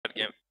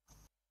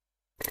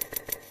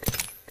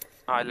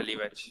இல்ல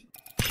லீவ் ஆச்சு.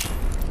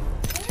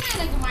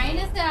 எனக்கு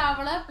மைனஸ்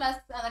ஆவல பிளஸ்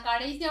அந்த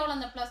கடைசி ஆவல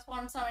அந்த பிளஸ்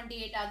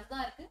 178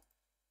 அதுதான் இருக்கு.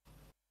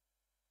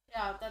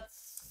 Yeah, that's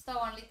the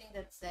only thing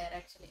that's there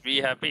actually. Be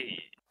happy.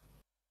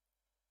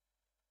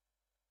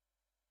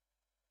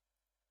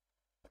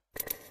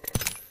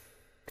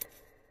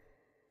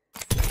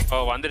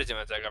 வந்துருச்சு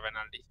மச்சான்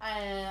பெனால்டி.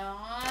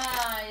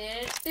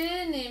 8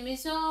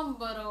 நிமிஷம்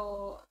bro.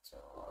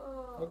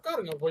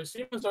 உட்காருங்க போய்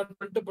ஸ்ட்ரீம் ஸ்டார்ட்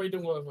பண்ணிட்டு போயிட்டு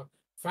உங்க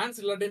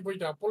ஃபேன்ஸ் எல்லாத்தையும்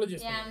போயிட்டு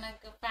அப்பாலஜைஸ் பண்ணுங்க.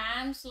 எனக்கு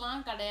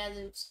ஃபேன்ஸ்லாம்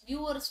கிடையாது,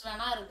 வியூவர்ஸ்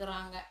வேணா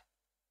இருக்காங்க.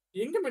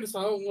 எங்க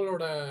மெடுசா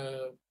உங்களோட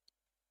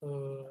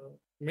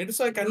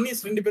மெடுசா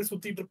கன்னிஸ் ரெண்டு பேர்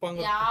சுத்திட்டு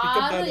இருப்பாங்க.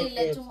 யாரும்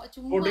இல்ல, சும்மா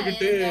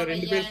போட்டுக்கிட்டு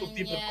ரெண்டு பேர்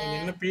சுத்திட்டு இருப்பாங்க.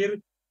 என்ன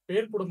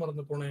பேர் கூட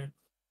மறந்து போனேன்.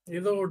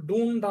 ஏதோ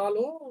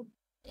டூண்டாலோ.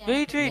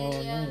 வெயிட்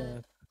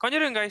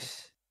கொஞ்சம் இருங்க गाइस.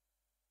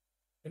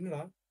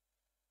 என்னடா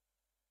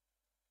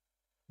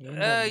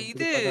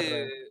இது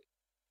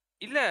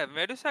இல்ல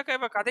மெடுசாக்கா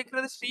இப்ப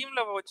கதைக்கிறது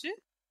ஸ்ட்ரீம்ல போச்சு.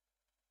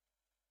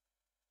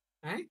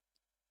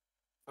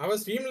 அவ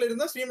ஸ்ட்ரீம்ல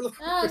இருந்தா ஸ்ட்ரீம்ல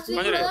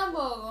தான்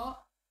போகும்.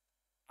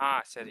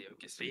 சரி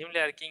ஓகே ஸ்ட்ரீம்ல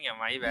இருக்கீங்க.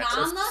 My bad.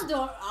 நான் தான்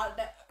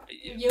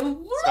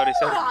சாரி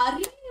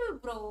அறிவு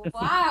bro.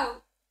 வாவ்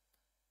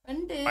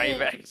வந்து மை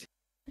பேட்.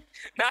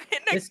 நான்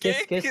என்ன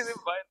கேக்குது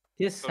பாய்.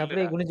 எஸ்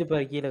அப்படியே குனிஞ்சு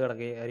பாரு, கீழ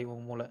கிடக்கு அறிவு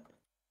மூளை.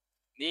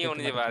 நீ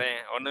குனிஞ்சு பாரு,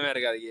 ஒண்ணுமே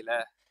இருக்காது கீழ.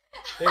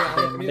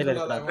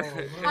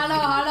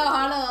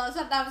 ஹலோ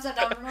சட் அப்.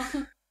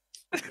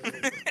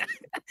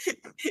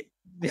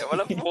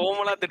 எவ்வளவு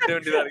கோமலா திட்ட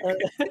வேண்டியதா இருக்கு.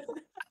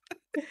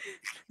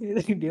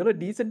 இது எவ்வளவு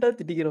டீசென்ட்டா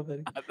திட்டிக்கிறோம்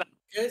பாரு.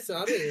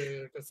 சாரி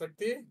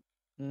சக்தி.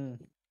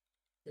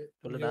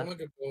 சொல்லுடா.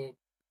 உனக்கு இப்போ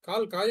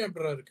கால் காயம்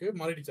எப்படிடா இருக்கு?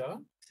 மாறிடுச்சா?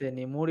 சரி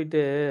நீ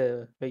மூடிட்டு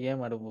போய்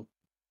கேம் ஆடு போ.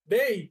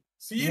 டேய்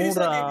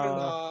சீரியஸா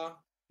கேக்குறடா.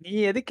 நீ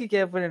எதுக்கு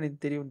கேப்பன்னு எனக்கு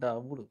தெரியும்டா.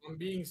 மூடு. I'm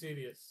being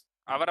serious.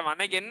 அவரை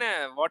அன்னைக்கு என்ன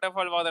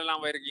வாட்டர்ஃபால்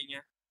வாதெல்லாம் போயிருக்கீங்க?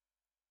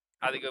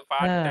 அதுக்கு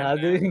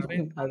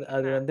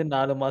அது வந்து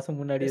 4 மாசம்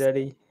முன்னாடி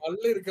டாடி.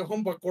 பல்ல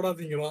இருக்கவும்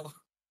பக்கோடாதீங்களா?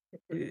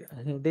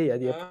 டேய்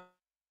அது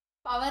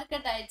பவர்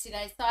கட் ஆயிடுச்சு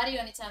guys. Sorry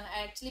வனிச்சான்.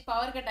 Actually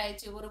power cut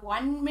ஆயிடுச்சு. ஒரு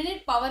 1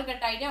 மினிட் பவர்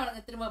கட் ஆயிட்டே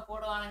அவனுங்க திரும்ப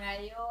போடுவானுங்க.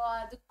 ஐயோ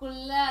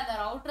அதுக்குள்ள அந்த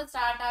ரவுட்டர்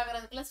ஸ்டார்ட்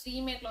ஆகுறதுக்குள்ள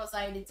ஸ்ட்ரீமே க்ளோஸ்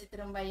ஆயிடுச்சு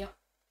திரும்பயும்.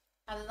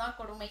 அதுதான்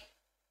கொடுமை.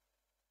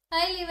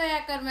 High லிவை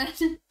Ackermann.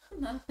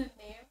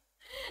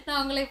 நான்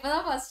உங்களை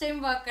இப்பதான் ஃபர்ஸ்ட் டைம்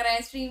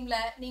பார்க்கறேன் ஸ்ட்ரீம்ல.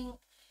 நீங்க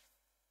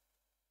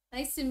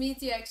nice to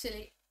meet you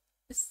actually.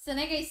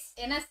 Sanae guys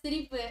என்ன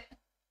சிரிப்பு.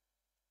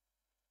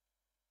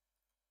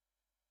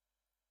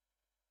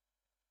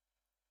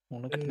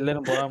 உனக்கு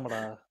இல்லன்னு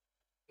போறாமடா.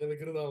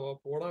 எதுக்குறதாவா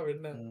போடா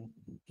வெண்ண.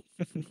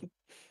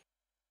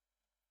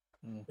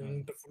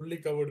 என்கிட்ட ஃபுல்லி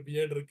கவர்ட்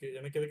பியர்ட் இருக்கு.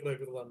 எனக்கு எதுக்குடா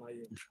இருக்குறதா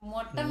நாயே.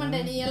 மொட்டை மண்டை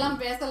நீ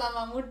எல்லாம்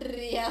பேசலாமா?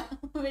 மூட்றியா?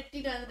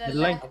 வெட்டிட்டு வந்துட்டல.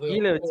 எல்லாம்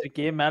கீழ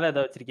வச்சிருக்கே, மேல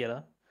ஏதா வச்சிருக்கியாடா?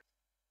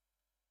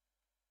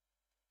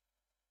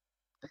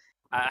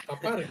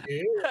 தப்பா இருக்கு.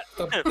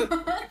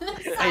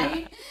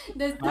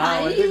 The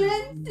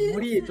silence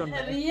முடியே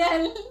சொன்னேன்.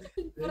 real.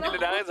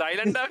 நாங்க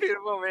சைலண்டாக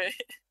இருப்போமே,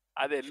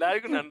 அது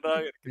எல்லாருக்கும்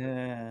நன்றாக இருக்கு.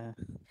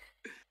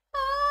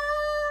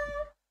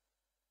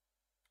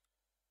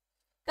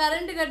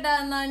 கரண்ட் கட்டா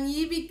நான்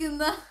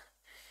ஈபிக்கும் தான்.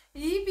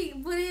 ஈபி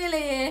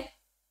புரியலையே,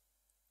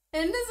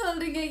 என்ன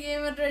சொல்றீங்க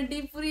கேமர் 20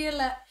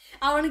 புரியல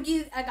அவனுக்கு.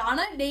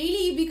 ஆனா டெய்லி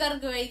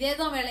ஈபிக்காருக்கு இதே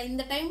தான் வேலை.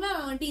 இந்த டைம்ல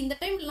வந்துட்டு இந்த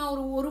டைம்ல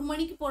நான் ஒரு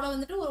மணிக்கு போல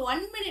வந்துட்டு ஒரு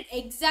 1 minute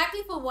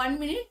exactly for 1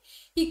 minute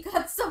he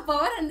cuts the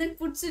power and then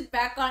puts it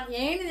back on.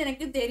 ஏன்னு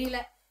எனக்கு தெரியல.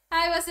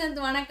 ஹாய் வசந்த்,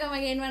 வணக்கம்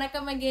அகைன்.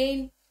 வணக்கம்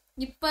அகைன்.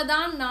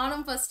 இப்பதான்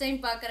நானும் ஃபர்ஸ்ட் டைம்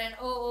பாக்குறேன்.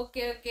 ஓ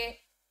ஓகே ஓகே.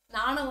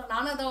 நானும்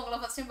தான் உங்களை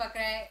ஃபர்ஸ்ட் டைம்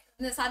பாக்குறேன்.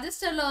 இந்த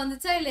சஜஸ்டர்ல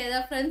வந்துச்சா இல்ல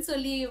ஏதாவது ஃப்ரெண்ட்ஸ்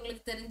சொல்லி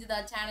உங்களுக்கு தெரிஞ்சுதா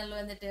சேனல்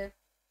வந்துட்டு?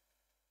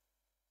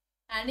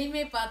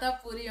 அனிமே பார்த்தா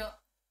புரியும்.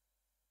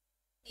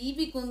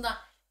 ஈபிக்கும் தான்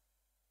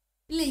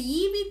இல்ல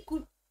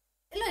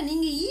இல்ல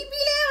நீங்க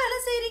ஈபிலே வேலை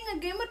செய்றீங்க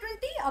கேமர்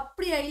 20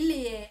 அப்படியா?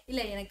 இல்லையே.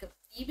 இல்ல எனக்கு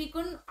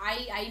ஈபிக்கும்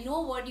I know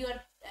what you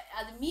are,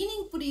 அது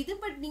மீனிங் புரியுது.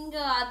 பட் நீங்க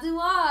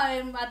அதுவா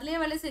அதுலயே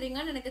வேலை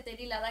செய்றீங்கன்னு எனக்கு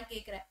தெரியல, அதான்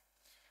கேக்குறேன்.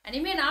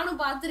 அனிமே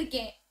நானும்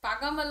பார்த்திருக்கேன்,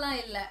 பார்க்காமலாம்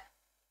இல்ல.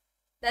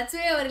 தட்ஸ்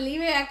வே ஒரு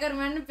லீவே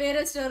ஹேக்கர்மேன் பேர்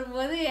வச்சுட்டு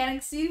வரும்போது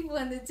எனக்கு சிரிப்பு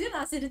வந்துச்சு.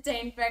 நான்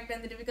சிரிச்சேன் இன்ஃபேக்ட்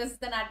வந்துட்டு, because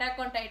it's an attack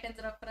on titans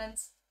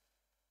reference.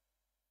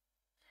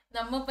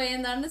 நம்ம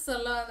பையன் தான்னு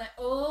சொல்ல வந்தேன்.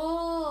 ஓ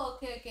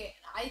okay okay.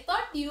 I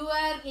thought you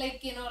are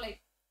like you know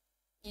like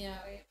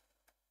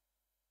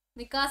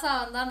Mikasa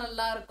வந்தா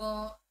நல்லா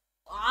இருக்கும்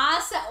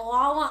ஆசை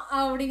ஓமா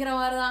அப்படிங்கிற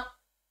மாதிரிதான்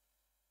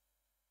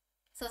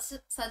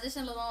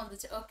சஜஷன்ல தான்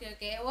வந்துச்சு. Okay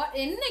okay.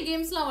 என்ன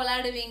கேம்ஸ்லாம்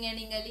விளையாடுவீங்க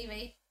நீங்க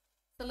லீவை?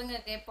 சொல்லுங்க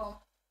கேட்போம்.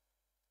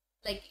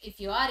 Like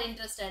if you are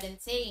interested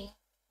in saying.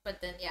 But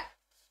then யா,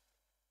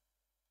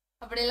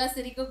 அப்படியெல்லாம்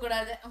சிரிக்க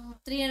கூடாது.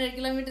 300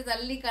 கிலோமீட்டர்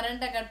தள்ளி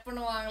கரண்ட்டை கட்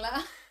பண்ணுவாங்களா?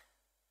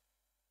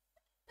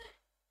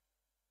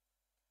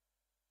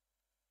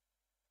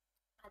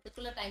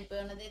 அதுக்குள்ள டைம்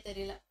போனதே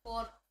தெரியல.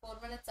 4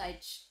 minutes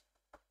ஆயிடுச்சு.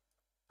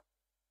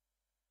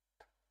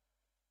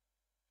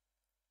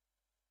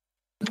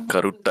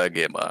 கருட்டா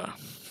கேமா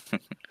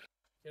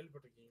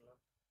கேள்விப்பட்டிருக்கீங்களா?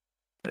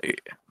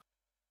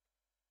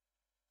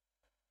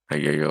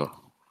 ஐயோ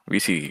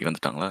விசி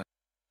வந்துட்டாங்களா?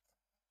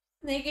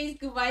 ஸ்னேக்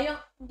ஐஸ்க்கு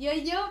பயம்.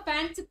 ஐயோ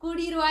பேண்ட்ஸ்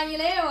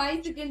கூடிருவாங்களே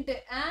வாய்ஸுக்குன்ட்டு.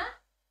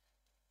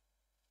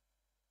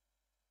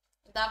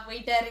 இதான்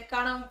போயிட்டாரு,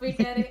 காணாம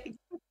போயிட்டாரு.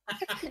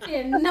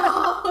 என்ன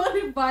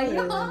ஒரு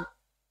பயம்.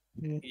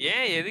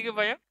 ஏன் எதுக்கு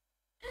பயம்?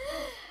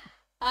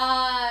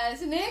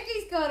 ஸ்னேக்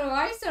ஐஸ்க்கு ஒரு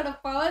வாய்ஸோட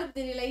பவர்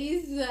தெரியல.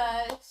 Is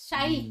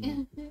shy.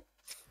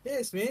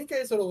 ஸ்னேக்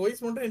ஐஸோட வாய்ஸ்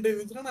மட்டும் என்கிட்ட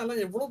இருந்துச்சுன்னா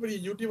நான் எவ்வளவு பெரிய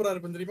யூடியூபரா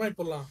இருப்பேன் தெரியுமா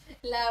இப்போலாம்.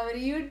 இல்ல அவர்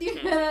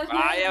யூடியூபர்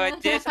வாய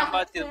வச்சே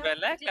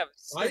சம்பாதிச்சிருப்பேன்ல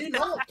clubs. I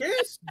know,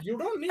 case you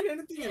don't need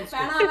anything else.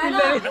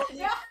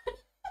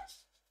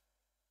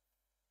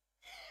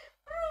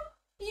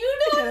 You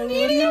don't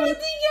need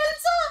anything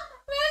else.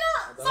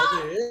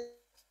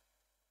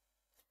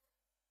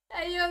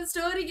 ஐயோ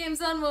ஸ்டோரி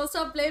கேம்ஸ் தான்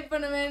மோஸ்டா ப்ளே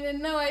பண்ணுவேன்.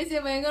 என்ன வயசே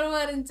பயங்கரமா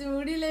இருந்துச்சு,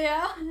 முடியலையா?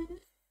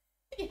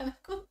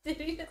 எனக்கும்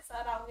தெரியல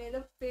சார், அவங்க ஏதோ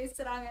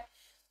பேசுறாங்க.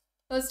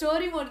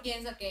 Story mode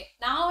games. ஓகே,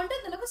 நான் வந்துட்டு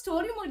அந்த அளவுக்கு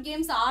ஸ்டோரி மோட்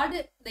கேம்ஸ்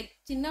லைக்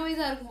சின்ன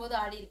வயசா இருக்கும்போது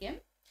ஆடி இருக்கேன்.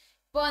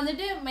 இப்போ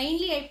வந்துட்டு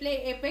mainly I play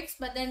apex,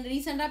 but then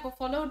ரீசெண்டாக இப்போ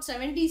ஃபாலோவுட்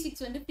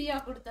 76 வந்து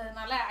ஃப்ரீயாக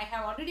கொடுத்ததுனால ஐ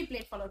ஹவ் ஆல்ரெடி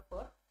பிளேட் ஃபாலோவுட்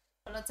 4.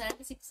 ஃபாலோவுட்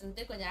 76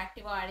 வந்து கொஞ்சம்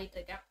ஆக்டிவாக ஆடிட்டு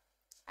இருக்கேன்.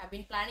 I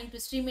been planning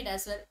to stream it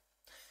as well.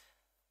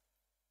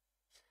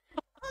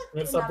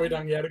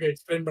 போயிட்டு யாருக்கு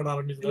எக்ஸ்பிளைன் பண்ண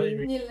ஆரம்பிச்சா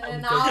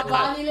நான்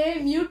பாதியிலே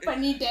மியூட்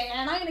பண்ணிட்டேன்.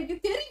 ஏன்னா எனக்கு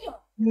தெரியும்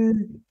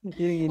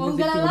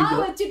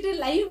உங்களெல்லாம் வச்சுட்டு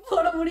லைவ்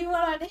போட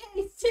முடியுமாடே.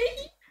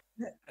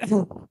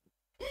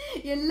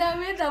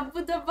 எல்லாமே தப்பு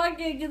தப்பா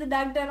கேக்குது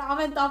டாக்டர்.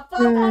 அவன் தப்பா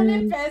தானே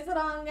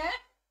பேசுறாங்க.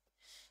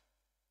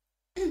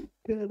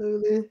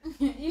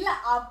 இல்ல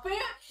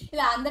அப்பயும்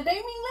இல்ல அந்த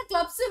டைமிங்ல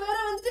கிளப்ஸ் வேற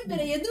வந்துட்டு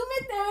வேற எதுவுமே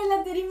தேவையில்லை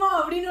தெரியுமா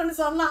அப்படின்னு ஒண்ணு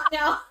சொன்னான்.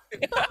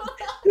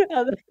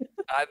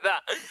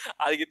 அதான்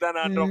அதுக்குதான்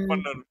நான் ட்ராப்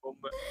பண்ணேன்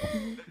ரொம்ப.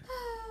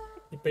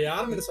 இப்ப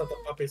யார் மெதுசா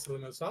தப்பா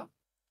பேசுறது மெதுசா?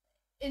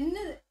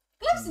 என்னது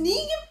கிளப்ஸ்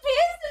நீங்க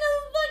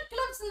பேசுனதுதான்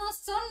கிளப்ஸ் நான்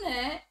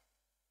சொன்னேன்.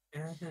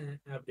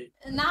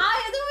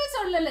 நான் எதுவுமே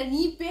சொல்லல,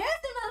 நீ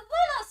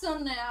பேசுனதுதான் நான்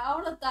சொன்னேன்,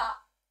 அவ்வளவுதான்.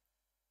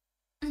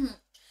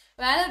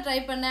 வேலை ட்ரை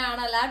பண்ணேன்,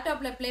 ஆனா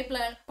லேப்டாப்ல ப்ளே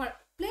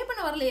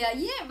பண்ண வரலையா?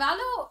 ஏன்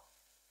வேலை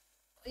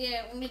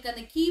உங்களுக்கு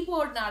அந்த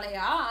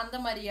கீபோர்ட்னாலயா அந்த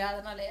மாதிரியா?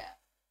 அதனாலயா?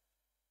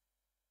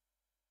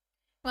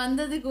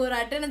 வந்ததுக்கு ஒரு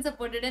அட்டெண்டன்ஸை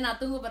போட்டுட்டு நான்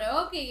தூங்க போறேன்.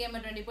 ஓகே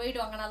கேமர் 20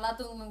 போயிட்டு வாங்க, நல்லா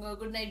தூங்குங்க.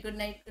 Good night good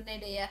night good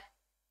night ஐயா.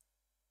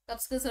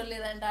 கப்ஸ்க்கு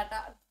சொல்லிடுறேன்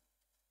டாட்டா.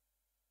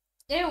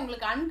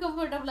 உங்களுக்கு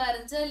அன்கம்ஃபர்டபுளா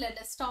இருந்துச்சா இல்ல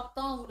டெஸ்க்டாப்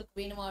தான் உங்களுக்கு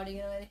வேணுமா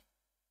அப்படிங்கிற மாதிரி?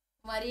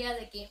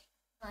 மரியாதை கேம்.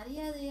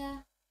 மரியாதையா?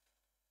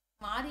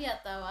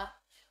 மாரியாத்தாவா?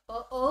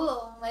 ஓ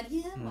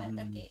மரியாதை.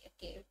 Okay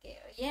okay okay.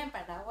 ஏன்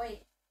பேண்டா ஓய்,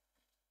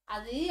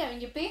 அது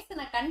அவங்க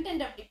பேசுன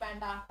கண்டென்ட் அப்படி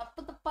பேண்டா,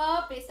 தப்பு தப்பா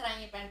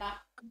பேசுறாங்க பேண்டா.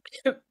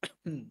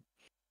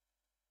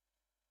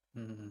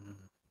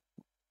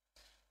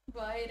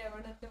 பாய்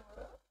ரவணத்து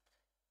ப்ரோ.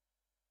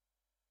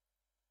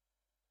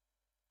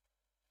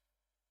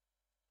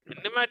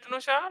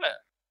 இன்னும் ஷால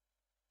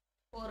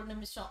ஒரு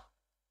நிமிஷம்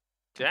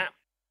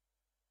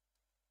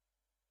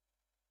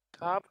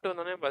சாப்பிட்டு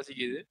வந்தோடனே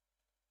பசிக்குது.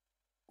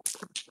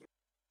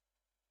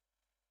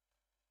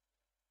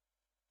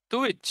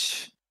 Twitch.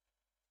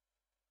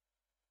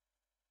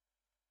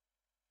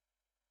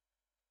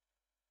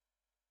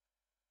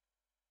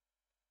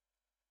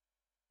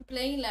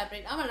 Playing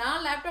laptop. ஆமா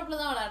நான் லேப்டாப்ல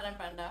தான் விளையாடுறேன்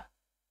Panda.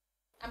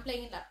 I'm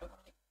playing in laptop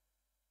only.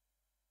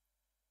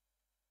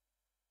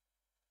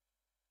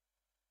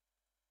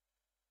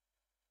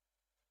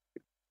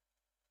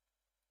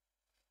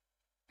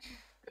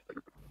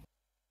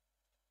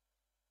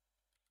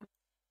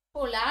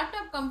 O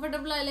laptop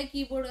கம்ஃபர்டபுளா இல்ல,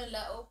 கீபோர்டும் இல்ல.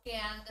 ஓகே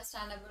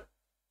அண்டர்ஸ்டாண்டபிள்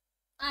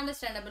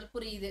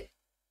புரியுது.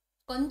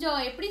 கொஞ்சம்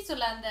எப்படி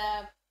சொல்ல, அந்த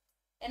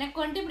எனக்கு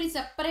வந்துட்டு இப்படி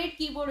செப்பரேட்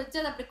கீபோர்டு வச்சு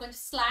அது அப்படி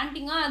கொஞ்சம்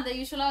ஸ்லாண்டிங்காக அந்த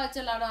யூஸ்வலாக வச்சு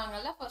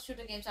விளாடுவாங்கல்ல ஃபர்ஸ்ட்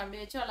ஷூட்டர் கேம்ஸ்,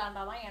 அப்படி வச்சு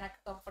விளாண்டாதான் எனக்கு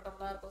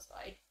கம்ஃபர்டபுளாக இருக்கும். So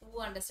I two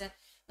understand.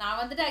 நான்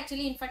வந்துட்டு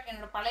ஆக்சுவலி இன்ஃபேக்ட்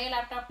என்னோட பழைய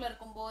லேப்டாப்பில்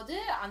இருக்கும்போது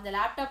அந்த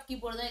லேப்டாப்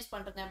கீபோர்டு தான் யூஸ்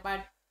பண்ணிருந்தேன்.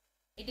 But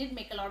it did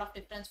make a lot of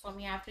difference for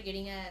me after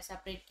getting a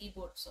separate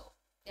keyboard. So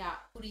yeah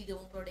புரியுது,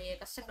 உங்களுடைய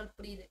கஷ்டங்கள்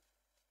புரியுது.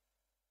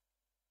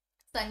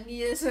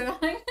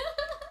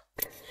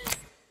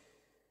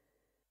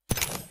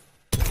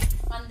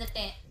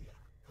 வந்துட்டேன்,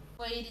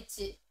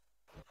 போயிடுச்சு,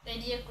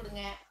 ரெடியா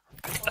கொடுங்க.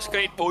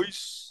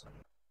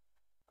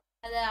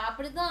 அது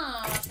அப்படிதான்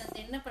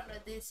என்ன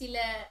பண்றது,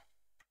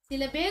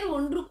 சில பேர்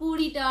ஒன்று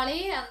கூடிட்டாலே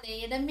அந்த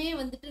இடமே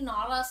வந்துட்டு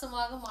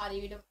நாராசமாக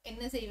மாறிவிடும்.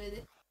 என்ன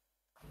செய்வது?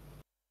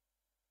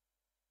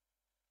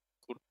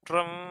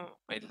 குற்றம்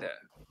இல்ல.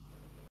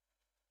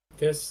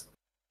 Yes.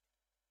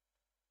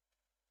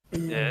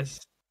 Yes.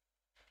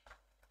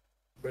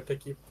 Better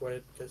keep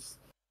quiet, guys.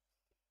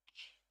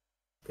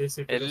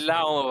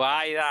 எல்லாம் உன்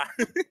வாய் தான்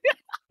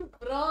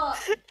ப்ரோ.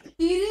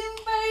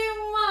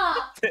 திரும்பியுமா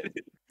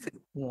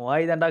உன்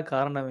வாய் தான்டா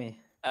காரணமே.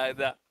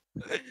 அதுதான்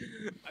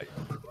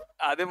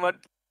அது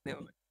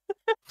மட்டும்.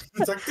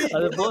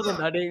 அது போதும்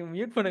டாடி,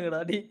 மியூட் பண்ணுங்க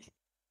டாடி.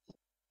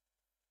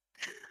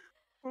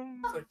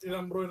 சக்தி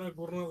தான் ப்ரோ என்ன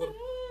குருநாத.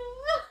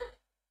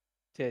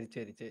 சரி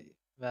சரி சரி,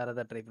 வேற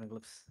ஏதாவது ட்ரை பண்ணு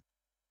கிளப்ஸ்.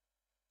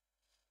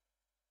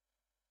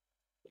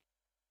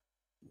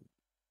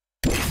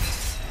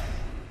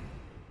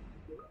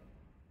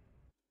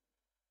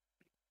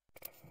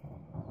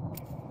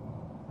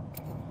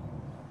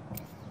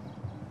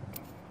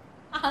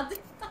 அது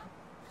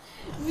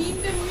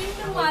மீண்டும்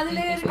மீண்டும்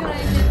அதிலே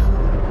இருக்கிறாங்க.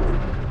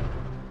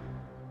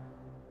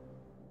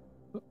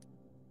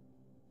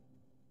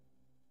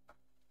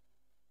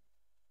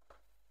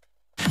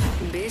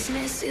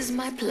 Business is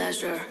my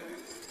pleasure.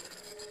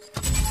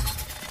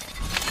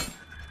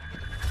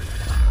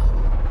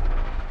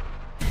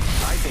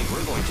 I think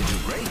we're going to do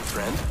great,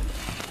 friend.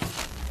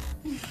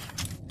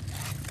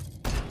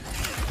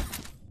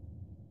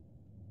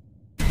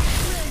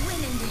 We're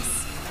winning this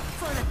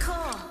for the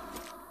call.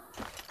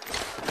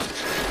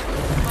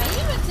 My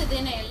வச்சது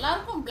என்ன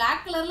எல்லாருக்கும் black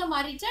கலர்ல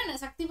மாறிச்சா என்ன?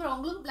 சக்தி ப்ரோ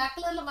உங்களுக்கு black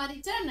கலர்ல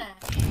மாறிச்சா என்ன?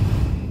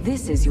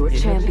 This is your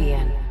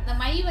champion. இந்த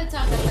மை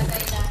வச்சாங்கல்ல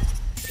கையில.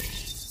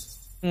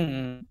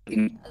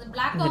 அது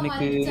black ஆ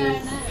மாறிச்சா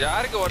என்ன?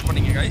 யாருக்கு vote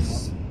பண்ணீங்க guys?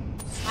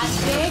 அது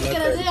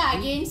கேக்குறது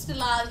against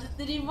law அது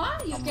தெரியுமா?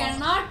 You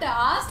cannot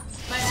ask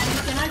but you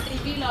cannot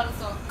reveal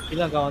also.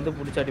 இல்லக்கா வந்து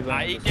புடிச்சு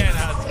அடிப்பாங்க. I can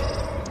ask.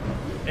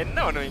 என்ன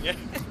பண்ணுவீங்க?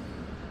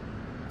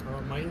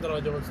 மஹிந்த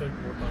ராஜபக்சே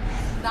போட்டாங்க.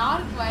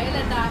 டார்க்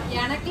வயலட்டா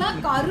எனக்குலாம்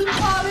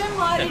கருப்பாவே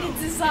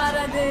மாறிடுச்சு சார்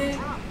அது.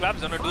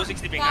 கிளாப்ஸ் ஒன்னு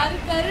 260 பிங்க.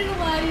 கருன்னு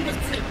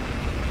மாறிடுச்சு.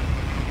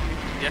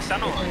 எஸ்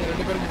ஆனோ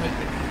ரெண்டு பேரும்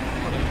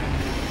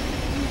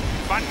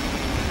ஃபன்.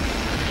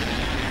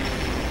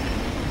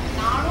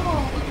 நானும்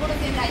உங்க கூட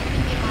சேர்ந்து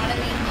ஐபிஎல் கேம் ஆட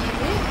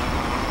வேண்டியது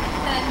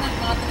ட்ரெண்ட்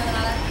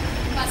மாத்துறதுனால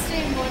ஃபர்ஸ்ட்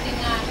டைம்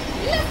போட்டிங்க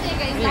இல்ல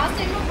கைஸ் லாஸ்ட்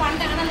டைமும்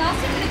பண்ணிட்டேன் ஆனா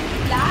லாஸ்ட் டைம் எனக்கு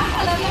பிளாக்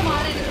கலர்ல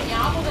மாறிடுச்சு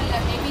ஞாபகம் இல்ல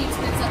maybe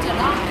it's been such a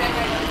long time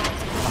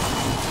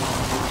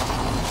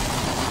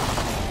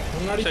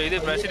முன்னாடி சோ இது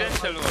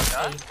பிரசிடென்ஷியல்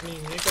ஓட்டா நீ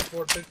மேக்கப்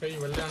போட்டு கை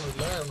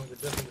வெள்ளையானதுல உனக்கு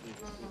வித்தியாசம்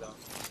தெரியுது.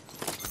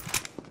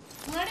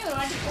 முன்னாடி ஒரு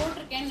வாட்டி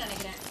போட்டுருக்கேன்னு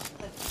நினைக்கிறேன்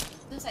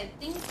this I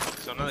think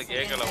சொன்னது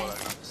கேக்கல போல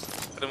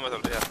திரும்ப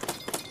சொல்றியா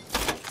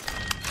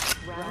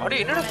அட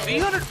என்னடா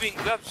 300 பிங்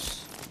கிளப்ஸ்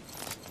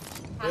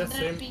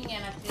 100 ping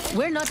எனக்கு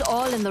We're not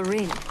all in the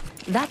ring.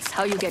 That's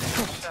how you get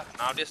cooked.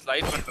 நான் அப்படியே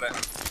ஸ்லைட் பண்றேன்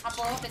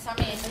அப்போ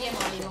பேசாம எங்கே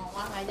மாறிடும்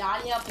வாங்க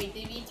ஜாலியா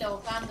போயிட்டு வீட்ல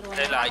உட்கார்ந்துருவோம்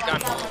இல்ல I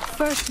can't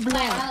First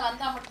blood.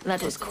 வந்தா மட்டும்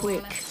That was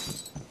quick.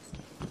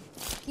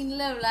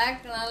 இல்ல black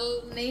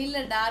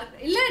நெயில்ல டார்க்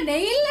இல்ல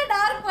நெயில்ல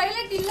டார்க்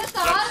வயலட் இல்ல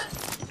சார்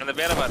அந்த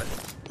பேரை பாரு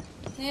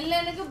நெல்ல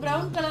எனக்கு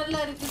brown கலர்ல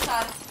இருக்கு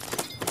சார்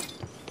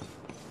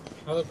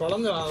அது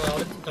குழந்தை அத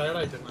அடிச்சு டயர்ட்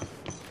ஆயிட்டேன்.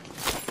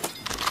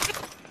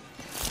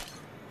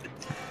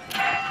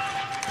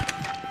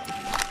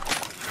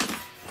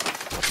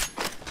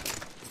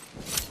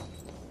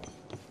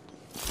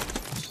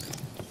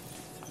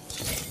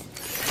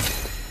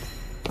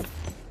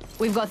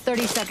 We've got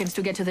 30 seconds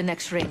to get to the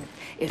next ring.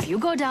 If you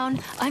go down,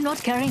 I'm not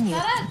carrying you.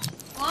 Sarath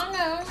வாங்க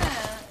வாங்க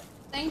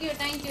thank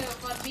you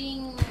for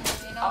being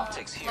you know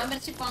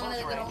membership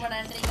வாங்குனதுக்கு ரொம்ப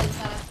நன்றிகள்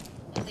சரத்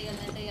நன்றிகள்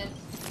நன்றி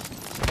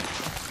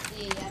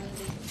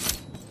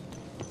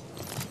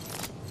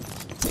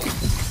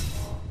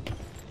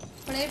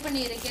ப்ளே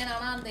பண்ணியிருக்கேன்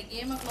ஆனா அந்த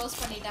கேமை க்ளோஸ்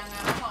பண்ணிட்டாங்க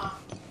ஆமா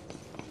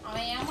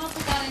அவன்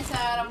ஏமாத்துக்காரன்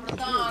சார்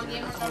அப்படிதான்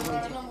கேம்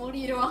டவுன்லோட்ல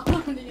மூடிடுவான்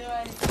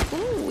அப்படிங்கிறாரு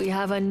Ooh, we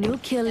have a new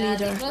kill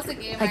leader.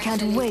 I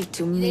can't wait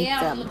to meet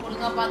them.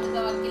 ஒழுங்கா பாத்துக்க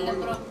வக்கீல்ல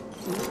ப்ரோ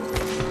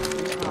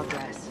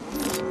Progress.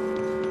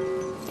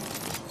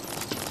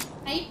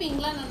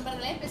 டைப்பிங்ல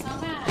நண்பர்களே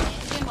பேசாம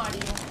கேம்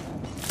ஆடிடுவோம்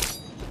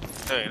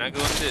எனக்கு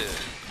வந்து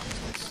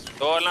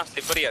டோர்லாம்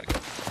ஸ்லிப்பரியா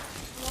இருக்கு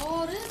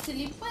ஃப்ளோர்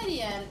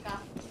ஸ்லிப்பரியா இருக்கா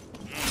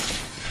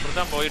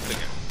இப்படிதான் போயிட்டு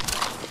இருக்கேன்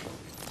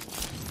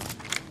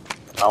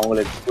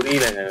அவங்களுக்கு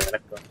புரியலங்க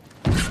எனக்கு.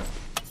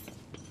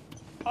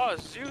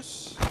 ஜூஸ்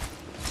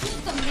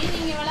தம்பி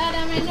நீங்க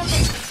விளையாடாம என்ன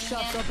பண்றீங்க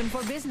Shops open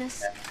for business.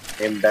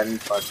 I'm done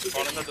party.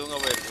 குழந்தை தூங்க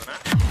போயிருக்குன்னா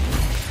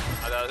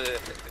அதாவது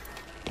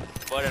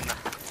வேர்ட் என்ன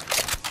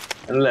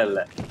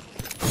இல்ல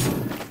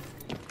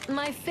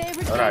My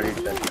favorite ஒரு kind of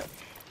அடிக்ட் loot. இல்ல.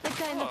 The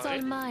kind that's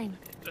all mine.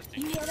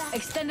 Interesting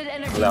Extended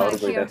energy Level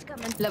back here.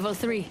 Level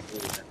 3.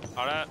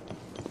 அட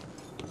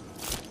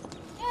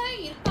ஏய்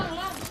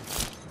இருக்காங்களா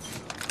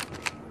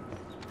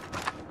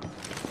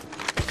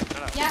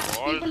யா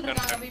people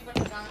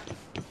இருக்காங்க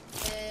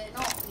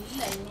நோ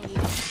இல்ல இன்னும்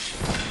இல்ல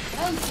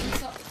don't think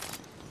so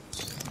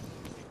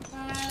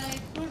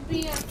it could be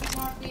or could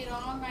not be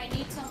wrong I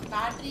need some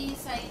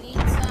batteries I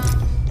need some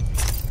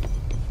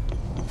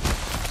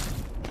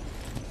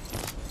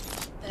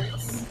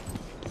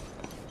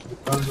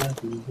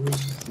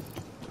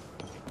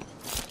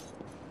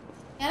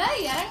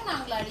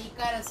இறங்குனாங்களா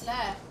இக்காரஸ்ல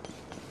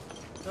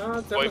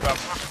போய்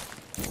பாப்போம்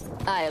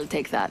I'll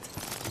take that.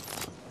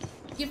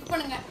 Gift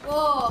பண்ணுங்க ஓ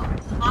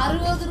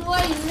 60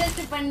 ரூபாய்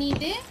இன்வெஸ்ட்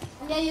பண்ணிட்டு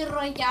 5000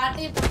 ரூபாய்க்கு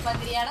ஆட்டே போட்டு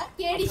பாக்குறியாடா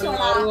கேடி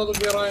சோடா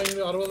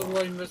 60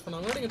 ரூபாய் இன்வெஸ்ட்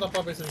பண்ணாங்க நீங்க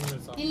தப்பா பேசுறீங்க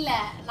சார். இல்ல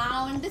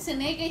நான் வந்து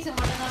ஸ்னேக் ஐஸ்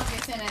மட்டும் தான்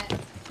பேசுறேன்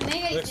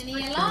ஸ்னேக் ஐஸ் நீ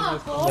எல்லாம்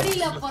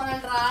கோடியில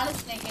பொறல்ற ஆளு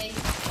ஸ்னேக்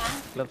ஐஸ்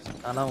கிளப்ஸ்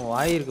ஆனா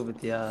வாய் இருக்கு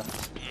பத்தியா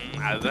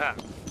அதுதான்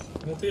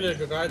முட்டில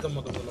இருக்க காயத்தை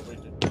மொத்தத்துல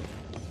போயிட்டு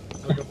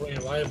அதுக்கப்புறம்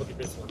என் வாயை பத்தி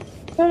பேசலாம்.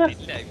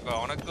 இல்ல இப்போ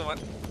உனக்கு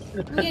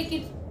இங்க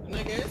கிட்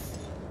என்ன கேஸ்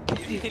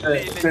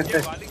இல்ல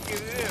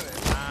வலிக்குது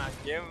நான்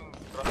கேம்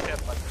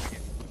ப்ரொசஸ் பண்ணிருக்கேன்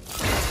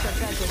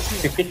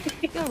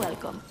You're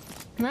welcome.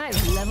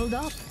 I've leveled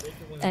up.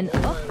 An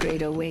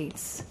upgrade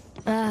awaits.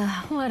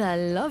 What a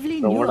lovely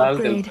new ரொம்ப நாள்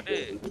upgrade.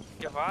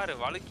 இங்க பாரு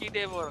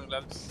வழுக்கிட்டே போறோம்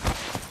gloves.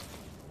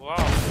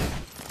 Wow.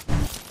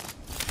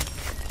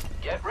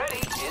 Get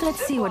ready.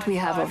 Let's see what we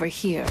have over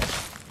here.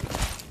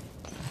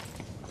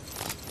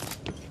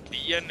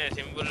 DNA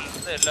symbol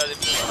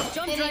எல்லாத்தையும்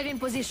Jump drive in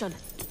position.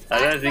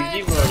 அதான் Gingee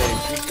ப்ரோட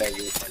exit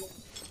ஆகி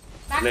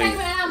backpack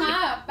வேணாமா?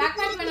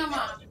 Backpack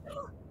வேணாமா?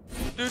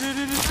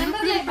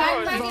 நண்பர்களே,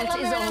 பேக்பேக் Vault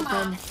எல்லாம் is வேணாமா?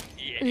 open.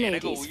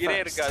 எனக்கு Ladies உயிரே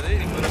first. இருக்காது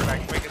நீங்க ஒரு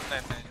பேக் பேக் இருந்தா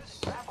என்ன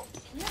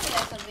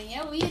என்ன சொல்றீங்க?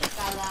 உயிர்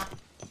இருக்காதா?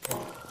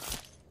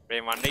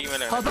 டேய் மண்டைக்கு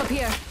மேல Hop up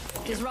here.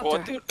 Disruptor.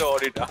 போத்தி விட்டு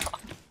ஓடிட்டா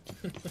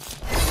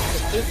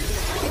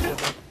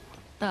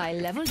I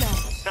leveled up.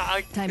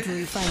 Time to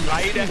refine.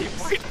 Right ஆகி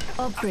போயிட்டு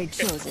Upgrade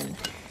chosen.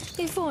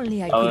 If only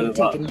I could have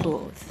taken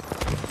both.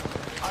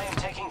 I am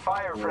taking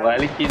fire, friend.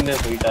 வலிக்கின்னு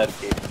போயிட்டா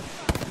இருக்கு.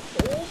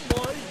 Oh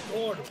my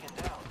god.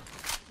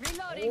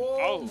 Reloading.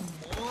 Oh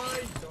my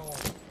god.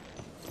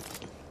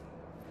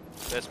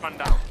 Respond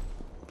down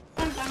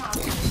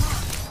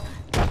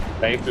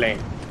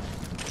lifeline.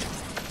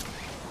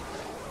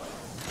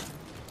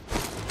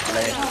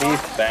 Like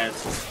these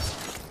bands.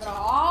 Bro,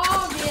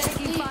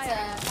 basically it's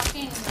a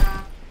fucking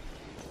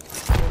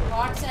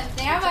Watson.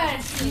 They have a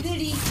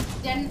iddi.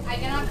 Then I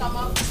cannot come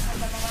up.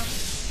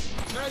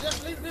 No, just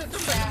leave this.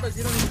 Come back.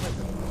 You don't need to.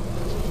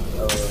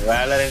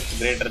 Valorant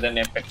greater than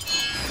Apex.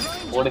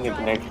 ஓடுங்க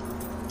பின்னாடி.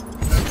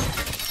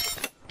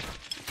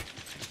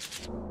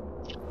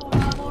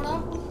 போடா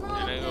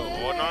எனக்கு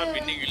ஒரு நாள்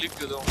பின்னி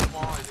இழுக்குது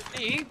அம்மா இது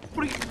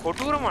இப்படி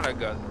கொடூரமா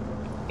நடக்காது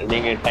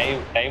நீங்க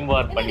டைம்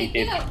வார்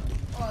பண்ணிட்டே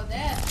Oh,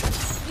 there.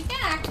 We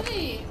can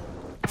actually.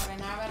 Oh,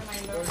 never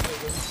mind.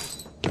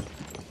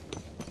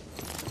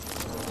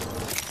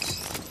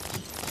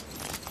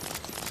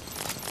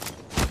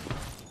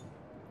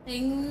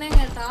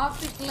 என்னங்க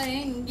டாபிக்ல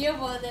எங்கேயோ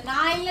போகுது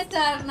நான் இல்ல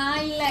சார்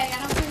நான் இல்ல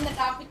எனக்கு இந்த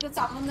டாபிக்கு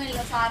சம்பந்தம்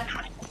இல்ல சார்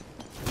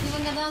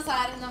இவங்க தான்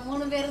சார் இந்த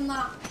 3 பேரும்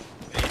தான்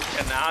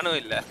நானும்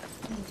இல்ல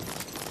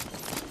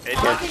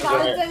டாபிக்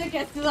ஆல்ரெடி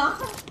கெத்துதான்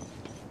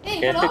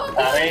ஏய்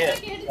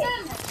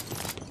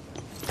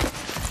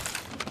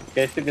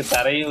கெஸ்டுக்கு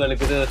தரையும்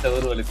வலிக்குது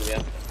செவரு வலிக்குது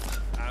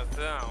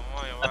அதான்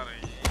அம்மா எவாரே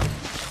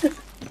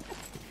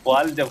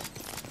வால் ஜம்ப்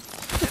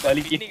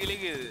வலிக்கு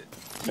கிளிக்குது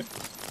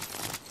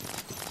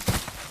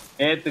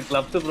நேத்து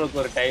கிளப்ஸ் ப்ரோக்கு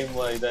ஒரு டைம்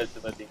இதாச்சு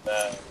பாத்தீங்களா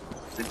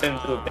ரிட்டர்ன்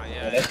த்ரூ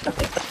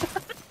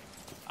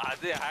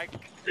அது ஹேக்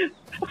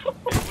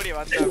எப்படி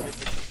வந்தா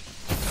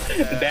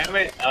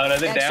டேமேஜ் அவர்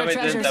அது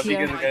damage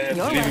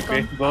தப்பிக்கிறதுக்காக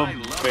go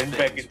went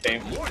back in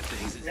time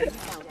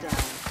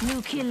New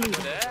kill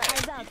leader.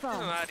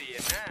 மாதிரி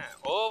என்ன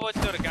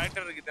ஓவர்ச் ஒரு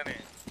கரெக்டர் இருக்கு தானே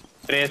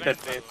ட்ரேசர்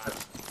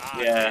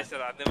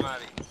ட்ரேசர் அது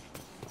மாதிரி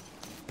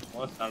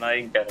மோஸ்ட்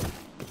அனாயிங் கேரக்டர்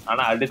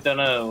ஆனா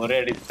அடிச்சனா ஒரே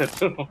அடிச்சு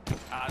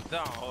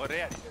அதான் ஒரே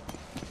அடி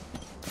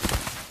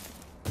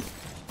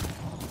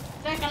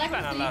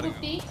நல்லா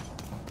இருக்கு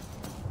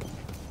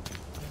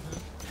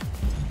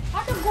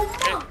அட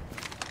கும்மா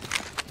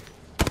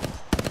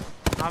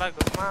அட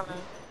கும்மா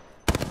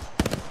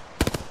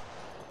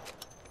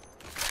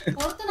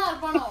ஒருத்தனா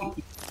இருப்பானோ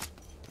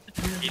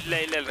இல்ல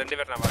இல்ல ரெண்டு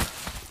பேர் நான் பாத்தேன்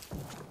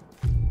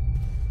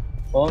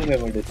போங்க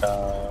Medusa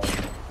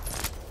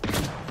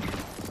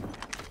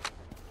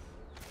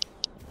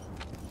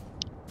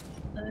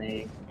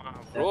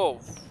bro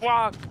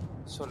fuck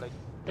so like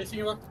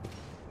பேசிங்களா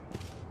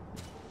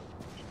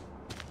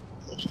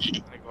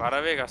எனக்கு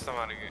வரவே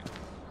கஷ்டமா இருக்கு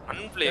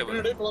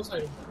அன்பிளேயபிள் டே க்ளோஸ்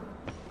ஆயிடும்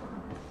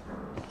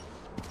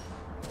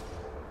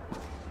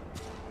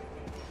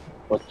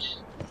watch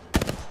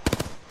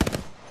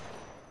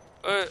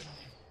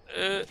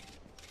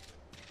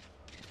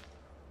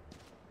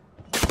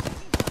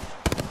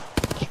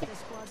The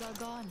squads are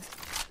gone.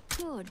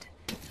 Good.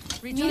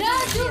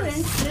 Miraj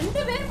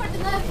ரெண்டு பேர்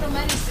மட்டும் தான் இருக்கிற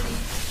மாதிரி இருக்கு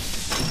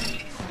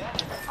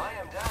I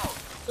am down.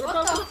 what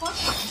the fuck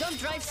Jump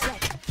drive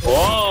set.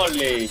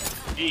 Olay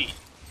G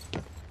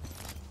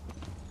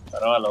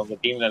பரவாயில்ல உங்க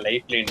டீம்ல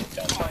லைஃப் லைன்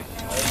இருக்காங்க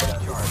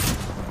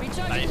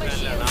Recharging லைஃப் my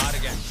இல்ல shield. நான்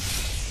இருக்கேன்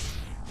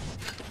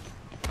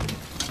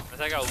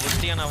மச்சாக்கா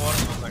உருட்டியா நான்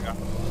ஓடணும் மச்சாக்கா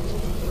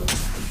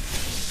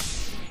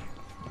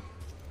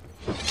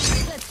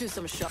Let's do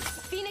some shots.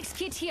 Phoenix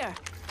kit here.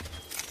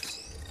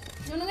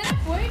 இவனுங்க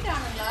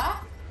போயிட்டானுங்களா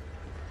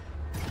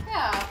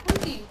யா full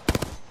team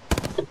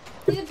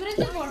இது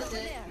bridge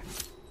போடுது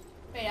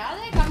Wait, are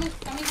they coming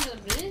to the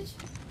bridge?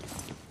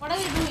 What are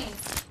they doing?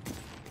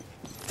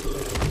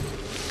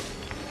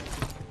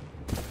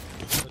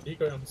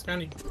 decoy I'm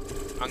scanning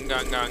அங்க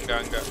அங்க அங்க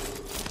அங்க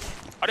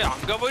அடே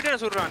அங்க போயிட்டு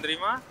என்ன சொல்றான்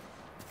தெரியுமா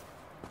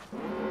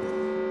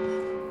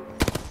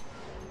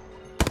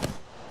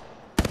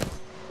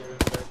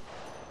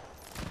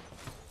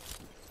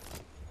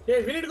hey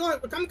we need to go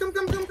come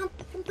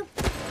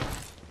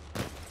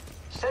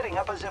Setting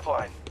up a zip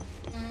line.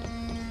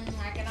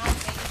 I cannot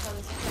take it for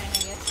the zip line,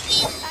 I guess.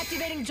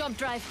 Activating jump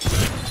drive.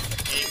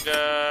 இங்க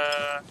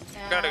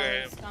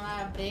It's gonna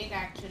break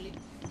actually.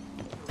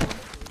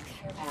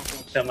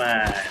 come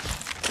on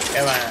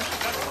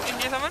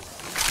இங்க சமன்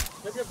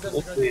let's get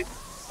this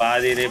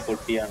பாதியிலே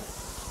பொட்டியான்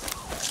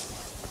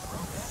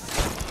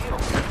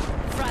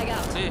Frag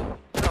out. டேய்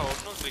என்னடா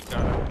ஒண்ணும் click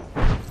ஆகல.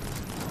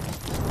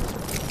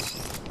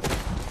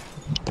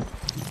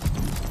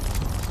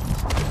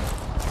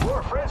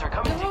 More friends are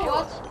coming to kill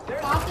us.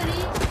 பாத்தடி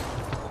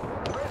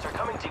Friends are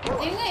coming to kill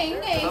us.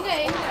 எங்க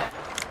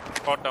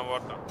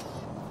போட்டோம்.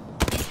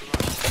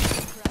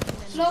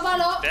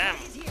 ஸ்லோபாலோ Damn.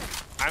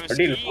 I'm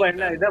அடி லுப்பா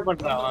என்ன இத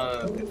பண்றான்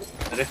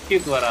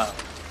ரெஸ்கியூக்கு வரா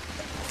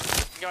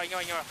இங்க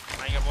வா.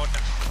 நான் இங்க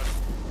போட்டேன்.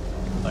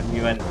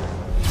 இவன்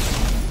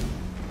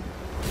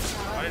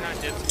அட நான்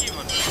ஜெட் ஸ்கீ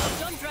பண்றேன்.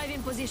 Don't drive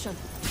in position.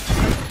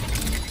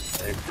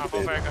 அப்போ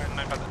பேக்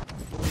என்ன கதை.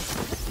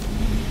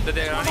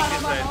 They are running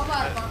this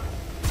side.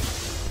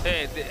 Hey,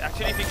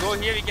 actually if we go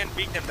here we can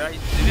beat them,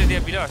 right? They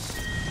are below us.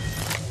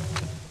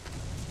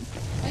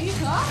 Are you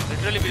sure?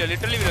 Literally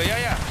below.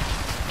 Yeah.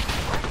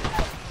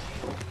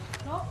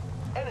 No.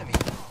 Enemy.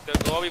 The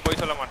Gobi boy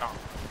சொல்ல மாட்டான்.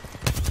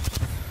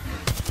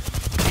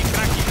 Keep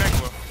crack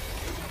bro.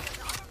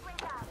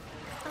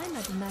 I'm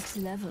at max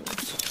level.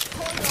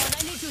 Hold on,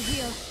 I need to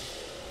heal.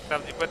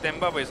 Sir இப்ப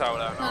தெம்பா போய்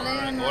சாவடா.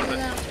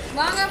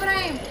 வாங்க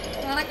prime.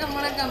 வணக்கம்.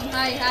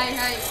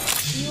 Hi.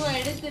 நீங்க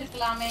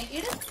எடுத்துக்கலாமே.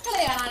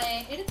 எடுக்கலையா நானே?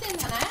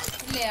 எடுத்தேனானே?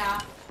 இல்லையா?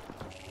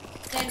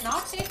 Then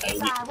not safe.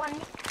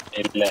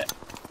 இல்ல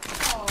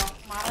ஓ,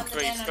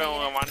 மறந்துட்டேன். இப்ப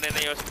உங்க மண்ண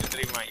என்ன யோசிச்சு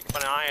தெரியுமா? இப்ப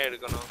நான்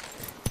எடுக்கணும்.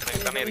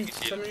 எனக்கு தானே இருக்கு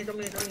ஷீல்.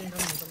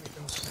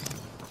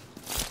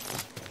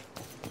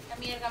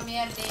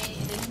 கம்மியார் டே.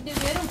 ரெண்டு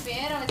பேரும்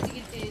பேரை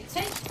வச்சுக்கிட்டு.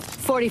 சை.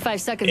 45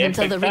 seconds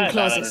until the ring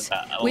closes.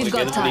 We've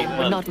got time,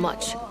 but not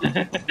much.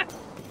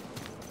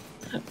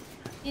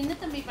 என்ன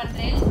தம்பி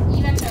பண்றேன்?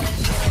 ஈவென்ட்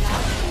வரீங்களா?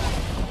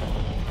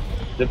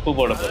 ஜிப்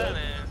போட போறேன்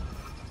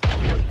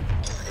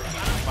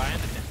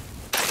பயந்துட்டேன்.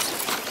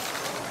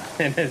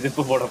 என்ன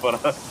ஜிப் போட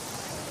போறேன்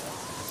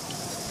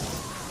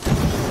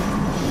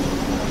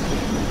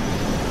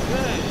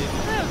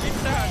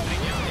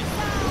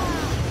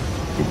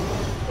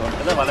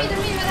அத வள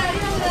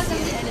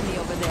Enemy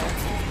over there.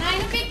 நான்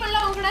என்ன பீக் பண்ணல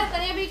உங்க கூட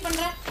தனியா பீக்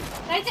பண்றேன்.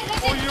 Right side.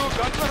 ஐயோ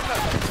கன் வரல.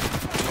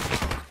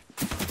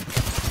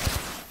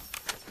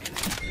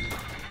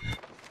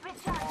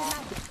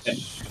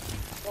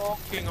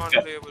 Fucking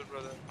unplayable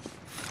brother.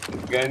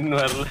 கன்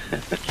வரல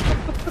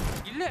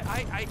இல்ல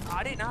I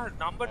நான்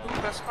number 2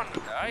 பிரஸ்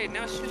பண்ணேன்டா. என்ன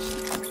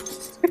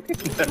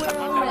We're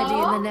already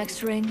in the next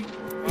ring.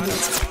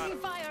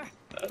 Fire.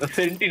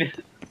 Sentinel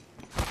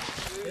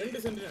ரெண்டு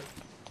sentinel.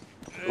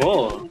 O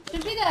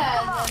should be the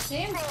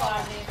same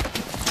squad.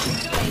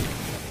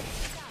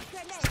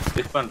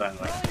 Miss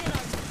பண்றாங்க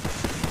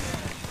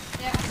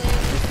Yeah, they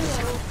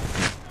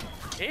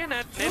ஏய்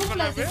நான் நேட்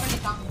பண்ணவே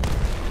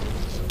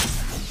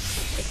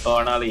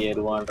போனாலும்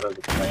ஏறுவான்றது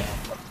பயம்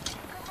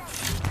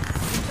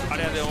அட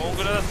அது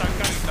உங்களோட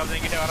ஸ்டக் ஆகி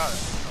கதங்கிட்டே வராது.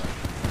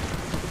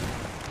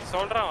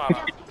 சொல்றேன்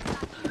வரா.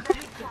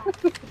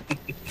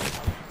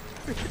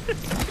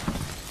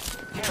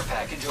 Care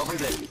package over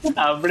there.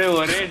 அப்படியே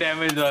ஒரே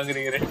டேமேஜ்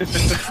வாங்குறீங்க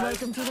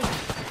Welcome to the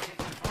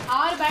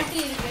 6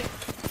 பேட்டரி இருக்கு.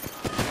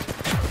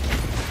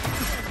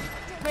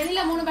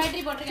 வெளியில 3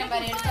 பேட்டரி போட்டுருக்கேன்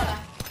பாரு எடுத்தல.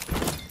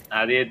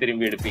 அதே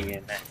திரும்பி எடுப்பீங்க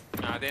என்ன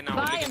அதே நான்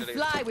buy உள்ளே and கிடக்கு.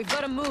 fly. We've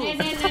got to move.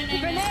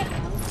 Grenade.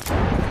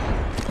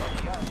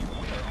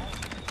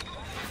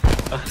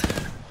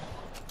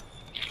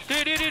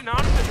 டேய்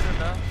நான்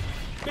செத்துறேன்டா.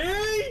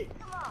 டேய்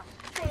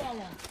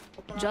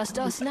Just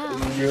us now.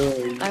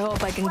 I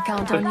hope I can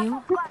count on you.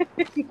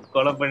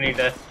 கொலை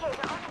பண்ணிட்ட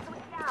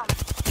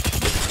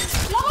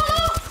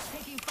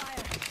Taking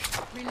fire.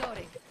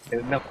 Reloading.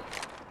 என்ன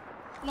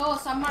லோ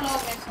சம்ம லோ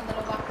பேஸ்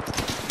வந்தலவா.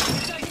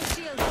 Charging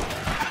shield.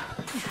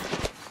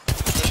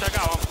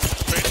 சட்டா அவன்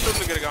ஃப்ரெண்ட்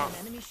ரூம்ல இருக்கான்.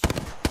 Enemy shot.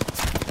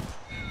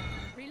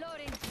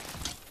 Reloading.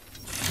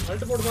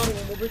 அல்ட் போடு பாரு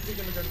உன் மொபைல்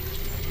கிட்ட இருக்கு.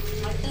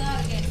 அடுத்ததா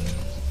இருக்கேன்.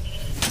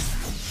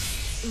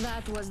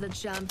 That was the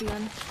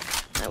champion.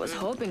 I was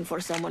hoping for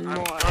someone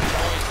more.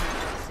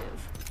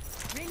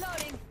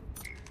 Reloading.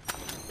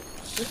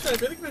 Sister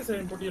எதுக்கு நான்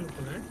சேம் போட்டியில்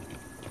போனேன்?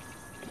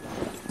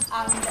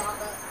 அவங்க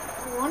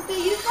ஒன்ட்டு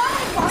இருக்கா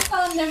பாக்க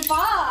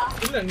வந்தேன்பா.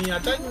 இல்ல நீ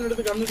அட்டாக்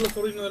பண்ணதுக்கு கண்ணுக்குள்ள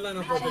சொறினதெல்லாம்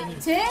நான் பார்த்தேன்.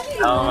 சரி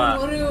ஆமா.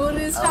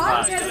 ஒரு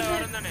ஸ்டார்ட் எடுத்து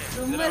வரந்தானே.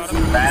 ரொம்ப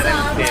சீரியஸா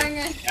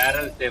ஆடுறாங்க.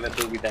 கேரல் சேவ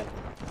தூக்கிட்டாங்க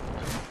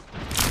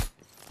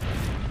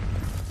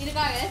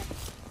இருக்காங்க.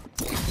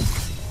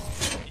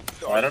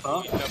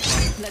 வரணும்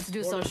Let's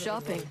do some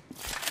shopping.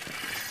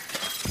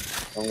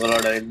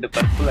 உங்களோட ரெண்டு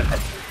பர்புல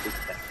கட்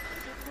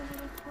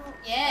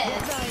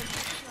எஸ்.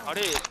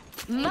 அடே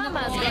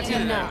Mama's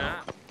getting now.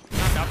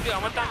 நான் டப்ளி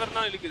அமர்த்தாம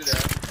இருந்தா இழுக்குதுடா.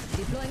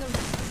 Deploying a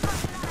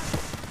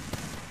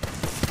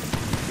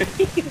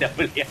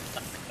டபுள்யா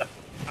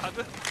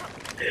அது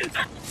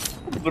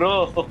bro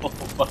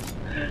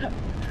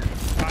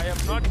I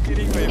am not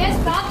kidding my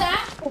S பார்த்தா.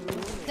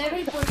 they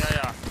will push.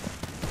 yeah.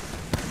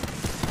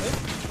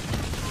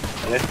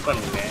 Rest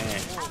பண்ணுங்க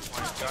Oh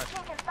my god.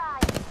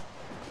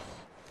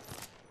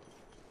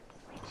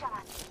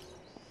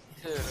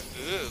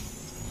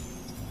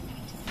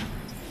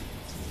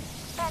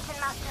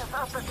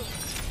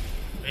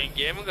 என்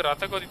கேமுக்கு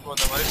ரத்த கொதிப்பு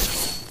வந்த மாதிரி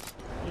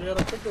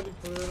ரத்த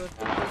கொதிப்பு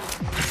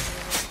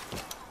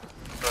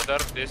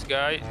பிரதர் திஸ்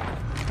காய்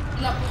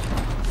இல்ல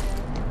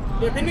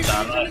ஏ பின்னிக்கு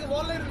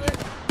வால்ல இருக்கு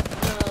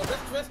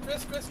வெஸ்ட்ல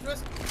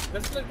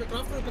இருக்க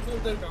கிராஃப்ட்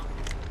பக்கத்துல இருக்கான்.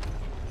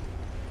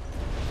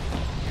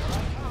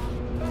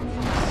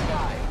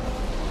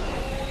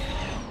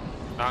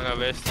 நாங்க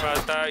வெஸ்ட்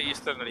பார்த்தா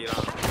ஈஸ்டர்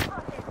நடிக்கிறோம்.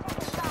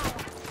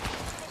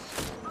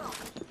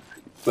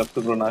 லெஃப்ட்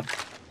ப்ரோனா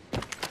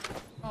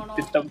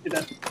திட்டம்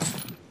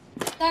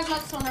Tag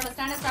class சொன்னோட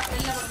ஸ்டாண்டர்ட் ஸ்டாக்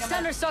வெளில போங்க.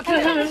 Standard stock here.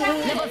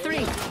 Level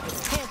 3.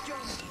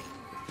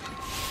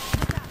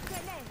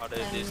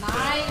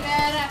 நாய்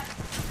வேற.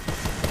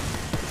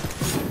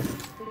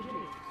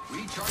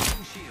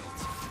 Recharging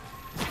shields.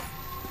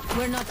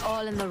 We're not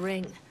all in the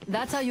ring.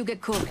 That's how you get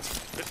cooked.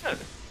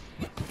 என்னது?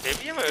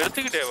 ஹெவியா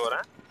எடுத்துக்கிட்டே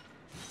போறேன்.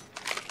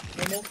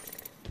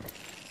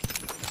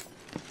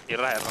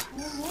 இல்ல.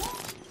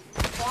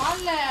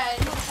 வால்ல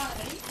என்ன பண்றாங்க?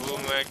 Who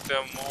make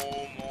the move?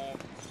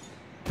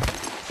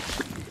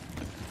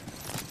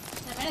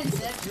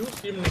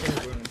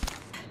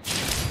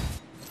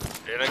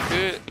 எனக்கு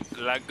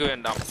லக்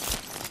வேண்டாம்.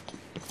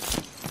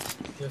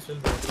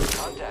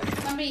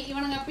 தம்பி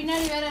இவனுங்க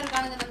பின்னாடி வேற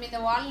இருக்கானுங்க தம்பி இந்த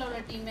வால்ல உள்ள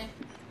டீம்.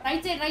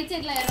 ரைட்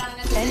சைடுல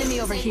ஏறானுங்க. Enemy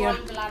over here.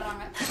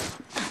 விளையாடுறாங்க.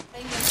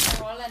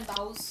 வால் அண்ட்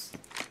ஹவுஸ்.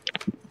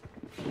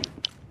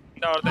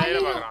 இந்த ஒரு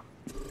தைரியம் பார்க்கறான்.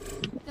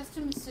 Just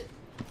miss.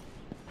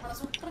 அவன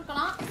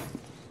சுட்டுறலாம்.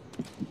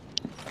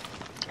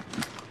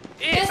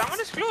 ஏய்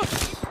someone is close.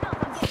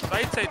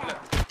 ரைட் சைடுல.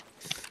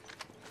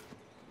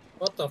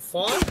 What the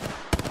fuck?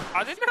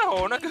 அதென்ன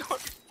உனக்கு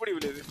இப்படி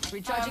விழுது?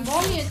 Recharging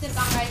போலி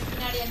வச்சிருக்காங்க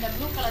பின்னாடி அந்த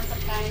ப்ளூ கலர்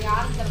சட்டை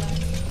யாரும் தெரியல.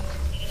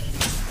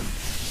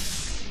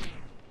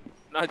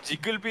 நான்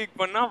ஜிகிள் பீக்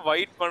பண்ணா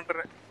வைட்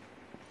பண்றேன்.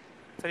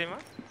 சரிமா?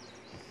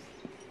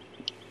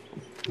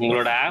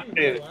 உங்களோட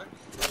ஆஃப்டர்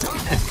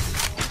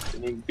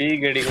நீ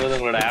பீக் அடிக்கும்போது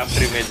உங்களோட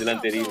ஆஃப்டர்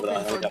இமேஜ்லாம் தெரியும்டா.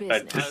 அது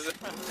கரெக்ட்டா.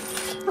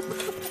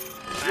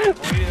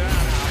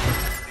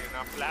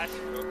 நான் ஃபிளாஷ்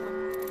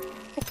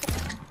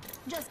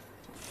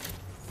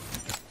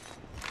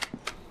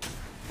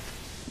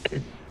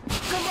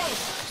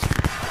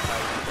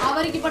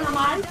அவருக்கு இப்ப நம்ம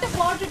அல்ட்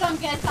போட்டுட்டோம்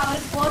கேஸ்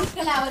அவருக்கு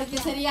பொறுக்கல அவருக்கு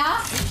சரியா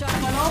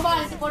நம்ம நோபா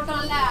அல்ட்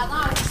போட்டோம்ல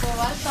அதான் அவருக்கு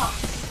வருத்தம்.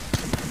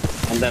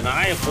 அந்த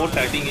நாயை போட்டு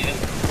அடிங்க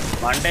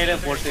மண்டையில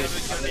போட்டு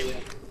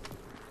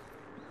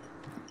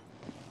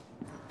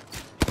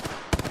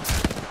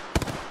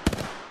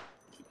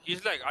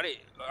He's like, I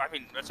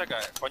mean, that's like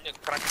a கொஞ்சம்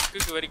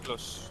கிராக்குக்கு very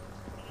close.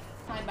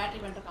 பேட்டரி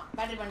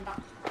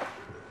பண்ணிட்டான்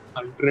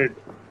 100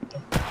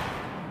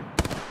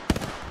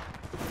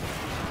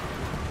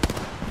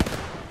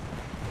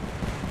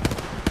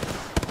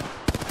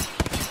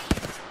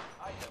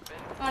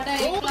 அட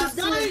class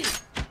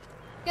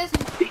case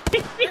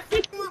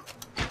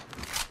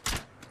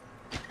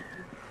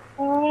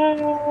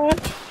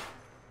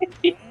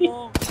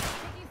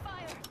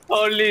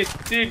holy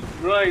shit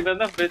bro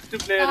இதான் பெஸ்ட்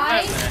பிளேயர்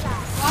வாட்ச்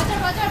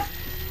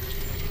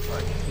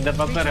இந்த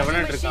பக்கம்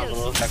ரெவலண்ட் இருக்கான்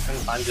bro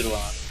டக்குன்னு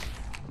பாஞ்சிருவான்.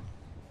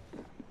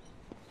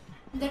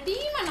 இந்த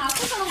டீம் நான்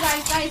அசோகனோ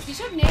guys we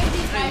should name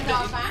these guys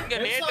off இங்க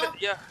நேட்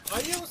யா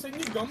ஐயோ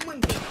செஞ்சி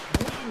கம்மன்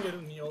மூவிங் இரு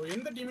நீ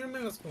எந்த டீமையுமே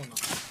நஸ்கோனா.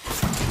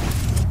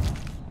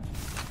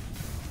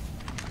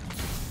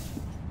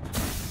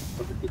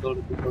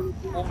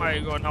 Oh my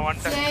god நான்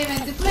வந்துட்டேன். ஏய் இந்த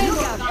ஜிப்லைன்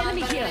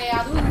போடுறானே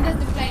அதுவும் இந்த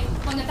ஜிப்லைன்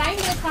கொஞ்சம் டைம்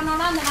வேஸ்ட்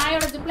பண்ணோம்னா அந்த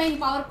நாயோட ஜிப்லைன்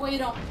பவர்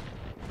போயிடும்.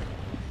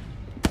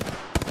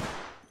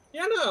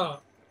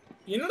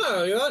 என்னடா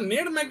ஏதாவது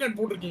நேட் மேக்னெட்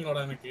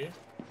போட்டுருக்கீங்களாடா எனக்கு?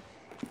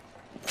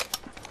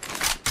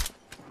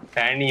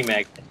 ஃபேனி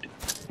மேக்னெட்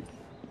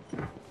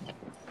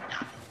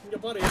இங்க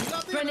பாரு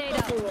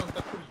எல்லாத்தையும் போடுவான்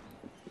தக்குடி.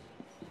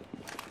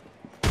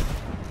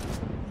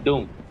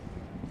 டூம்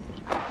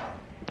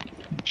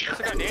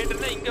மச்சா நேட்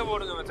இருந்தா இங்க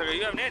போடுங்க மச்சா.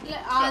 You have NAT.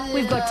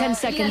 We've got 10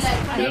 seconds.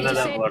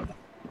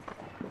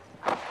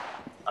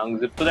 அவங்க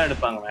ஜிப் தான்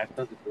எடுப்பாங்க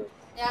மேக்ஸிமம் ஜிப்.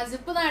 யா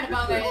ஜிப் தான்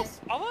எடுப்பாங்க.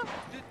 அவன்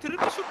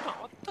திருப்பி சுட்டான்.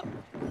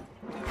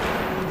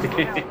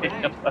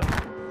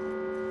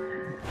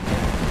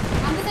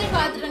 அந்த சைடு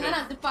பாத்துறங்க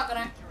நான் ஜிப்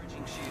பார்க்கறேன்.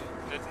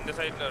 இந்த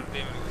சைடுல ஒரு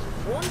டீம் இருக்கு.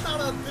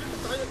 போன்டாடா திருட்டு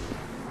தாய்.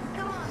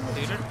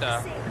 திருட்டா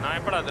நான்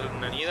எப்படா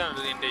திருடுன? நீ தான்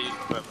இந்த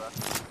யூஸ் பண்றடா.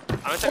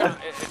 அவன் சக்க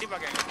எட்டி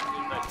பாக்கங்க.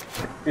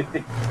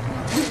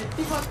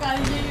 எட்டி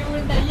பாக்காதீங்க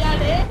இவன்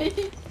டையாடே.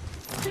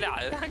 இல்ல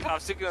அதான்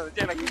காப்ஸ்க்கு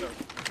வந்து எனக்கு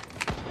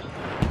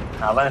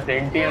அவன்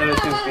சென்டியல்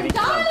வச்சு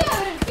பிரிச்சான்.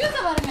 ஃபியூஸ்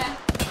பாருங்க.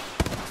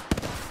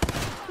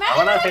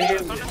 அவனா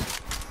சென்டியல் சொன்னா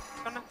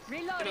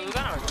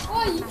இதுதான் ஓ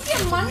இங்க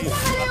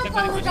மண்ணனே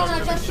உட்கார்ந்துட்டானா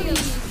சச்சி.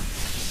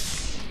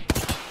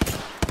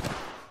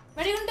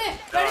 வெடிகுண்டு.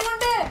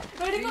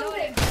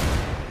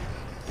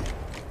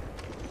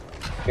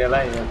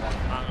 கேலாம் இல்ல.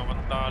 நாங்க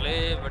வந்தாலே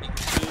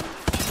வெடிக்குது.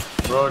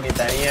 ப்ரோ நீ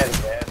தனியா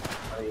இருக்க.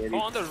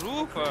 On the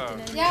roof.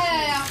 Yeah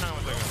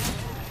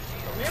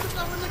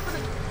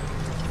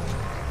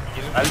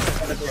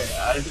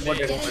Alt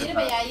போட்டு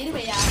இரு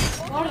பையா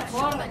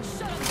போடுறேன்.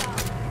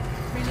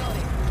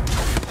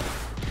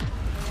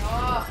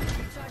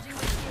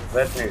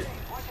 வெர்ட்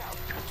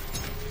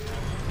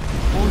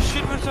Oh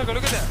shit மச்சா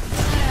look at that.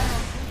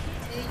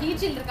 Heat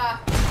shield இருக்கா?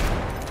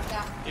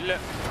 இல்ல.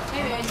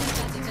 ஏய்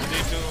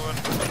 3 2 1.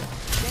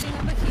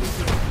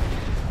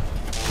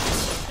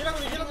 கீழ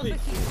குதி.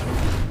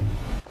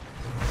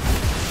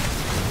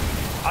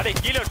 அடே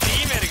கீழ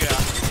டீம் இருக்குடா.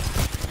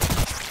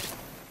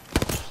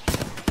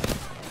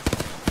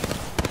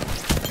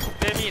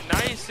 Very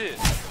nice.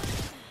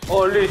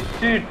 Holy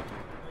shit.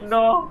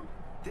 No.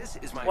 This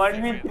is my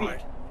 1v3. favorite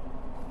part.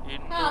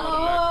 இன்னொரு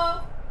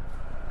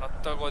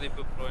ரத்த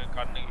கொதிப்பு ப்ரோ என்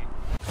கண்ணுக்கு.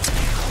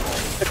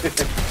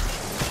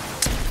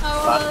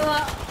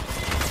 அவ்வளவுதான்.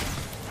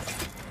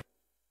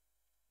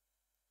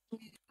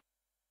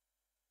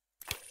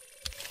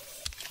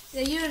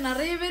 ஐயோ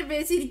நிறைய பேர்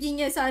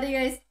பேசியிருக்கீங்க. Sorry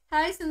guys.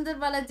 Hi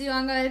Sundar Balaji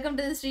வாங்க, welcome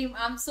to the stream.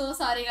 I am so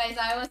sorry guys,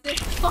 I was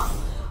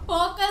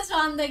focused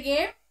on the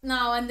game.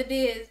 நான் வந்துட்டு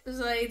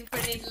இது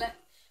பண்ணிடல.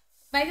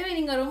 பை தி வே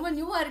நீங்க ரொம்ப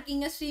நியூவா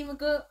இருக்கீங்க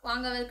ஸ்ட்ரீமுக்கு,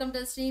 வாங்க welcome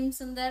to stream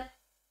Sundar.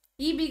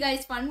 EB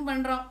guys fun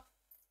பண்றோம்.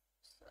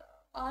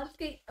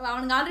 வாழ்க்கை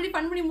அவனுங்க ஆல்ரெடி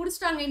ஃபன் பண்ணி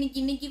முடிச்சிட்டாங்க.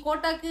 இன்னைக்கு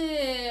கோட்டாக்கு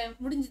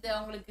முடிஞ்சுது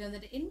அவங்களுக்கு.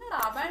 வந்துட்டு என்னடா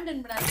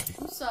அபேண்டன் பண்ணாரு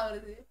புதுசா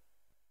வருது.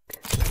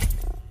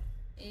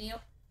 ஐயோ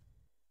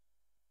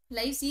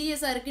லைவ்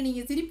சீரியஸா இருக்கு,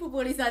 நீங்க சிரிப்பு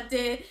போலீஸ்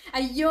ஆச்சு.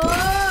 ஐயோ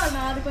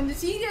நான் அது கொஞ்சம்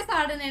சீரியஸா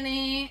ஆடுனேனே.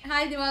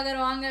 ஹாய் திவாகர்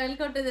வாங்க,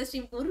 welcome to the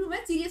stream. ஒருவே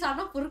serious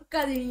ஆடினா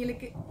பொறுக்காது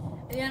நீங்களுக்கு.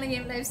 சரியான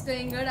game life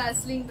going good.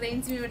 அஸ்லிங்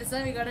trains me Medusa,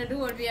 we gotta do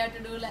what we have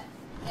to do.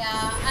 Yeah,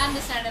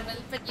 understandable,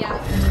 but yeah,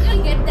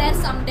 you'll get there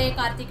someday,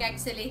 Karthik.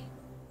 Actually,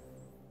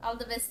 all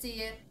the best to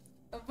you.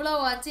 Follow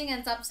watching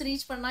and subs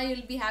reach panna,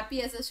 you'll be happy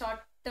as a short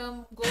term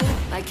goal.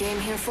 I came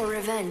here for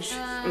revenge,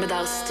 but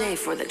I'll stay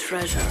for the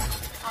treasure.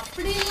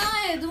 அப்படிலாம்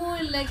எதுவும்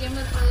இல்லை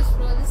gamer brothers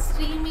bro. This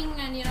streaming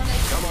and you know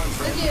like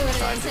okay,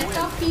 a set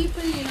of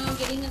people, you know,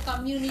 getting a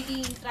community,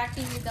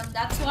 interacting with them,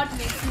 that's what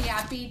makes me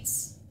happy.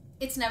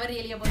 It's never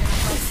really about the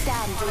numbers.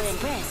 Stand to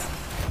impress.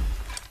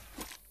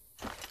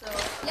 So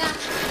yeah,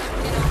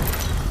 you know,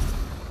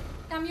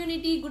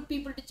 community, good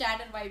people to chat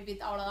and vibe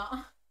with,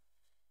 அவ்வளவுதான்.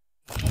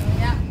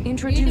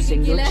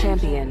 Introducing your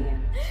champion.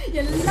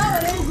 எல்லாம்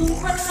ஒரே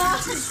கும்பலா.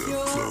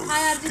 ஐயோ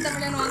hi Aarthi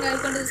தமிழன் வாங்க,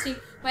 welcome to the stream.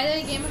 By the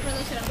way gamer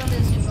brothers welcome to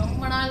the stream.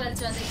 ரொம்ப நாள்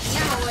கழிச்சு வந்திருக்கீங்க.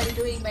 How are you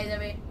doing by the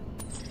way?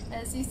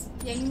 Sis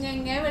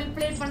எங்கங்க வெல்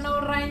ப்ளே பண்ண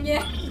விடுறாங்க,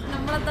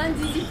 நம்மள தான்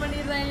ஜிஜி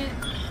பண்ணிடுறாங்க.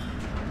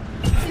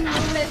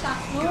 நூலே தான்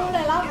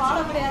நூலெல்லாம் வாழ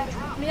முடியாது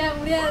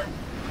முடியாது.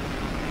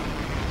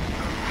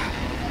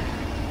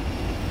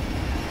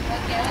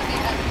 Okay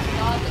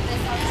all the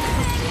best all the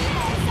best.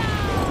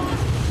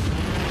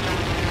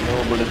 No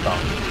Medusa.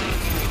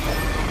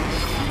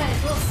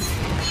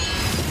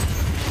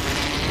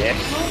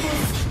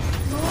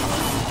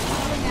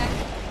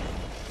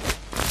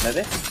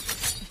 என்னது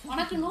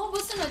உனக்கு நோ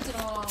புஸ்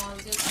வச்சிரோம்.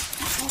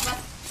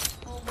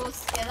 நோ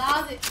புஸ்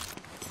ஏதாவது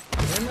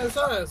என்ன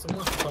சார்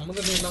சும்மா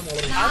சம்மந்தமே இல்லாம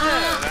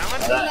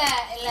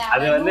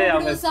அது வந்து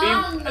அவங்க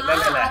டீம்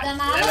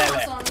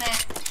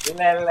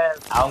இல்ல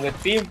அவங்க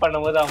டீம்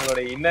பண்ணும்போது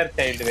அவங்களோட இன்னர்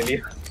சைல்டு வெளிய.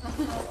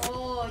 ஓ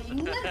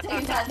இன்னர்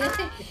சைல்டு, அது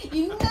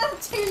இன்னர்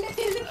சைல்டு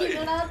இதுக்கு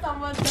என்னடா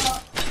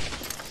சம்பந்தம்?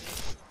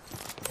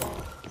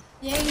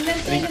 ஏன்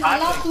இன்னர் சைல்டு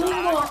நல்லா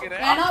தூங்கும்,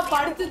 வேணா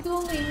படுத்து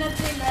தூங்கு. இன்னர்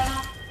சைல்டு வேணா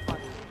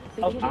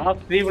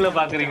ஆஃப் ஸ்ட்ரீம்ல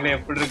பாக்குறீங்களே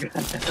எப்படி இருக்கு.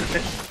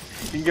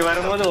 இங்க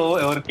வரும்போது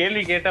ஒரு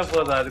கேள்வி கேட்டா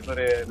போதும், அதுக்கு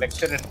ஒரு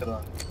லெக்சர்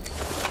எடுத்துருவாங்க.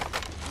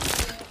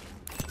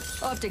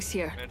 Optics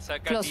here.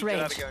 Close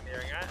range.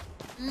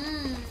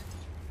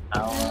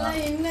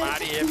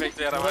 மாரி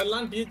எஃபெக்ட் வேற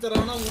எல்லாம் டீச்சர்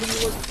ஆனா முடிஞ்சு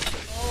போச்சு.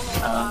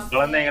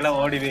 குழந்தைங்க எல்லாம்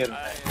ஓடி போயிரும்.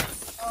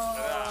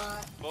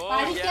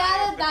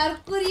 படிக்காத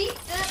தற்குறி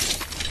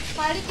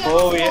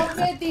படிக்காத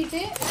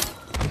பேத்திட்டு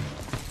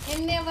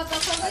என்னைய பார்த்தா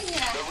சொல்றீங்க.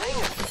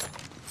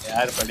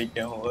 யார்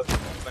படிக்காம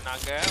இப்ப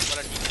நாங்க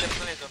ஒரு டீச்சர்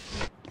தானே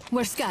சொன்னோம்.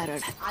 We're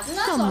scattered.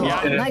 அதுதான் Come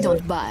சொல்றேன். on, I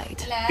don't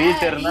bite.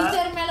 Teacher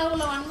மேல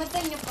உள்ள வன்மத்தை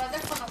இங்க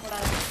ப்ரொஜெக்ட் பண்ண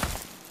கூடாது.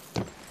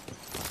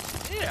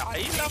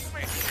 I love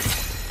my.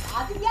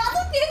 அது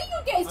யாரோ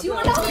தெரியும் கேஸ் யூ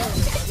நோ.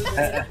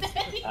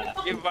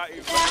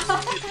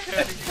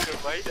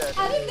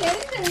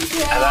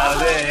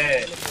 அதாவது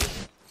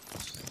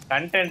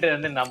கண்டென்ட்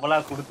வந்து நம்மளா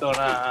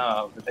கொடுத்தோம்னா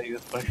அப்படிதான்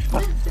யூஸ்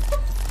பண்ணுவோம்.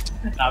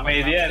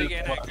 அமைதியா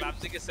இருக்கும்.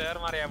 கிளாப்ஸ்க்கு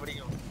சார் மாதிரியா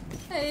பிடிக்கும்.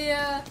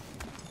 ஐயா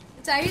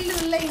சைல்டு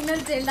உள்ள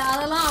இன்னர் சைல்டு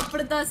அதெல்லாம்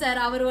அப்படித்தான் சார்.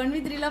 அவர்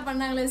 1v3லாம்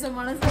பண்ணாங்களே சார்,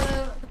 மனசு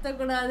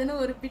வருத்தக்கூடாதுன்னு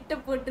ஒரு பிட்டை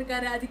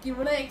போட்டிருக்காரு. அதுக்கு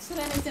இவ்வளோ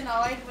எக்ஸ்பிளனேஷன்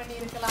அவாய்ட்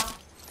பண்ணியிருக்கலாம்.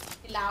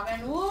 இல்லை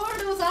அவன்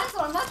ஓடுசான்னு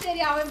சொன்னா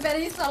சரி, அவன்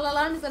பெரிய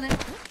சொல்லலான்னு சொன்னேன்.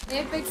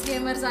 ஏபெக்ஸ்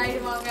கேமர்ஸ்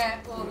ஆயிடுவாங்க.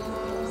 ஓஹோ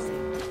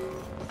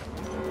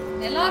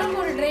எல்லாரும்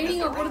ஒரு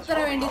ட்ரைனிங்கை கொடுத்துட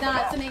வேண்டியதான்.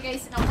 அத்தனை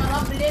கைஸ் நம்ம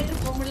தான்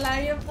பிரிடேட்டர் போக முடியல.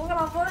 ஐயோ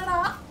போகடா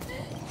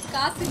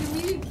காசுக்கு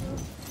மீறி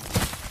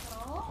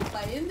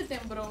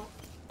பயந்துட்டேன் ப்ரோ.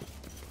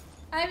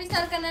 Hi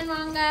Vishal Kannan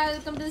வாங்க,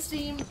 welcome to the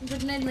stream.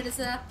 Good night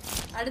Medusa.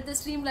 அடுத்த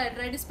ஸ்ட்ரீம்ல I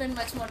try to spend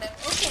much more time.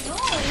 Okay, no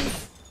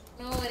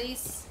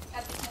worries.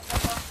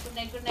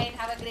 Good night,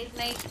 have a great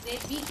night,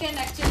 great weekend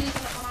actually.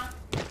 சொல்லப்போனா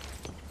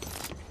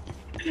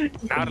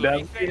நான்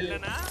லைஃப்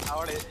இல்லனா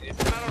அவளே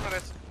எத்தனாரோட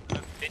rest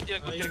டென்ஜில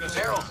குத்திருக்கேன்.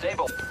 Barrel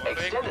stable.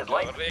 Extended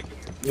life.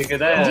 இதுக்கு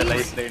தான்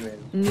life line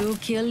வேணும். New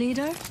kill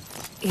leader?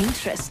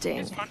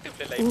 Interesting.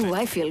 Ooh,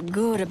 I feel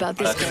good about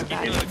this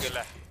campaign.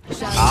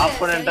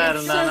 ஆப்பனண்டா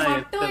இருந்தானா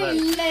மட்டும்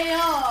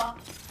இல்லையோ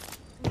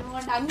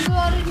இவன் அங்க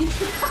வர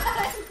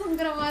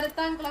நிக்குற மாதிரி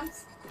தான் class.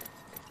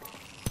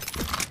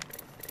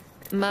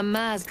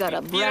 Mama's got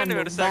a brand new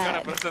Medusa-க்கான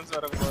bag. presence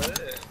வரும்போது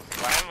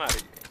பயமா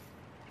இருக்கு.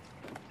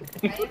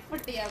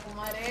 பயப்பட்டியா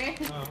குமாரே?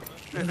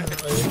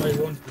 I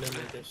won't play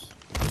like this.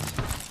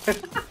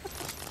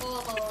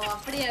 ஓஹோ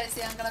அப்படியே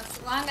விஷயங்களா.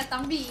 வாங்க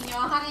தம்பி இங்க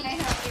வாங்களே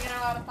அப்படிங்கிற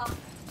வார்த்தை.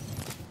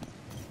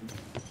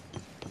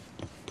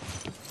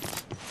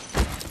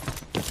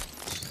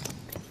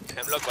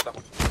 Hemlock bottom.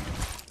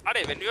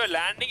 Ade, when we were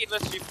landing, it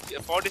was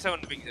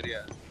 47 ping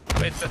area.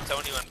 It's at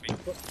 71 ping.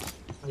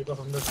 I got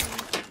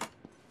 100.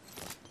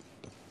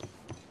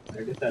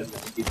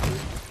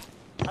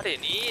 Ade,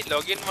 நீ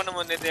login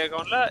பண்ணும்போது இந்த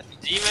அக்கவுண்ட்ல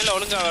Gmail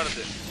ஒழுங்கா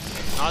வருது.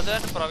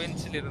 Northern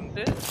province-ல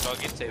இருந்து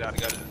login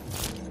செய்றார்கள்.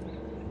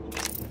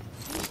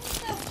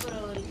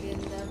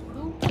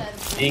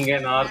 நீங்க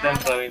Northern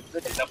province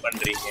என்ன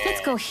பண்றீங்க?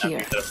 Let's go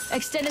here.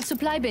 Extended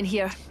supply bin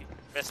here.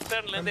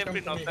 Western-ல இருந்து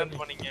எப்படி Northern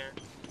போனீங்க?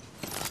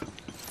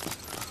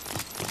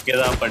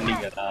 இங்கதான்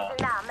பண்ணீங்கடா.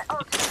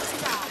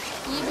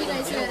 ஈபி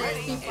ரைஸ் வேற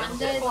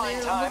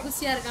பஞ்சாயத்துல ரொம்ப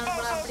குஷியா இருக்காங்க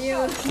போல அப்படியே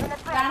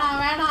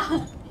வேணாம்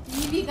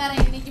ஈபி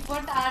காரன் இன்னைக்கு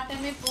போட்டு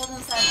ஆட்டமே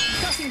போதும் சார்.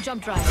 Crossing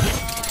jump drive.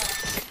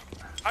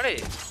 அடே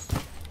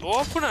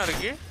ஓபனா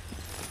இருக்கு.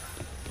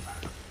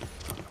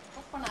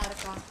 ஓபனா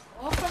இருக்கா?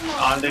 ஓபன்ல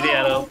ஆல்ரெடி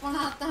யாரோ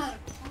ஓபனா தான்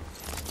இருக்கு.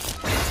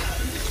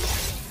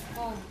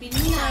 ஓ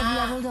பின்னா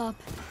Leveled up.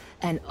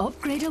 An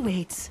upgrade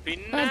awaits.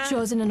 Pinna. I've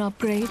chosen an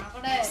upgrade.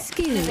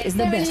 Skill is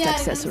the best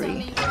accessory.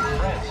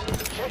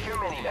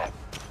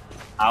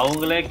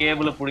 அவங்களே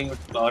கேபிள புடிங்கி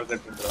பவர்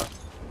கட் பண்றாங்க.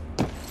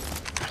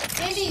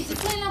 ஏடி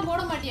ஜிப்லைன்லாம்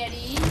போட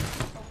மாட்டியாடி?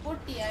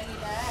 போட்டியா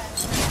இல்ல?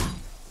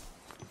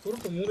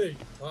 குறுக்கு மூரே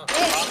வா.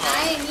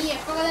 ஏய் நீ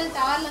எப்போவாது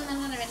டவர்ல இருந்தா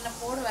நான் என்ன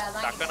போடுவேன்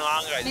அதான். டக்கன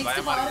வாங்க இது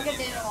பயமா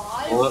இருக்கு.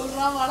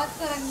 ஆயிரூபா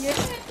வளக்கறங்க.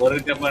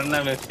 ஒருக்க பண்ண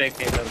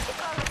மிஸ்டேக் என்ன இருக்கு?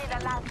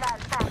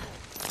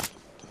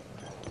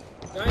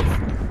 Guys,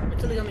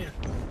 actually come here.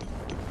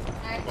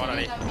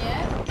 Actually come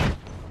here.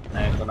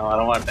 நான்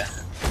வர மாட்டேன்.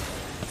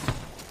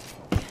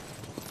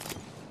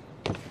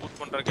 புட்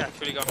பண்றதுக்கு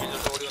actually கம்மி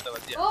ஓடி வந்த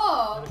வத்தியா. ஓ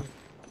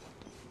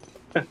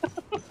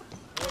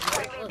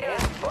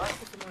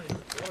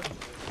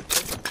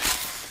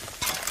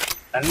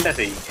சண்டை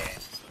செய்யுங்க.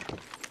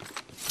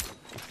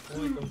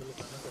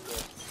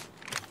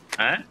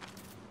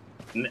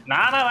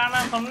 நானா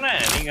வேணாம்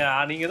சொன்னேன்.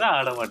 நீங்க தான்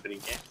ஆட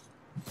மாட்டீங்க.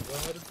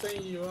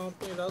 இவன்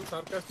ஏதாவது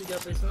sarcastic-ஆ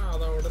பேசினா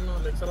அதை உடனே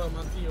லெக்சரா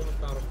மாத்தி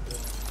இவனுக்கு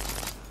ஆரம்பிச்சிருவான்.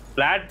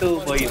 Flat 2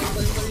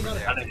 போயிருக்கு.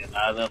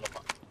 அதான்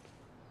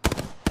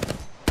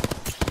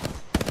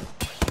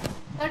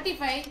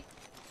 35.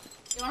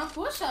 You wanna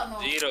push or no?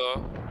 0.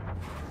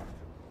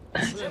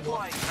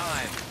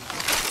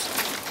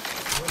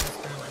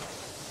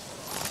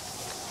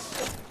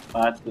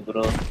 Fast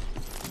bro.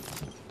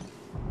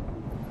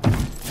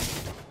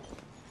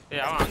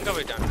 ஏய் அவன் அங்க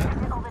போய்ட்டான்.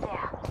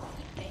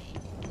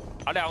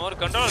 அட அவன் ஒரு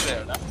கண்ட்ரோலர்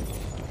இல்லடா.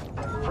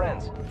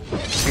 Friends.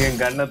 என்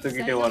கண்ணை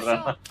தூக்கிட்டே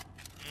ஓடுறான்.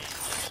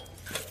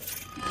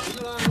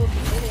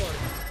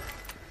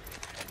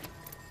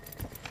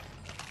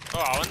 ஓ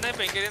அவன் தான்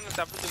இப்ப எங்க இருந்து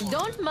தப்பிச்சு.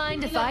 Don't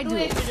mind if I do.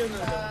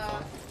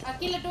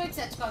 அகில 2x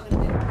சர்ச்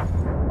பாக்குறது.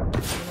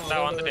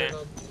 நான் வந்துட்டேன்.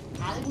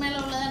 அதுக்கு மேல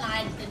உள்ளத நான்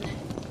எடுத்துட்டேன்.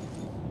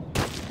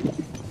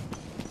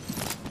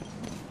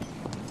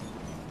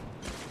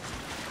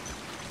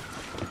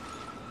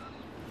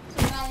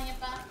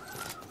 சொல்றாங்கப்பா.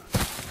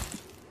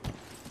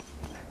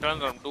 Turn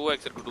around 2x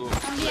இருக்கு 2.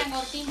 தம்பி அங்க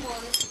ஒரு டீம்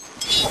போகுது.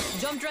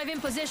 Jump drive in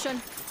position.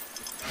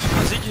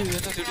 அசிஜி என்ன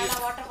சொல்லி?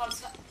 வாட்டர்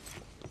ஃபால்ஸ்ல.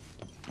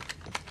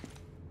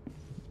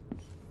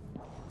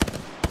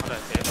 அட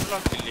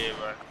சேஃப்லாக் இல்லையே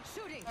வா.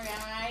 Shooting. ஓகே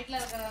நான் ஹைட்ல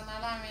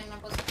இருக்கறனால அவன் என்ன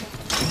position.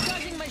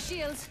 Charging my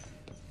shields.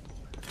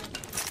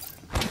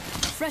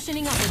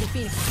 Freshening up with the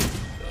Phoenix.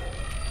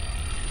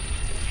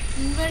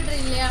 Inverter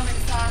இல்லையா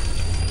மென்சா?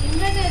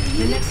 Inverter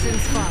The next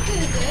ring's far.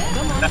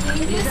 Come on.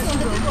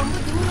 ரொம்ப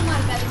தூரமா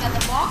இருக்கு. அதுக்கு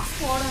அந்த பாக்ஸ்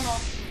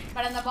போடணும்.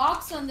 பட் அந்த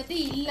பாக்ஸ் வந்துட்டு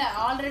இல்ல.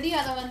 ஆல்ரெடி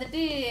அத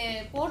வந்துட்டு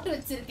போட்டு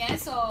வச்சிருக்கேன்.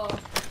 So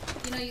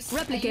you know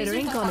Replicator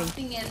incoming.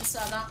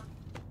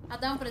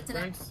 அதான்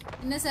பிரச்சனை.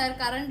 என்ன சார்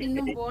கரண்ட்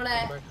இன்னும் போல.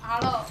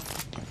 ஹலோ.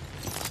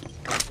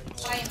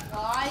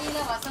 வாயில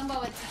வசம்ப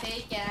வச்சு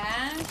தேய்க்க.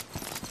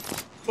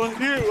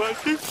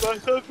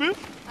 வசம்பு.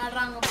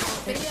 ஆடுறாங்க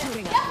பெரிய.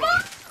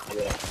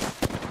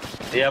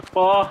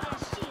 எப்போ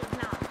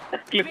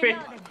கிளிப்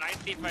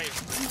 95.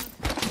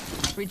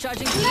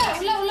 Recharging.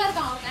 உள்ள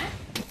இருக்கான் அவன்.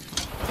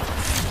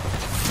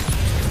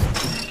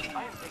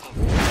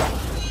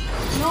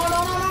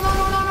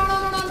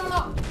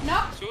 No.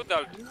 Shoot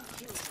out.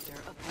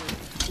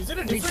 Is it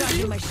a different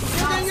Recharging my shields.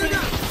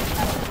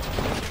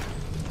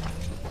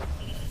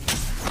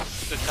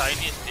 The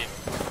Chinese team.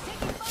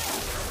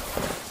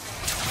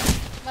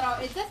 Bro,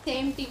 it's the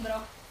same team, bro.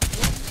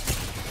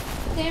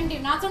 Same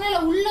team. நான் சொன்னேன்ல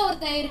உள்ள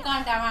ஒருத்தன்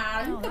இருக்கான்டா அவன்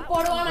அழுத்து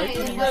போடுவானா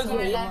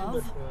எதிர்பார்க்கல.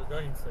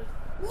 guy inside?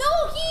 No,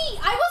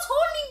 I was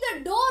holding the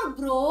door,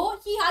 bro.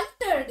 He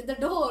altered the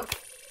door.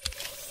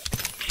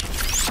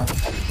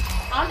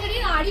 Already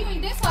நான் அடி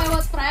வாங்கிட்டேன், so I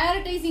was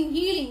prioritizing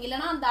healing.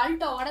 இல்லனா அந்த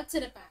அல்ட்ட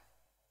உடைச்சிருப்பேன்.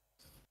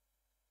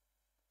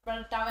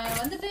 பட் அவன்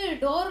வந்துட்டு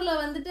டோர்ல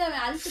வந்துட்டு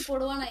அவன் அழுத்து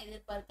போடுவான் நான்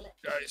எதிர்பார்க்கல.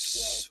 Guys,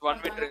 1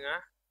 மீட்டருங்க.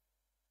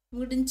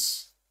 முடிஞ்சு.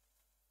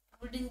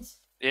 முடிஞ்சு.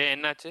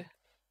 என்னாச்சு?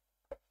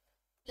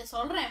 இல்ல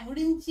சொல்றேன்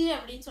முடிஞ்சு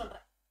அப்படின்னு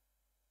சொல்றேன்.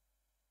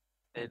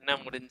 என்ன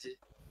முடிஞ்சு?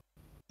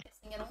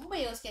 நீங்க ரொம்ப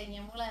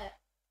யோசிக்காதீங்க மூளை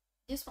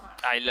யூஸ்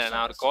பண்ணா. இல்ல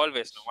நான் ஒரு கால்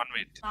பேசணும். 1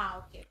 மினிட்.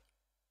 ஓகே.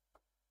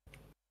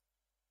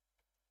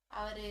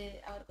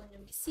 அவர்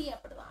கொஞ்சம் பிஸி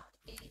அப்படிதான்.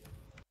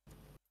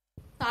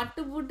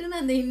 சட்டு புட்டுன்னு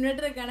அந்த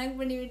இன்வெர்டரை கனெக்ட்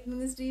பண்ணி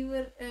விட்டுங்க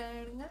ஸ்ரீவர்.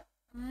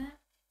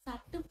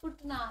 சட்டு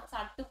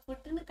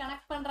புட்டுன்னு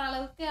கனெக்ட் பண்ற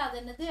அளவுக்கு அது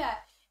என்னது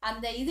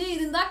அந்த இது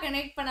இருந்தா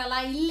கனெக்ட்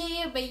பண்ணலாம்.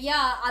 இல்லையே பையா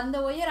அந்த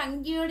ஒயர்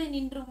அங்கேயோடு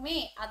நின்றுமே,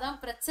 அதான்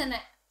பிரச்சனை.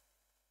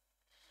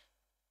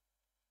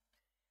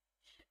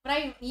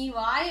 நீ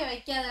வாயை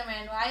வைக்காத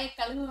மேன், வாயை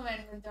கழுவு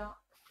மேன் கொஞ்சம்.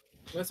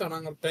 இல்ல சார்,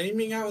 நாங்க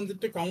டைமிங்கா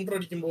வந்துட்டு கவுண்டர்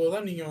அடிக்கும்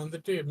போதுதான் நீங்க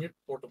வந்துட்டு மியூட்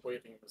போட்டு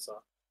போயிட்டீங்க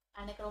சார்.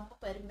 எனக்கு ரொம்ப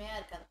பெருமையா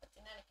இருக்கு அதை பத்தி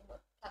நினைக்கும்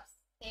போது.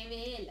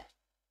 தேவையே இல்லை.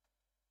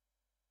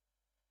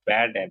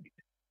 Bad habit.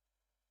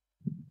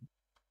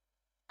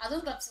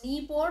 அதுவும் கிளப்ஸ் நீ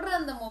போடுற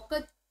அந்த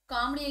மொக்க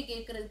காமெடியை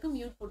கேட்கறதுக்கு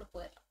மியூட் போட்டு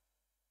போயிடலாம்.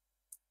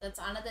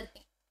 That's another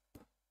thing.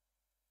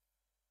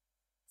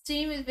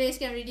 Stream is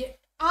based on video.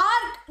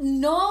 Arc,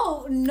 no.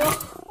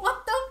 What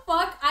the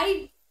fuck? I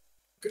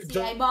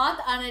bath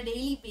on a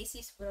daily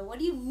basis, bro. What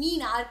do you mean,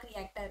 arc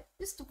reactor?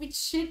 You stupid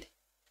shit.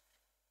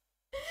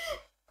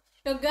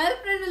 Your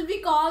girlfriend will be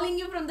calling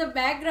you from the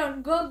background.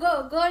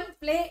 Go and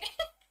play.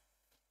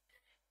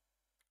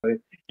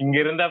 இங்க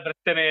இருந்தா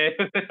பிரச்சனை.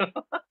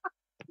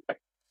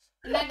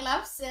 என்ன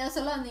clubs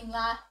சொல்ல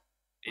வந்தீங்களா?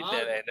 இல்ல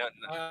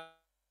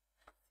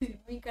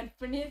we cut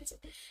பண்ணியாச்சு.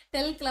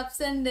 Tell Clubs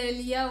and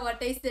Leah what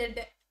I said.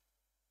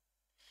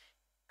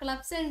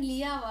 Clubs and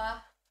Leah va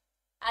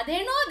they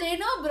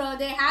know bro,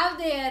 they have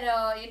their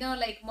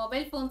like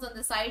mobile phones on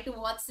the side to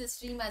watch the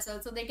stream as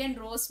well, so they can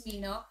roast me,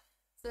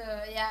 so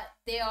yeah,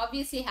 they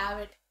obviously have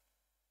it.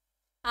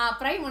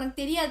 Prime உனக்கு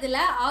தெரியாதுல,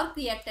 arc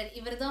reactor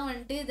இவர்தான்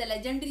வந்துட்டு the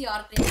legendary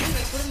arc reactor.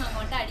 இவர் கூட நாங்க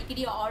வந்துட்டு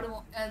அடிக்கடி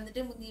ஆடுவோம்,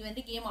 வந்துட்டு முந்தி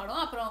வந்து கேம்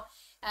ஆடுவோம். அப்புறம்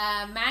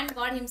man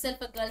got himself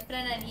a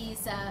girlfriend and he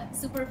is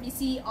super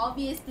busy,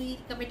 obviously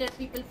committed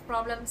people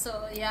problem, so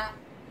yeah.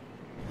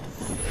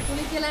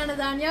 குளிக்கலன்னு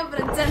Tania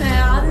பிரச்சனை,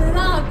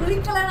 அதுதான்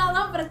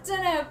குளிக்கலனாதான்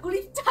பிரச்சனை.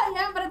 குளிச்சா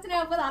ஏன் பிரச்சனை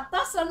ஆகுது?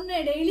 அதான்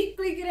சொன்னேன் டெய்லி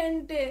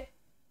குளிக்கிறேன்ட்டு.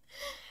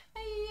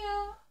 ஐயா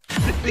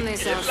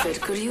This outfit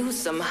could use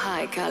some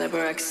high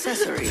caliber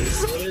accessories.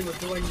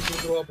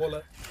 போல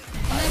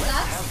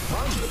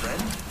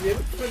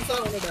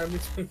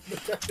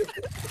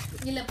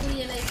இல்ல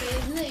புரியல.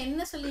 இப்ப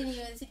என்ன சொல்லி நீ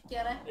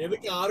சிக்கிற?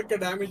 எதுக்கு ஆர்க்க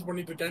டேமேஜ்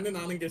பண்ணிட்டு இருக்கேன்னு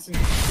நானும்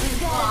கெஸ்ஸிங்.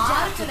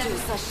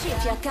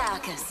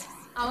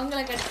 அவங்கள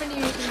கட் பண்ணி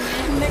விட்டீங்க,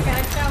 இந்த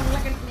கரெக்டா அவங்கள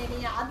கட்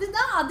பண்ணிட்டீங்க.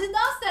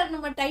 அதுதான் சார்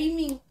நம்ம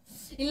டைமிங்.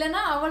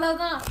 இல்லனா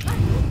அவ்வளவுதான்.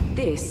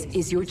 This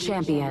is your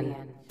champion.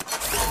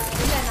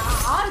 இல்ல நான்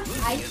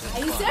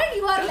I said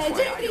you are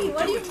legendary.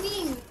 What do you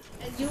mean?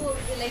 You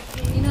like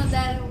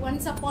that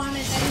once upon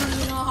a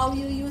time how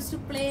you used to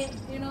play,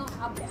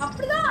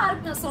 அப்படிதான்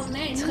ஆர்க் நான்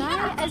சொன்னேன்.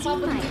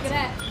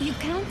 You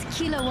can't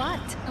kill a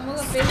what?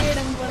 நமக்கு பெரிய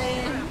இடம் போல.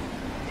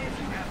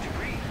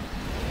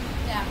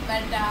 Yeah,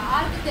 but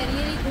arc is a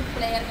really good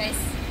player,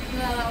 guys.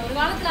 ஒரு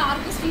காலத்துல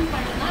arc stream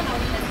பண்ணா நான்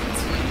வந்து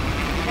stream.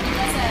 But he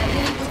was a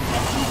really good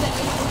friend. He's a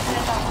really good friend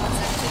of ours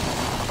actually.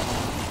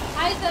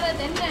 Hi sir,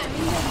 என்ன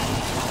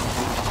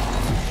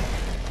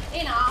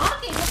நான்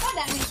ஆர்க் என்னப்பா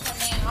டேமேஜ்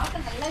பண்ணேன்? Arc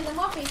நல்ல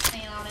விதமா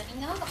பேசினேன் நான்.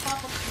 நீங்க தான் தப்பா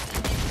போட்டுருக்கீங்க.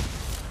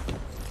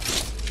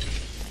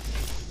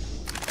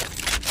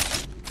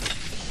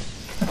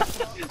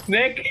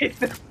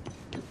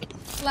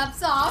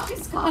 கிளப்ஸ்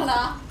ஆபீஸ்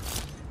காலா?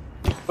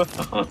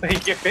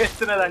 இங்க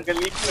பேசுறது அங்க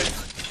லீக் பண்ணி.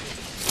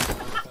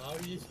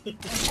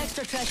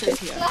 Extra treasures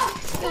here.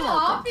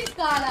 ஆபீஸ்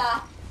காலா?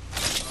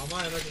 ஆமா,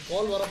 எனக்கு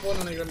கால்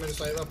வரப்போன்னு நினைக்கிறேன்.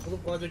 சார் புது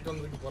ப்ராஜெக்ட்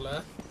வந்திருக்கு போல.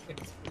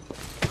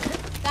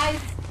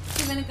 गाइस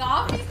இவனுக்கு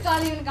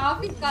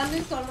ஆபீஸ் கால்னு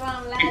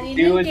சொல்றான்ல.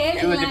 நீங்க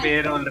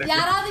கேளுங்க.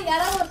 யாராவது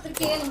ஒருத்தர்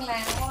கேளுங்க.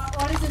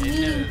 what is the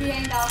meaning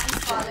behind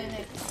office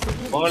கால்னு?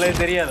 உங்களுக்கு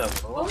தெரியாதா?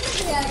 உங்களுக்கு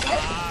தெரியாது.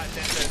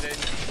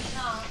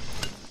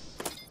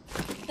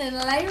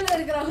 நான் லைவ்ல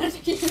இருக்கறவங்க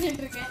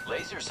கேட்டுட்டு இருக்கேன்.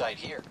 Laser sight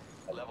here.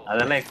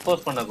 அதெல்லாம்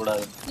எக்ஸ்போஸ் பண்ண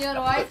கூடாது. Your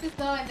voice is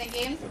though when the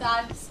game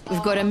starts.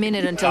 We've got a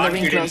minute until the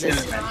ring closes.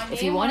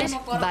 If you want it,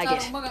 bag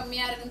it. ரொம்ப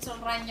கம்மியா இருக்குன்னு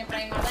சொல்றாங்க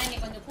பிரைம். அதான் நீ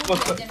கொஞ்சம்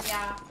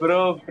கூப்பிடுறியா?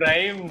 bro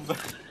prime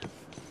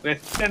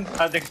western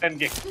project and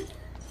cake.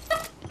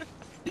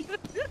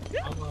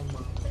 ஆமா.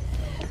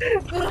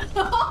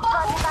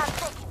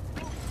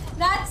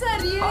 That's a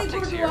really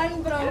good one,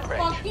 bro.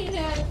 Fucking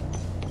hell.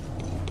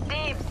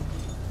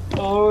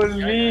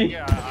 Holy.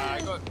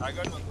 I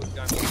got one good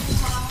gun.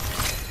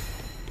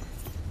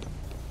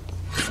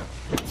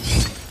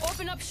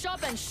 Open up shop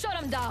and shut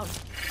them down.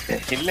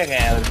 இல்லங்க,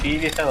 அவர்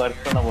சீரியஸா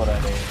வர்க் பண்ண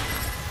போறாரு.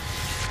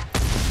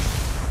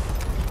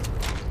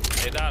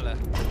 எதால?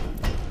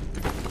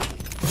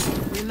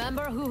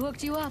 Remember who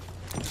hooked you up?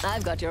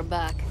 I've got your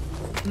back.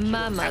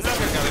 Mama's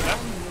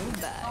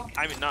back.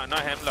 I mean,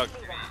 not hemlock.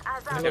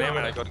 Okay,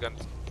 I got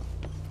guns.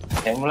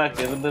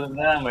 Hemlock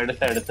இருந்திருந்தா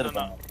Medusa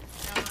எடுத்துருப்பாங்க.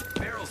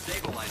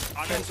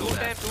 ஆனா 2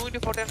 into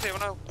 4 times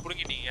எவனா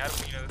புடிங்கிட்டீங்க? யார்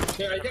புடிங்கினது?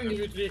 I can give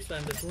you 3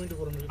 extended 2 into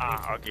 4 minutes.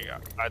 Okay.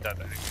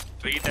 அதான்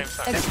 3 times.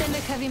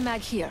 Extended heavy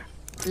mag here.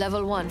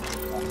 Level 1.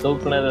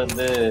 தூக்குனது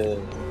வந்து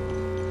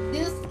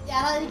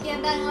யாராவது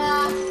கேட்டாங்களா?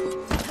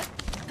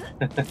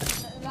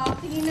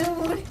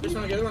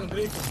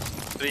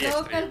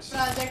 Local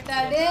project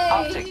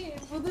டேய்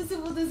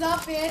புதுசா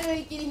பேர்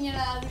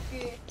வைக்கிறீங்கடா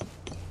அதுக்கு.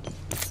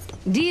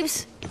 Deeps.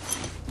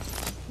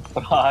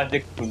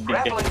 ப்ராஜெக்ட்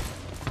குண்டிக்க.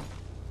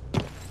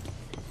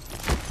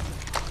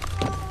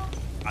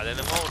 அது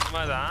என்னமோ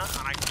உண்மைதான்.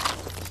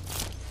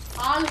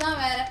 ஆளு தான்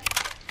வேற.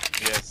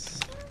 எஸ்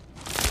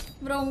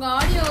ப்ரோ உங்க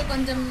ஆடியோ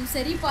கொஞ்சம்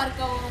சரி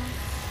பார்க்கவும்.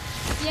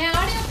 என்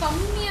ஆடியோ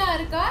கம்மியா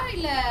இருக்கா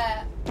இல்ல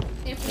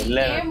எப்படி? இல்ல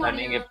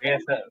நீங்க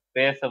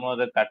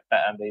பேசும்போது கட்ட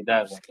அந்த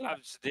இதாகும்.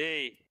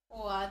 ஓ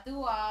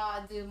அதுவா,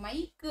 அது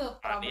மைக்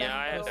ப்ராப்ளம்.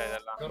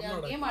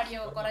 Game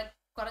audio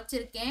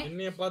குறைச்சிருக்கேன்.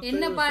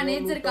 என்னப்பா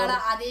நேச்சர் காலா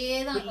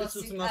அதேதான்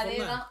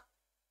அதேதான்.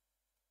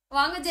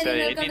 வாங்க ஜெரி,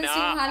 வெல்கம் டு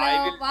ஸ்ட்ரீம். ஹலோ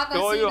வாங்க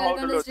stream,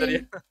 welcome to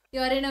stream.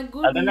 You are in a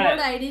good mood.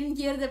 I didn't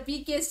hear the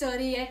PK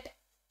story yet.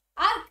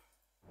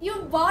 You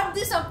bought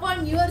this upon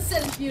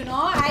yourself, you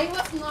know. I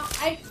was not.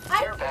 I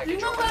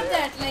remember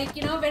that, like,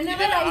 you know,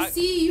 whenever I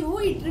see you,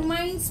 it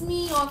reminds me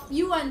of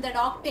you and that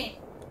Octane,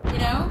 you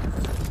know,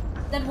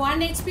 that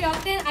 1 HP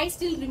Octane. I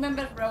still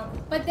remember, bro.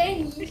 But then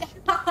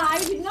I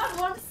did not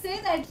want to say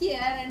that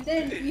here, and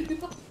then you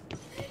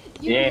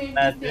made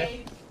me say.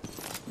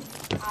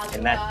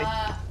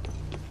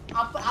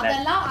 அப்ப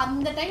அதெல்லாம்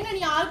அந்த டைம்ல நீ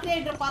all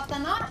creator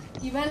பார்த்தனா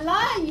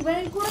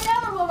இவன் கூடயா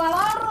நம்ம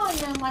விளையாடுறோம்,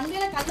 இவன்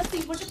மண்டையில கள்ளத்தி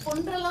போட்டு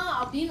கொன்றலாம்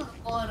அப்படின்னு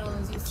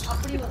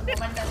அப்படி ஒரு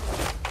மொமெண்ட்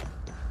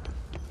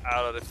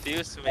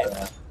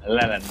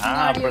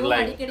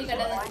அடிக்கடி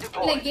கட்டாது.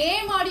 இல்ல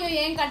கேம் ஆடியோ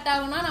ஏன் கட்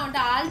ஆகும்னா நான்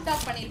வந்துட்டு ஆல்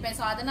டாப் பண்ணிருப்பேன்,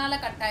 ஸோ அதனால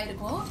கட்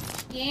ஆயிருக்கும்.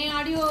 என்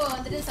ஆடியோ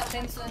வந்துட்டு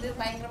சம்டைம்ஸ் வந்து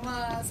பயங்கரமா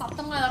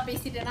சத்தமா ஏதாவது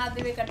பேசிட்டேன்னா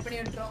அதுவே கட் பண்ணி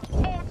விட்டுரும்.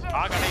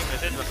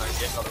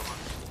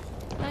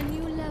 A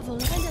new level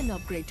and an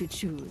upgrade to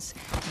choose.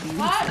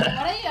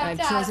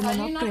 I've chosen an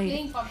upgrade.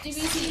 This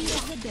is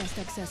the best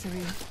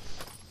accessory.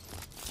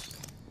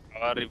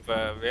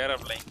 வேற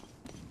playing.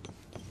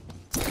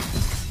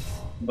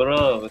 Bro,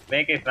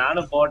 snake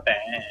நானும்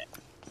போட்டேன்.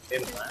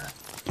 தெரியுமா?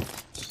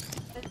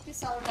 ரெட்டி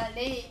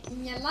சவுடாலே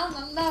நீங்கெல்லாம்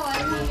நல்லா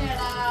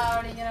வருவீங்கடா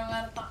அப்படிங்கிற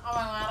மாதிரி தான்.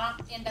 அவன் வரான்,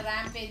 என்கிட்ட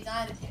ரேம்பேஜ்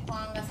தான் இருக்கு,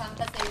 வாங்க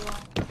சண்டை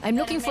செய்வோம். I'm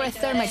looking for a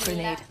thermite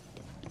grenade.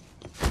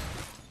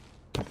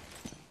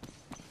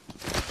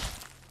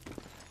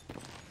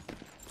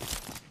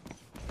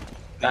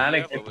 நானே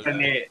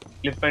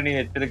கிளிப் பண்ணி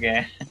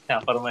வச்சிருக்கேன்,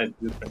 அப்புறமா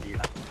யூஸ்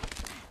பண்ணிக்கலாம்.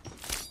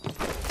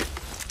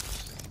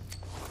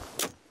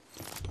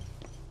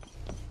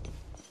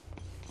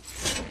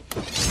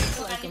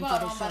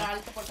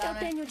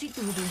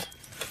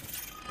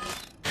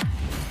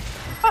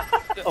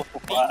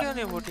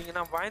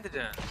 போட்டீங்கன்னா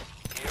பயந்துட்டேன்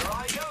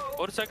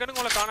ஒரு செகண்ட்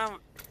உங்களை காணாம.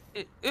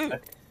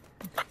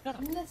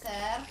 இல்ல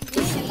சார்,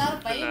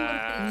 எல்லாரும்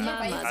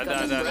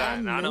பயப்படுறீங்க.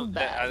 நானும்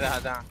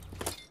அதான்.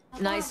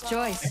 Nice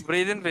choice.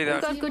 Breathe in, breathe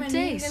out. Good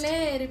taste. நீங்களே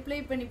ரிப்ளை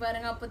பண்ணி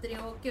பாருங்க, அப்ப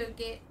தெரியும். Okay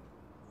okay.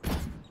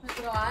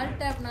 அப்புறம் ஆல்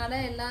டாப்னால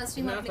எல்லா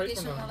ஸ்ட்ரீம்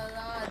அப்ளிகேஷனால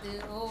தான் அது.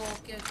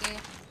 Okay okay.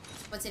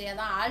 அப்ப சரி,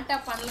 அதான் ஆல்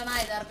டாப் பண்ணலனா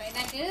இதா இருக்கும்.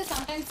 எனக்கு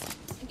சம்டைம்ஸ்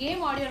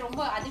கேம் ஆடியோ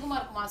ரொம்ப அதிகமா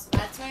இருக்குமா, so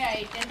that's why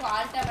I tend to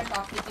alt tab and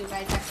talk with you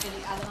guys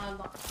actually. அதனால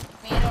தான்,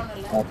 வேற ஒண்ணும்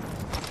இல்ல.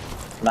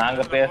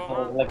 நாங்க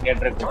பேசுறதுல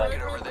கேட்றேன் கூடாது.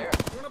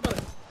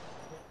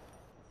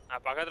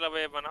 நான் பக்கத்துல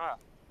போய் பண்ணவா?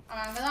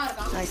 அவன் அங்க தான்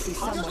இருக்கான். I see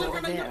someone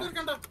over there.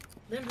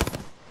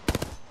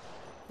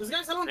 This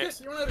guy's alone, please.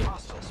 You want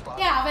to?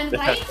 Yeah, அவன்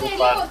ரைட்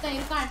சைடுல ஒருத்தன்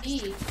இருக்கான் D.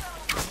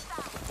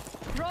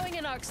 Throwing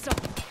an arc star.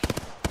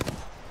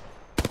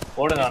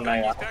 ஓடுங்க அண்ணா.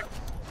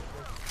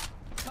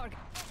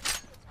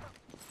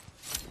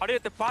 How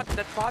the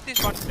path is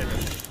not there.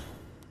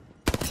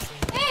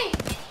 Hey!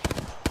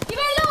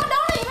 இவன் லோ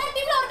டவுன், இவன்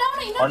டீம்ல ஒரு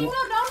டவுன், இன்னொரு டீம்ல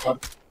ஒரு டவுன்.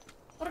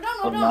 ஒரு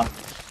டவுன்.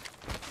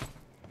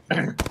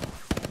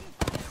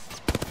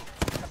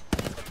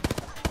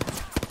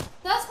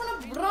 தாஸ் பண்ண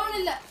ப்ரோன்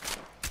இல்ல.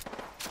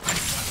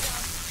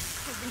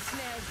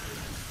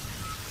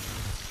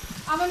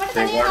 அவன் மட்டும்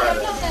தனியா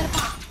லெஃப்ட்ல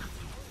இருப்பான்.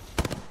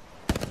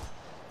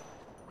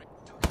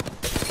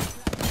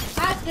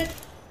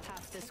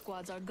 Half the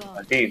squads are gone.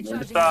 Hey,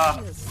 Medusa.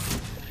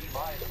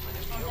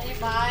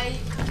 Bye.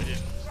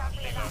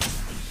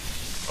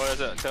 Oh,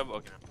 that's a turbo.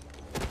 Okay.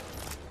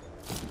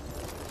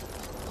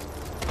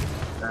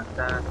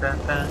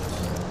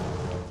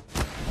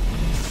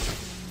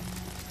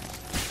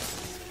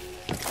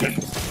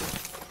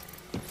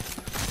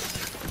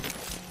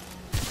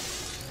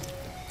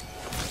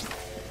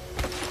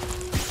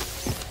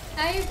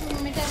 Hi,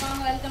 Mita,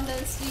 welcome to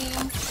the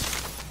stream.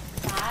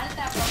 Alt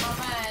tap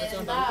பண்ணாம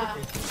இருந்தா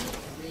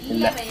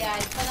இல்ல பையா,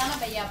 இப்பதானே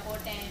பையா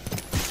போட்டேன்.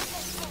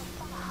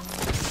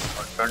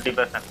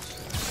 20%.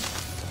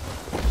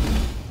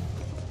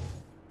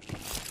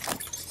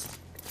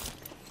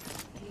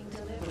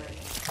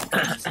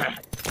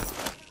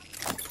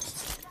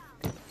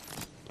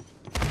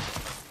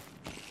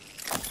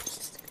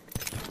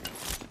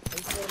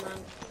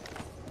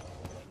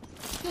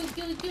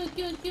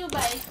 Q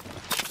bye.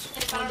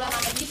 சரி பரவாயில்ல,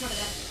 நான் வெட்டி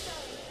போடுறேன்.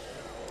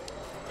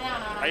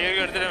 ஐயோ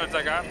எடுத்துட்டு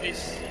வந்தாக்கா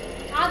ப்ளீஸ்.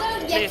 அத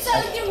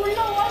எக்ஸல்க்கு உள்ள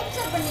வாட்ஸ்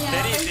பண்ணியா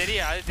சரி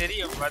அது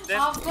தெரியும் பட்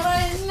அப்புறம்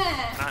என்ன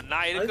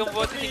நான்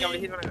இருக்கும்போது நீங்க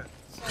அப்படி பண்ணுங்க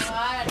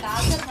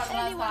டார்ச்சர்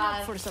பண்றாங்க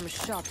For some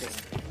shopping.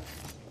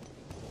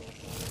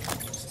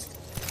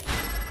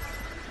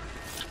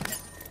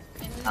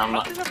 ஆமா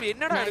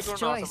என்னடா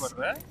எடுக்கணும்னு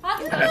ஆசைப்படுற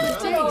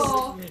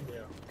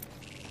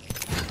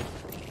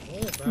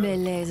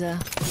Beleza.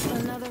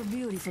 Another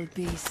beautiful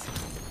piece.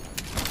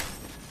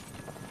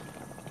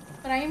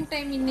 Prime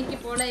time இன்னைக்கு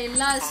போல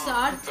எல்லா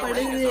ஷார்ட்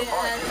படுது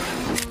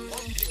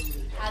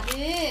அது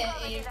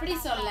எப்படி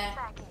சொல்ல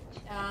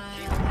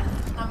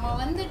நம்ம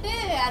வந்துட்டு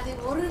அது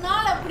ஒரு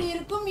நாள் அப்படி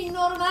இருக்கும்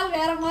இன்னொரு நாள்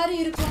வேற மாதிரி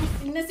இருக்கும்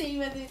என்ன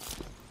செய்வது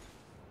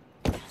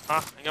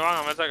இங்க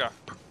வாங்க மெசேஜா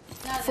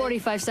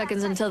 45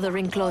 seconds until the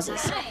ring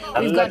closes.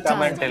 We've got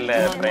comment இல்ல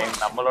பிரைம்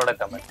நம்மளோட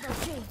கமெண்ட்.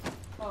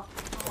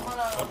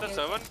 மொத்தம்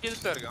 7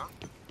 kills இருக்கான்.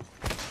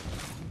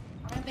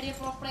 அவன் பெரிய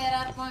ப்ரோ பிளேயரா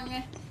இருப்பாங்க.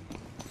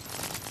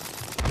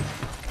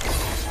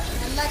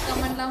 நல்ல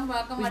கமெண்ட்லாம்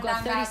பார்க்க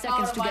மாட்டாங்க. 30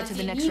 seconds to get to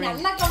the next ring.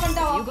 நல்ல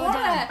கமெண்டா போற.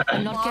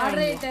 I'm not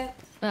carrying you.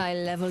 I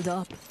leveled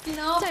up.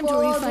 Time to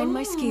refine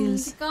my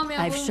skills.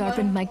 I've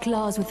sharpened my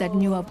claws with that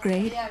new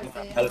upgrade.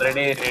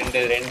 Already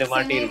ரெண்டு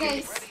மாட்டி இருக்கு.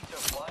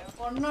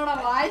 உன்னோட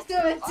வாய்ஸ்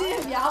வச்சு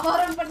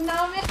வியாபாரம்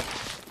பண்ணாமே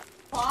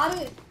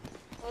பாரு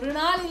ஒரு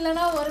நாள்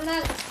இல்லனா ஒரு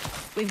நாள்.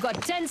 We've got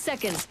 10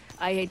 seconds.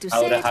 I hate to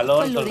say it, hello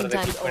but loading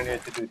time பண்ணி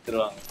வச்சிட்டு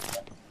வித்துருவாங்க.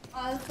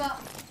 ஆல்பா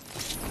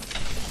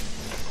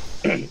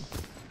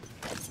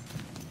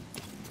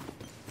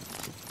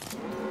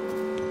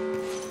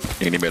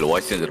இனிமேல்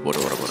வாய்ஸ் சேஞ்சர்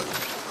போட்டு வர போறேன்.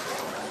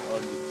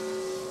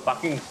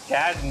 Fucking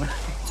scared man.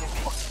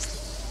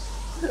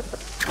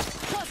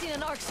 Tossing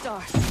an arc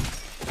star.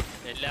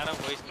 எல்லாரும்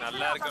வாய்ஸ்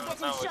நல்லா இருக்குன்னு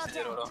தான் வாய்ஸ்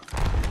சேஞ்சர் வரும்.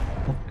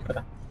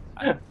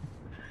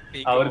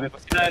 அவருக்கு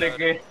நல்லா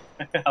இருக்கு.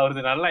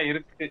 அவருக்கு நல்லா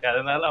இருக்கு.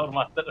 அதனால அவர்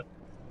மாஸ்டர்.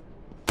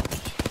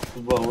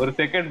 ஒரு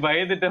செகண்ட்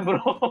பயந்துட்டேன் bro.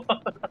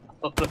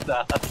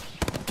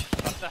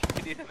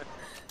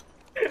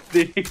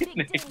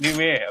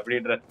 இனிமே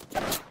அப்படின்ற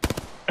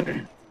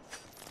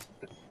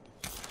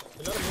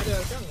எல்லாரும் மேலே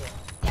இருக்காங்க.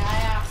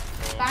 யா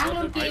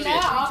பெங்களூர் கீழ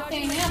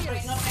ஆக்டைன் அப்புறம்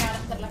இன்னொரு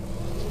இடம் தெரியல.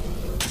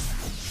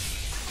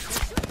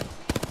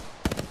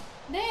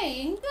 டேய்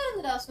எங்க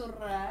இருந்துடா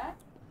சொல்ற?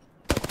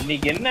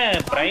 இன்னைக்கு என்ன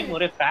பிரைம்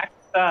ஒரே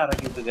ஃபேக்ட்டா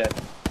இறங்கிடுங்க.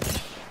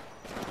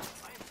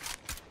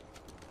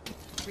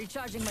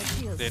 Recharging my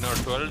shields. They know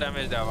 12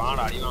 damage da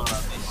vaada adi vaangala.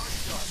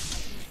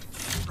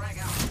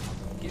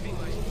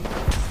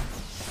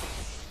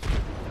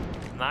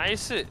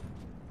 Nice.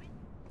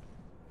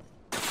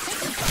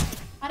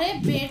 अरे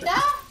बेटा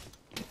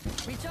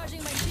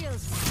Recharging my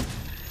shields.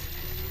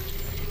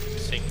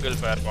 Single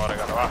fire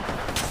போறேன் வா.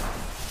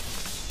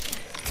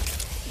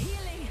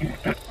 Healing.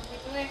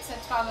 2x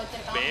காக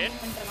வச்சிருக்கான்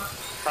பண்றான்.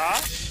 ஹா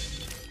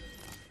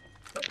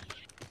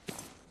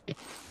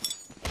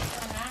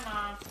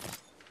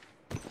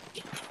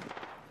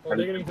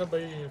Leggings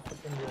by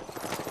fucking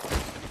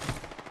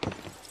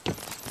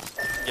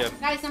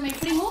गाइस நம்ம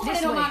இப்படி மூவ்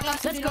பண்ணிரோமா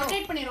கிளாஸ்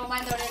ரொட்டேட் பண்ணிரோமா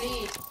இந்த ஒரேடி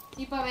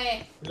இப்பவே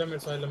இல்ல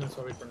மிஸ்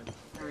வெயிட் பண்ணு.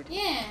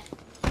 ஏன்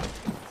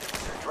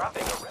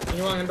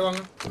இங்க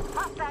வாங்க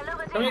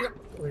வெயிட்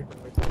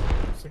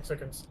 6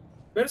 seconds.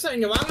 பெருசா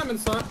இங்க வாங்க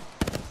மிஸ்ஸா.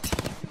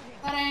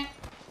 வரேன்.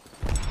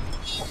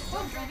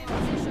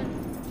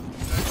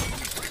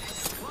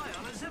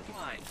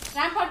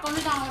 ரேம்பார்ட்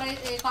கொண்டுட்டான் ஒரு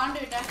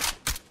காண்டுவிட்ட.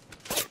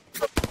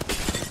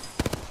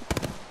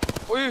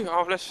 ஓய்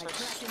ஆஃப்லஷ்.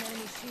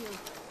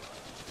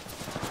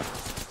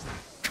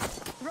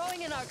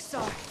 Throwing an arc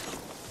star.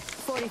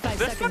 45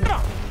 seconds.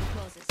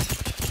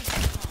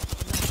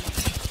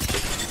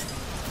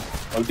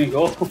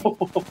 Altigo.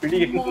 Pretty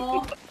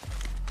good.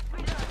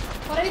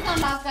 Koraitan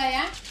last guy,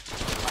 eh?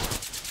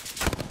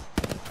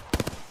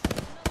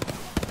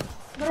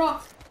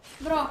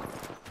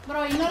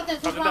 Bro,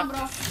 இன்னொருத்தன் சுடுறான்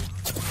bro.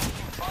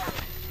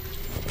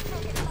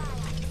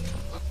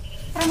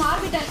 From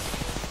orbital.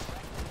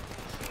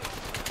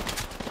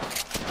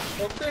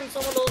 Octane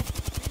solo.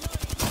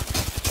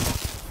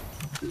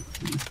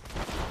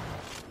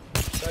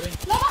 Sorry.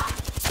 Lava.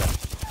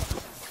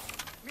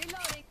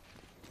 Reloading.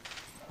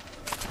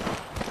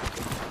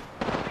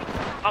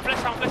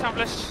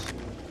 Flash.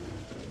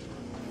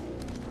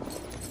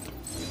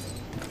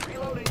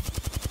 Reloading.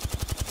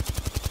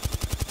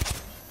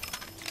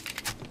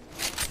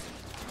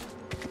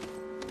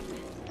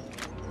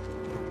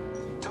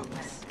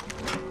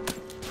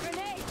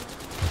 Grenade.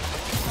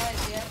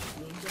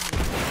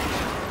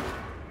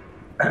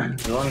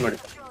 Drone mode.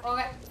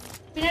 Okay.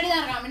 பின்னாடி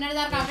தான்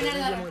இருக்கான்.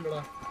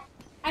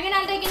 Again,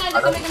 I'll take it.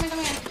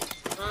 Come here.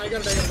 I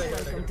got it.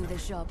 Welcome to the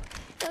shop.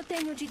 Eu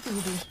tenho de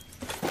tudo.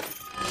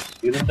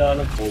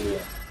 இருந்தாலும்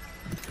போடுவேன்.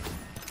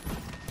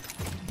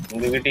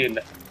 உங்ககிட்ட இல்ல.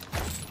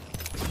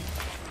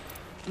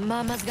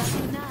 Mama's got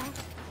me now.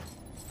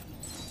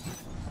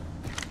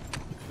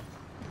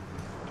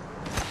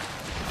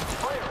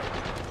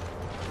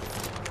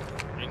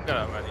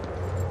 எங்கடா மாதிரி?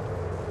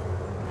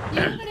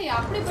 எங்கடி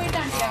அப்படி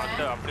போய்ட்டான்டி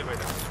அவன். அப்படி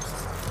போய்ட்டான்.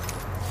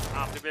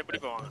 அப்படி போய்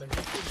எப்படி போவாங்க?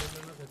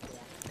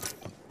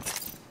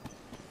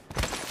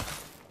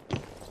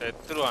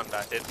 செத்துருவான்டா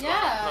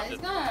Yeah,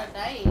 it's gonna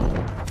die.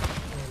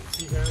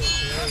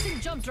 Crossing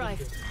jump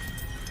drive.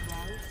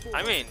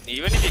 I mean,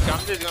 even if he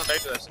comes, he's gonna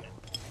die to us.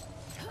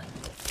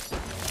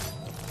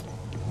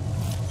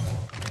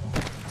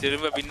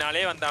 திரும்ப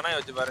பின்னாலே வந்தானா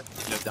யோசிச்சு பாரு.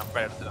 இல்ல ஜம்ப்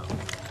எடுத்துறான்.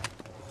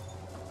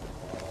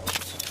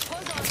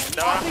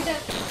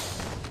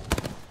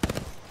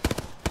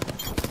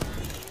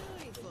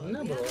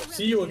 என்ன bro?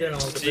 See you again.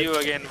 See you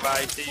again.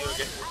 Bye. See you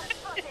again.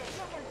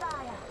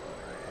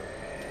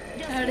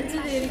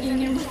 அடிச்சிட்டு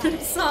இருக்கீங்க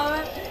சாவ.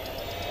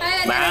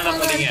 மேல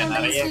போறீங்க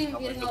நிறைய.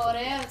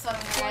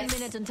 1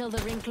 minute until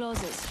the ring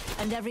closes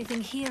and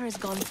everything here is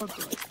gone for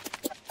good.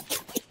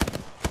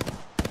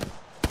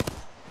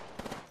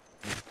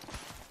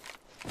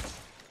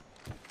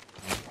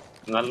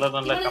 நல்ல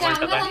கமெண்ட்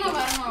தான்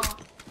வரணும்.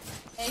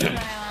 ஏய்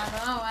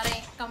நான்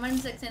வரேன்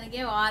கமெண்ட்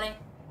செக்ஷனுக்கே வரேன்.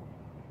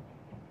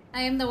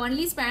 I am the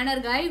only spanner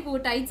guy who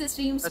tights the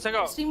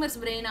streamer's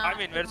brain. I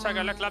mean,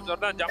 வெர்சாகல club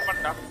ஜோர்தா jump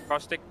பண்ணடா.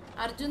 Caustic.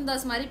 Arjun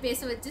Das மாதிரி பேச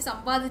வச்சு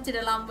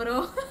சம்பாதிச்சிடலாம் bro.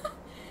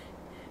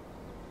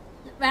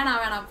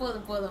 வேணாம்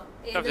போதும்.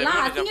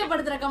 இதெல்லாம்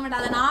அசிங்கப்படுத்துற கமெண்ட்.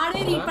 அத நானே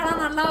ரீட் பண்ணா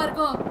நல்லா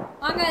இருக்கும்.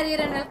 வாங்க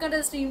Hariharan welcome to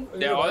stream.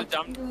 They all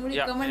jumped.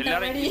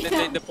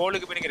 எல்லாரும் இந்த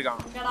போலுக்கு பின்னிங்க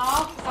இருக்காங்க. கடா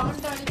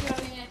கமெண்ட்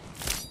அடிக்கிறீங்க.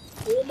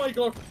 Oh my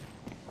god.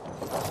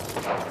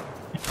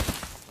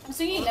 I'm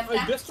singing left.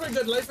 I destroyed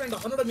that life and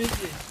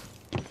 180.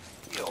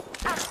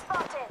 I'm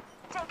spotted.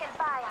 Taking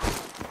fire.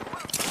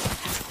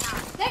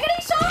 They're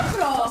getting shot,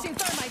 bro.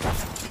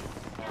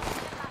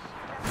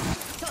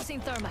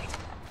 Tossing thermite.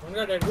 Oh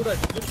god, I do that.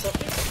 Just stop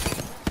it.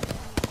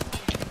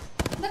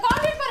 The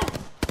convict par.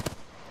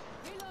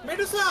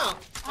 Medusa.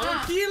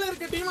 கீழ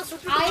இருக்க டீமை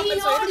சுட்டுட்டு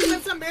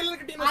Medusa மேல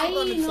இருக்க டீமை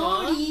சுட்டுட்டு.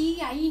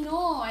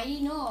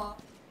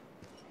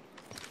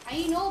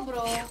 I know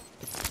bro.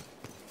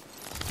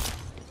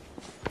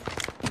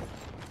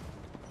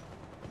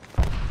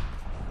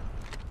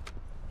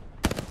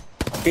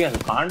 Okay, அந்த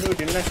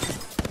contribute என்ன?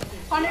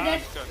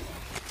 Convict.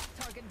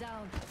 Target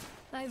down.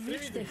 I've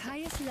reached the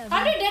highest level.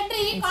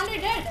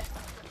 Convict dead.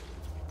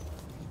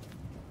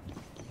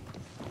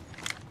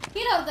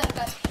 கீழ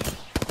இருக்கார்.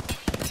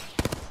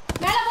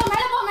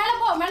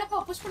 மேல போ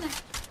புஷ் பண்ணு.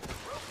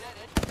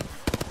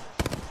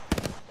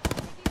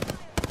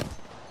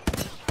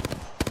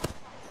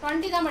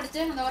 டுவெண்ட்டி தான் படிச்சு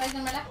அந்த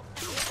ஹொரைசன் மேல.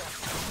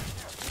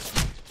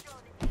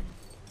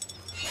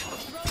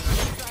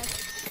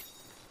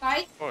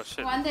 காய்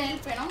வந்து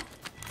ஹெல்ப் வேணும்.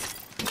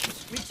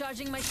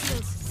 Recharging my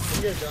shields.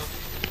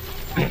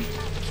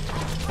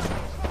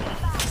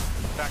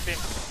 Back in.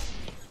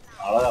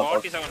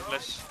 47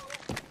 plus.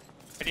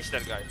 Finish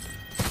that guy.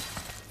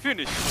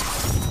 Finish.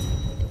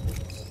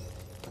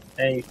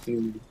 Thank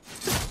you.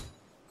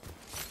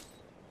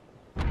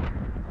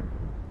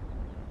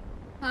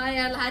 Hi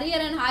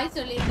Hariharan hi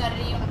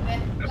சொல்லிருக்காரு உனக்கு.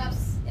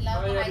 கிளப்ஸ்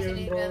எல்லாரும் ஹாய்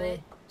சொல்லிருக்காரு.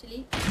 एक्चुअली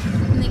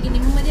இன்னைக்கு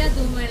நிம்மதியா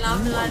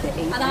தூங்கலாம்.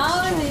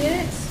 அதாவது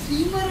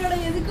ஸ்ட்ரீமரோட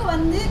எதுக்கு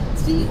வந்து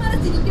ஸ்ட்ரீமரை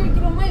சிரிக்க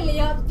வைக்கிறோமா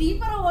இல்லையா?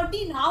 ஸ்ட்ரீமரை ஓட்டி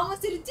நாம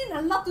சிரிச்சு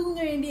நல்லா தூங்க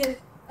வேண்டியது.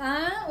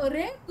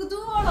 ஒரே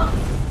குதூகலம்.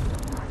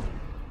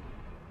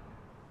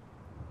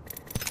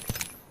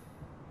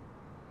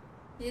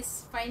 எஸ்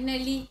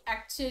ஃபைனலி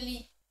ஆக்சுவலி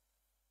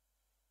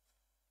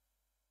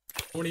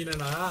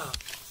முடியலனா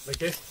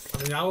ஓகே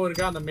அந்த ஞாபகம்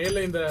இருக்கா? அந்த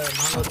மேல இந்த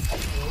நாங்க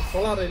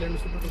சோலார்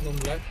ஐலண்ட் சுட்டுட்டு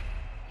இருந்தோம்ல,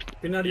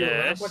 பின்னாடி ஒரு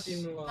ரேப்பா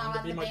டீம் அந்த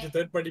டீம் ஆச்சு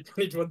தேர்ட் பார்ட்டி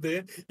பண்ணிட்டு வந்து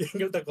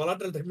எங்கள்ட்ட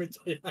கொலாட்டரல் டேமேஜ்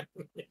ஆயிட்டாங்க.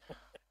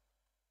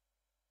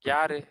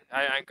 யாரு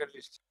ஆங்கர்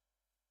லிஸ்ட்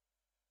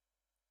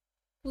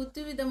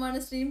புதுவிதமான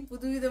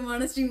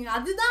ஸ்ட்ரீம்.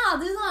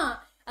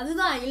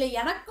 அதுதான் இல்ல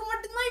எனக்கு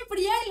மட்டும் தான்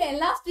இப்படியா இல்ல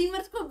எல்லா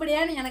ஸ்ட்ரீமர்ஸ்க்கும்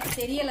இப்படியான்னு எனக்கு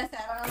தெரியல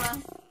சார்.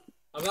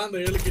 அதான் அந்த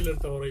 7 கில்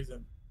எடுத்த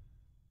ஹொரைசன்.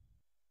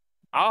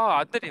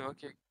 அந்த டீம்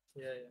ஓகே.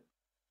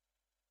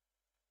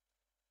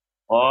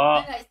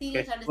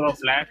 Bro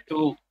flat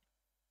 2.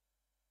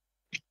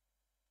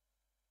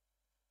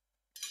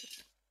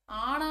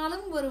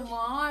 ஆனாலும் ஒரு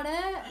மாட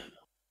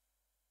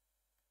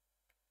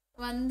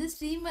வந்து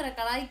ஸ்ட்ரீமரை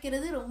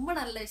கலாய்க்கிறது ரொம்ப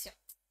நல்ல விஷயம்.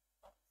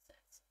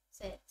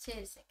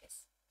 சரி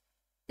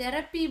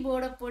தெரப்பி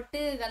போர்டை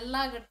போட்டு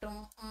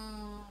கல்லாகட்டும்.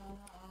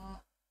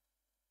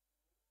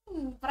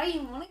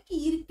 உனக்கு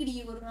இருக்குடி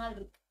ஒரு நாள்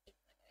இருக்கு.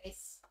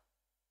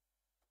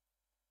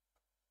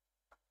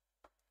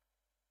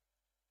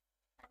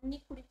 தண்ணி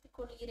குடித்துக்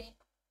கொள்கிறேன்.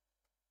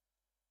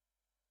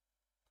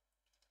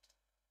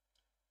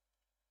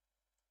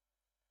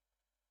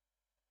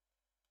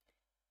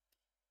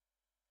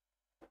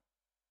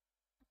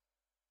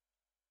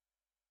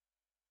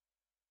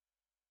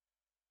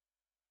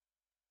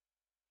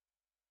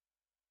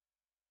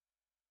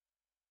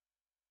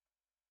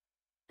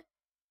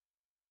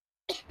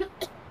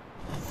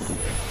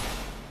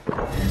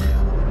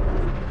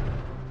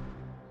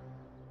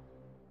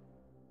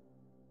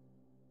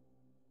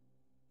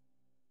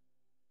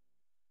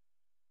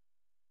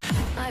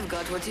 I've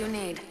got what you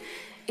need,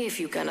 if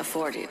you can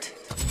afford it.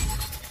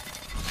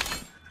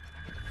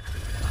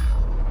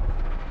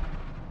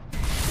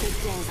 Big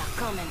things are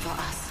coming for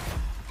us.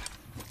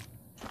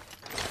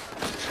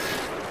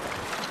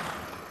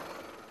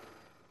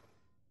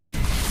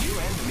 You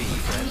and me,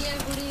 friend.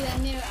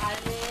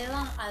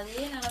 அதேதான்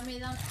அதே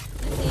நிலைமைதான்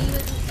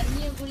செய்வது.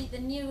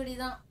 தண்ணிய குடி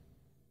தான்.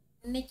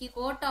 இன்னைக்கு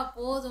கோட்டா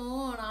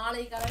போதும்,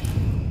 நாளை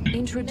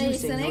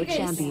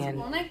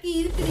உனக்கு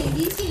இருக்குது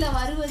டிசில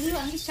வருவது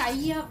வந்து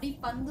ஷையா அப்படி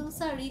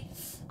பந்துசா அப்படி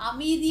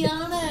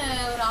அமைதியான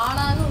ஒரு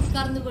ஆளாக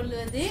உட்கார்ந்து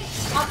கொள்வது.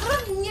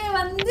 அப்புறம் இங்க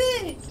வந்து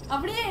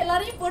அப்படியே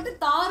எல்லாரையும் போட்டு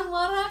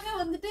தாறுமாறாக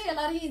வந்துட்டு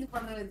எல்லாரையும் இது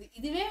பண்றது.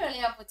 இதுவே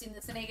வேலையா போச்சு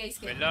இந்த ஸ்னேக் ஐஸ்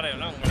கேம்.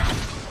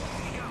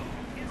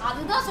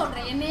 அதுதான்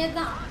சொல்றேன். என்னையே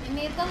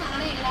தான்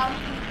நானே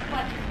எல்லாரும்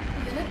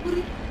இதுல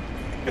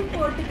குறிப்பு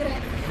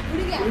போட்டுக்கிறேன்.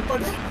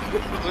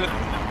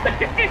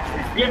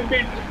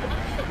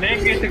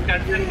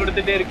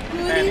 கொடுத்துட்டே இருக்கு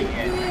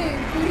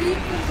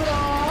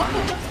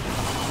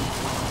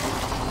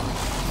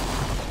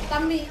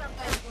தம்பி.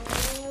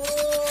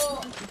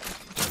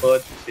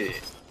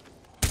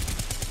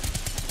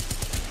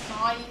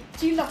 நாய்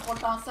சீல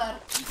போட்டான் சார்.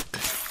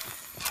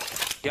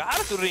 யார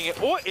சொல்றீங்க?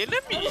 ஓ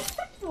enemy.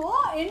 O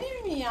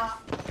எனிமியா?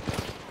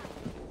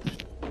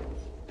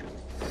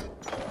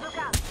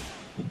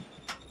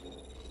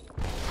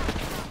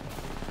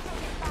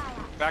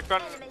 Back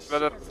on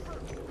brother.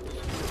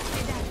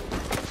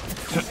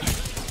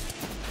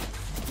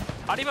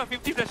 Adima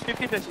 50 plus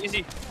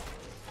easy.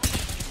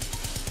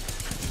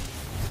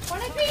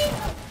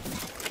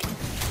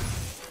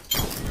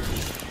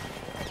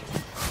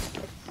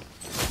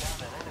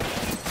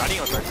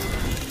 Running on that.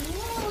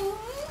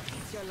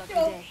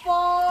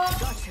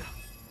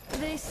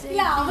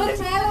 இல்ல அவர்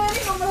மேல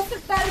வரை நம்மள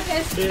சுட்டாரு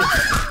case.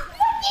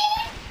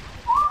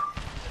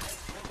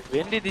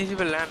 When did these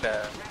people land?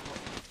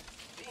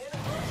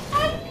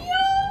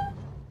 ஐயோ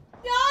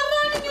யாரா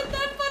நீங்க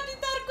third party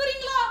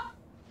தர்க்குறீங்களா?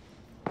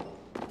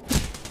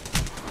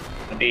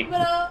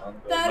 bro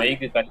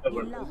mic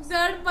கஷ்டப்படுது.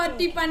 Third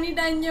party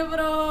பண்ணிட்டாங்க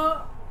bro.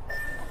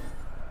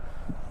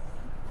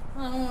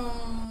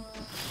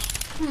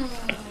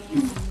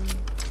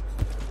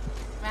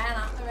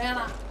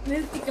 வேணாம்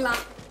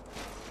நிறுத்திக்கலாம்.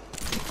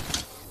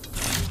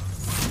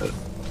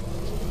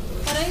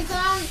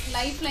 ஹரைசான்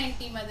லைஃப்லைன்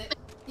டீம் அது.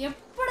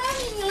 எப்படா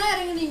நீங்களா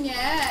இறங்குனீங்க?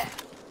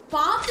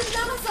 பாத்துட்டு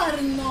தானே சார்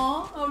இருந்தோம்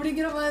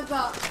அப்படிங்கிற மாதிரி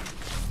தான்.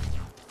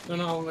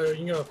 அவங்க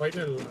இங்க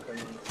ஃபைனல்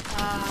இருக்காங்க.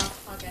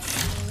 Okay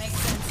make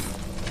sense.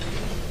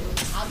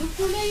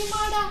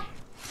 அதுக்குள்ளேயுமாடா?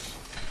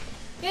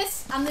 எஸ்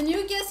அந்த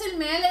நியூ கேஸில்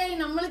மேலே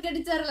நம்மளுக்கு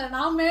அடிச்சார்ல,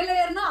 நான் மேலே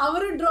ஏறினா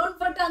அவரு ட்ரோன்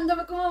போட்டு அந்த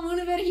பக்கமா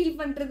 3 பேர் ஹீல்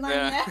பண்ணிட்டு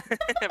இருந்தாங்க.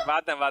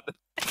 பார்த்தேன்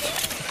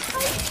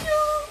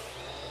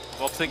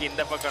பாக்ஸுக்கு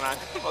இந்த பக்கம்,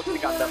 நான்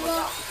பாக்ஸுக்கு அந்த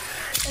பக்கம்.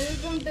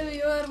 Welcome to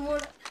your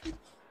mood.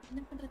 என்ன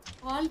பண்றது?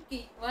 வாழ்க்கை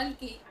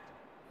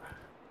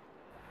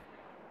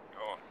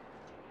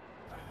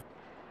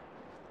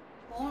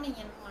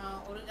போனீங்கன்னா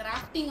ஒரு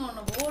கிராஃப்டிங்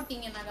ஒன்று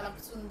போட்டிங்கன்னா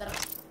கிளப்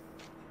சுந்தரம்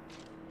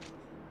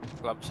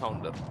கிளப்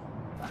சவுண்டர்.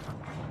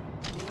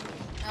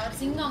 அவர்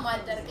சிங்கா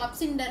மாறிட்டாரு. கிளப்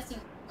சிண்டர்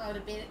சிங் அவர்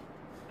பேரு.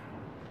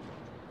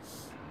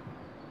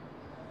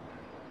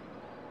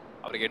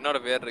 அவருக்கு என்னோட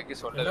பேர்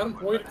இருக்கு சொல்லுங்க. எல்லாரும்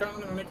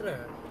போயிருக்காங்கன்னு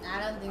நினைக்கிறேன். I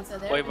don't think so.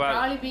 They'll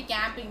probably be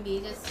camping.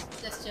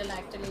 Just chill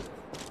actually.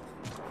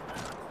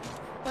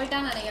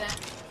 போய்ட்டான்னு நினைக்கிறேன்.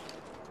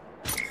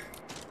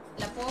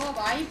 இல்ல போக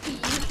வாய்ப்பு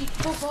இருக்கு.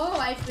 இப்போ போக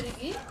வாய்ப்பு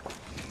இருக்கு.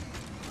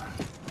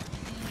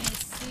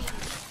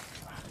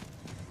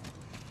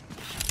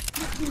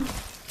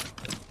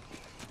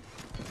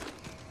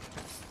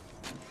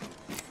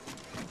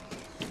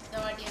 இந்த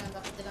வாட்டி அந்த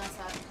பத்திதான்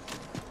சார்.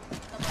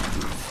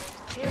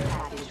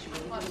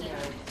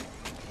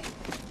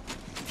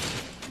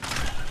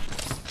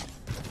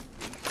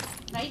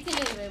 ரைட்டில்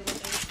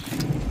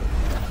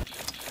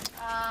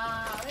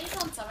ரைட்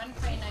ஆன்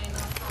 759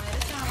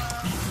 இருக்கானா?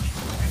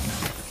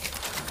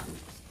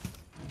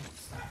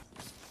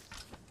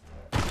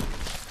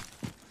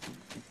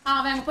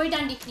 அவன் அங்கே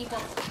போயிட்டாண்டி. நீ போ.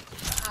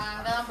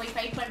 அங்கதான் போய்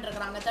ஃபைட்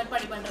பண்ணிருக்காங்க. தேர்ட்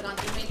பார்ட்டி பண்ணிருக்கான்.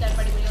 திரும்பி தேர்ட்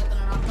பார்ட்டி போய்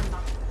ஒருத்தனை நாக்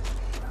பண்ணான்.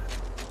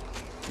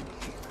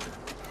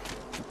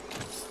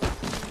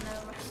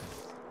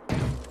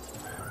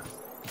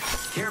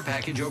 Care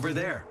package over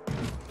there.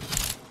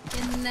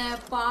 என்ன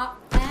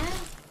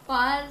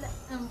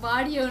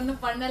பாடி ஒன்றும்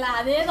பண்ணல.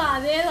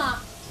 அதேதான்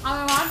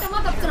அவன் வாட்டமா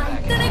தப்புறான்.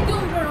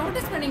 இத்தனைக்கும்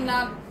நோட்டீஸ் பண்ணீங்களா?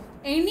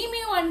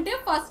 எனிமே வந்துட்டு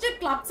ஃபர்ஸ்ட்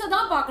கிளப்ஸை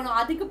தான் பார்க்கணும்.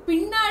 அதுக்கு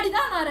பின்னாடி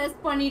தான் நான்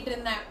ரெஸ்ட் பண்ணிட்டு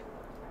இருந்தேன்.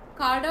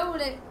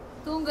 கடவுளே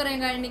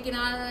தூங்குறேங்க இன்னைக்கு.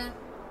 நான்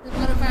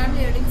ஒரு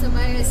family wedding. So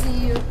by, see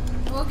you.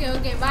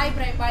 Okay bye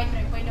பிரை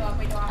போயிட்டு வா.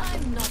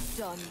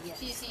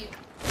 see you.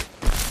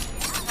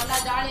 நல்லா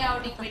ஜாலியாக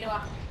அவுட்டிங் போயிட்டு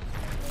வா.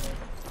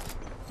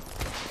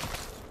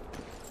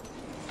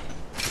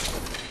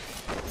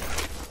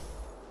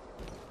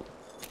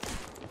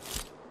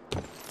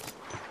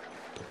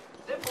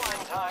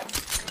 Time.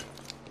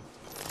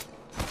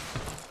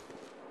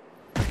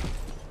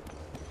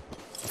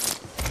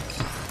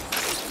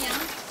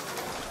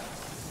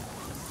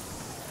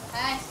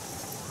 Hey,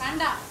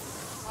 panda.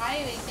 Why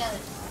are you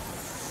doing?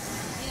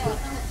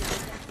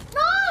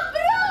 No,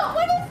 bro.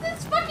 What is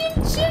this fucking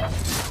shit?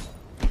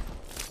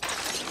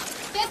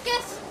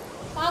 Guess.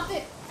 Stop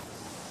it.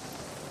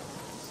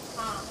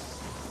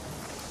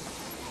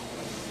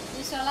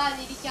 Usually, I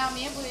did come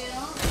here, but you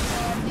know,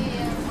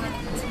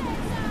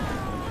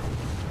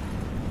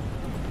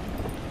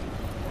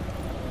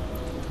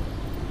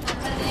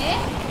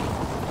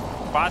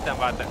 பார்த்தேன்.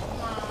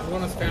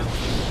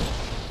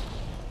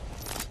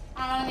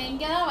 அவங்க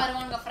இங்க தான்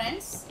வருவாங்க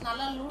फ्रेंड्स.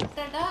 நல்லா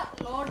லூட்டடா,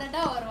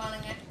 லோடடா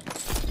வருவானுங்க.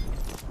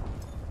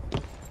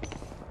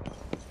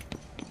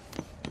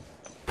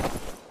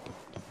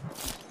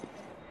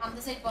 அந்த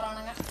சைடு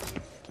போறானுங்க.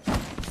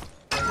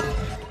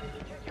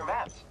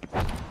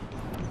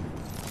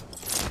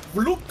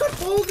 Look at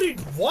Pogrid.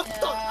 What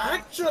the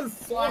actual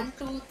fuck? 1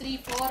 2 3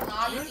 4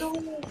 4.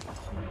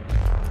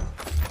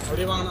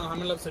 அப்படியே வாங்க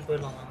ஹமில் லாப் சைடு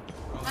போயிடலாம்.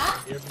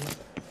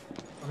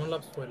 ஹமில்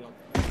லாப்ஸ் போயிடலாம்.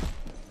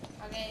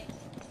 ஓகே.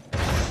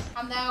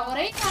 அந்த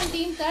ஒரே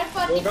team third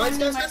party guys.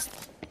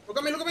 Look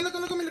at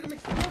me.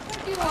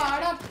 You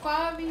are a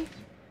pavi.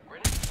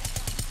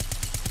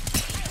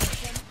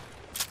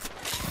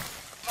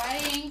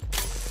 Firing.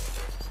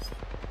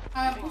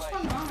 Push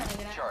பண்ணலாம்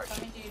நினைக்கிறேன்.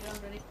 Committee you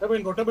don't ready.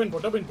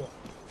 Turbine go.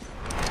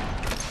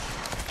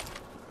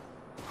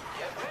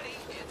 Get ready.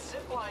 It's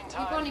zipline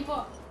time. நீ போ.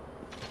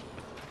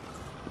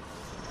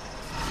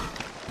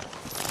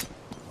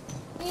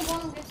 நீ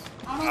போங்க.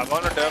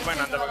 அவனோட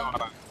டர்பைன் அந்த பக்கம்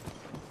வரான்.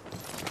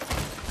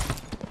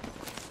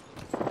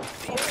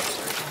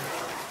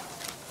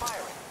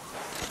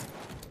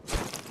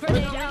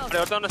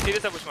 ஒருத்தன்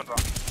சீரியஸா புஷ்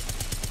பண்றான்.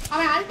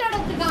 அவன் அல்ட்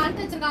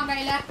வச்சிருக்கான்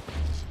கையில.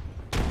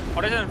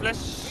 Audition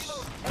flash.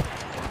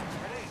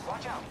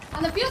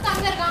 அந்த ஃபியூஸ்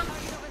அங்க இருக்கான்.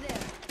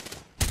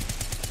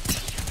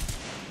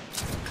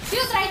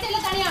 ஃபியூஸ் ரைட்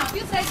சைடுல தனியா.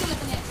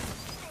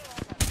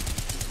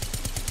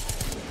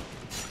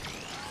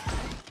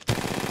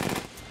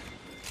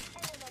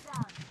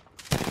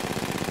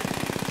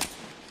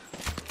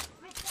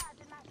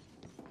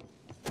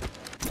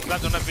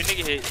 நான் சொன்ன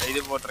பின்னிக்கு இது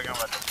போட்டுருக்கேன்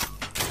பாரு.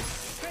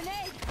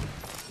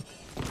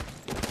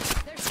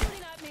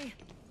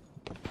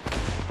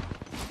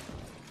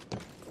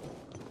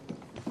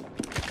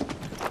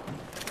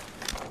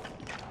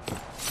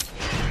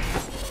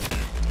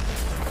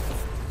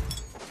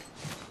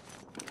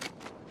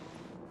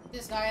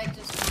 This guy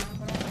just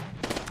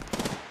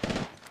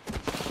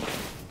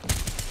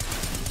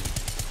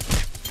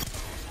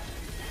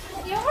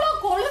எவ்வளவு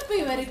கொழுப்பு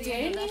இவருக்கு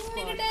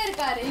நின்னுகிட்டே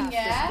இருக்காரு இங்க.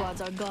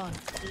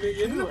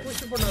 என்ன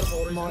புஷ் பண்ணாரு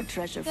பாரு. More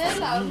treasure for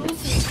me.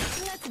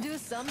 Let's do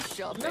some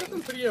shopping.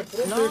 எல்லாரும் பெரிய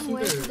bro Long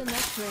way to the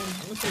next ring.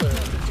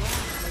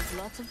 There's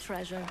lots of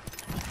treasure.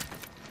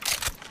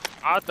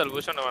 ஆத்தல்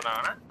push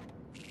பண்ணவனானே.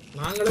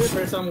 நாங்களே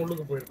பேசாம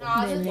உள்ளுக்கு போயிருக்கோம்.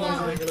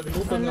 எங்களுக்கு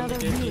லூட் Another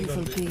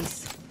beautiful piece.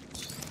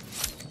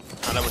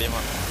 நல்ல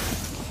முடியுமா?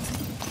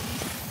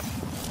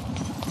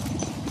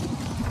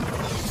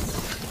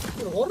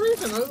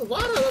 Horizon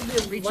வார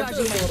அப்படியே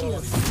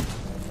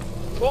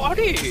Oh,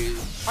 Adi!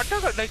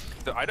 Like,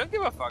 I don't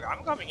give a fuck. I'm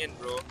coming in,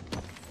 bro.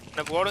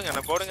 நான்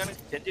போடுங்கன்னு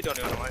கெஞ்சிட்டு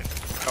வந்து வரேன்.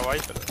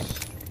 கவாய் சொல்ல.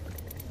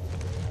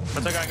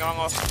 பச்சைக்காங்க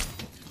வாங்க.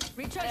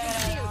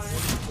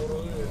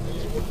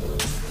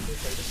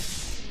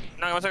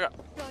 நாங்க வச்சக்கா.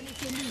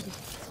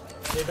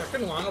 ஏய்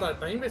டக்குன்னு வாங்கடா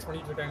டைம் வேஸ்ட்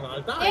பண்ணிட்டு இருக்காங்களா?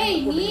 அதான் ஏய்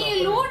நீ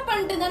லூட்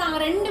பண்ணிட்டு இருந்தா நாங்க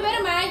ரெண்டு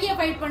பேரும் மேகியா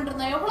ஃபைட் பண்ணிட்டு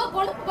இருந்தோம். எவ்வளவு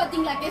கொழுப்பு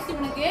பாத்தீங்களா கேஸ்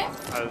இவனுக்கு?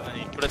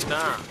 அதுதான்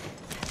இப்படிதான்.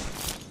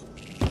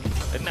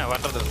 என்ன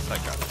வண்டறது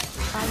சக்கா.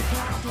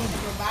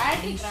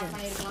 பேட்டரி கிராப்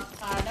பண்ணிருக்கலாம்.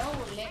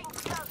 கடவுளே.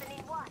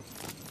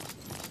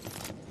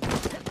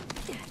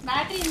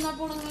 பேட்டரி என்ன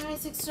போடுங்க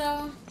 6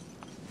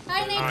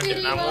 hi next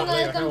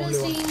welcome to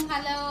stream.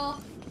 Hello.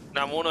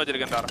 நான் 3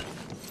 வச்சிருக்கேன் தாரா.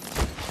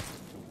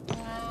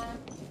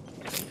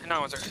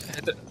 நான் வச்சேன்.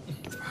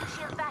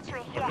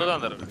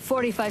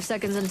 45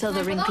 seconds until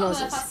the ring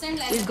closes.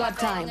 We've got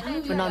time,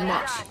 but not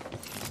much.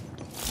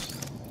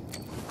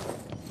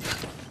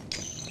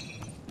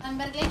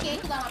 நண்பர்களே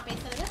கேக்குதா நான்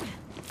பேசுறது?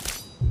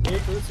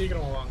 கேக்குது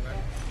சீக்கிரமா வாங்க.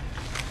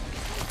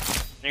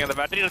 நீங்க அந்த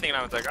பேட்டரி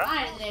எடுத்தீங்களா மச்சாக்கா?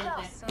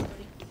 எடுத்தேன்.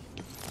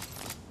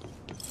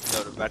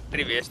 ஒரு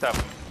பேட்டரி வேஸ்ட்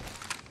ஆகும்.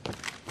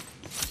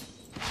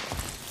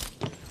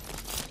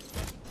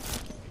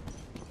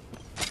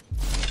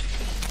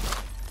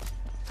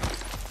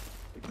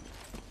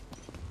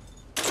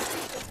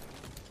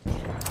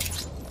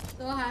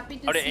 So happy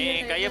to see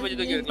you. கையை பிடிச்சு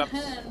தூக்கி இருக்கலாம்.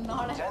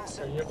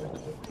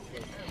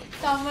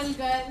 Tamil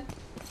girl.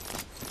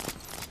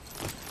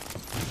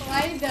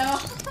 Why though?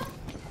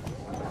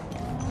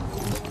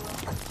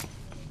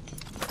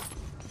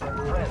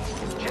 Friends,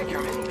 check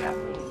your mini map.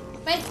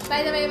 Wait, by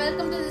the way,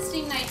 welcome to the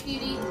stream, Night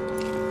Fury.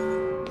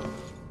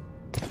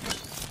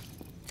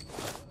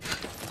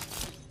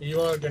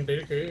 Eva கண்டே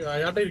இருக்கு.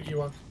 யார்ட்ட இருக்கு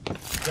ஈவா?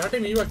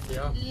 யார்ட்ட ஈவா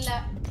இருக்கியா? இல்ல.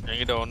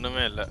 என்கிட்ட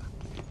ஒண்ணுமே இல்ல.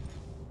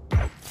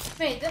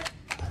 Wait,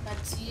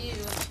 that's you.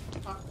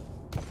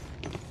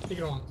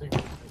 சீக்கிரம் வாங்க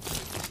சீக்கிரம்.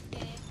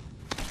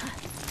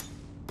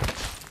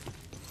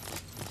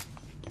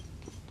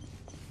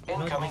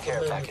 Incoming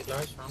care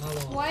package.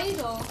 Why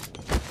though?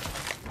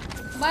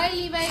 Bye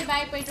Levi,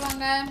 bye போயிட்டு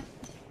வாங்க.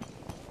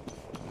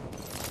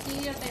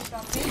 Stereotype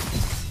topic.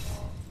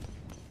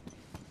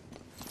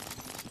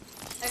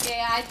 Okay,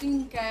 I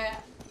think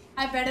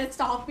I better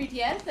stop it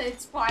here. So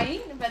it's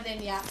fine, but then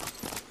yeah.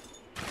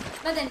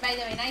 But then, by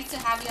the way, nice to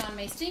have you on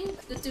my stream.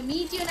 Good to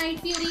meet you, Night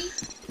Fury.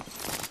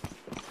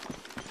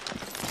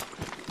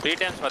 3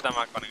 times பார்த்தா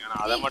mark பண்ணுங்க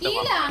நான் அத மட்டும்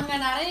இல்ல அங்க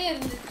நிறைய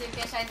இருந்துச்சு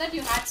cash I thought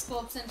you had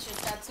scopes and shit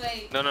that's why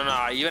no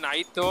even I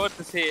thought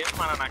the same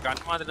ஆனா நான்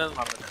கன் மாதிரிதான்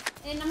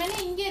மறந்துட்டேன் நம்ம என்ன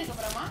இங்க இருக்கு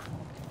அப்புறமா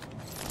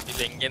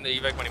இல்ல இங்க இருந்து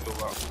evac பண்ணி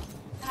போவோம்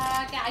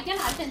okay I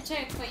can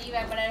check for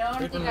evac but I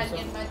don't think I'll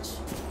get much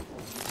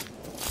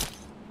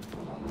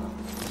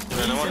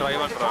நம்ம ட்ரை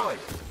பண்றோம்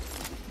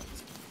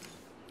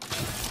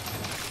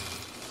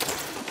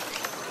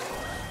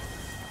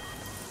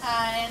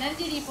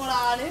எனர்ஜி டீப்போட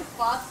ஆளு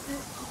பார்த்து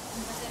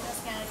இந்த சென்டர்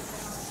ஸ்கேன் எடுக்கணும்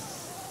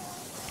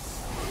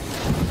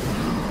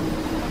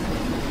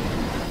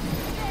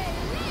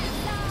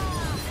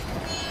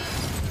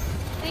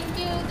thank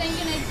you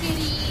night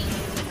kitty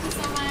thank you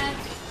so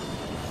much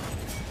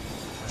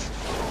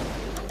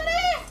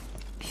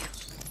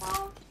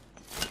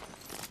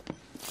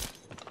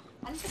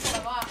அன்சு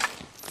போடவா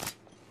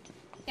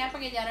கேப்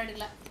பேக்கேஜ் யாரும்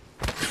எடுக்கல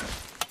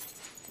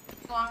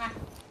வாங்க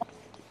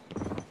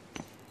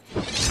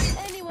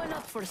Anyone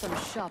up for some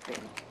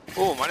shopping?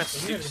 Oh, minus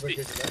 60.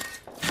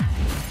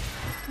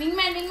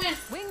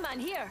 Wingman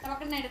here.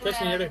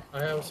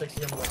 I have a sexy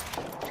number.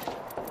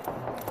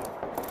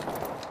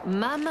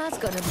 Mama's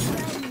got a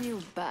brand new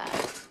bag.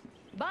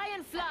 Buy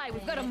and fly.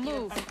 We've got to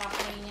move.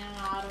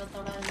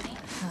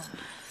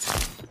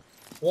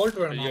 Volt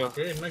வேணுமா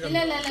okay என்ன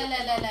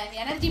இல்ல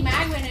energy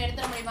make வேணும்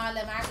எடுத்துற முடியுமா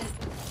இல்ல make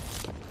இருக்கு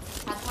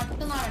அது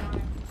மட்டும் தான் வேணும்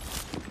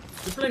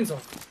டிஃபரன்ஸ்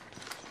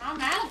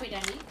மேல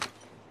போய்டாண்டி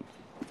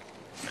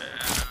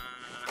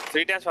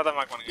 3 times பார்த்தா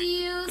மார்க் பண்ணுங்க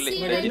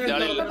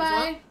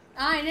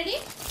என்னடி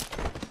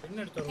என்ன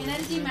எடுத்தோம்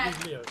எனர்ஜி மேக்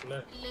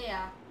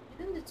இல்லையா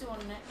இருந்துச்சு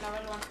ஒன்னு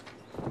லெவல்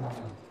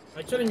 1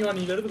 ஆக்சுவலி இங்க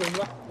நீ எடுத்து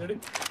கொண்டு வா எடு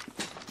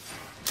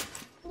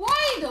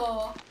why தோ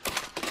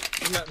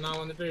இல்ல நான்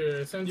வந்துட்டு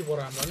SMG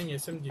போறேன் நீங்க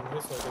SMG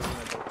பேஸ்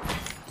சொல்றீங்க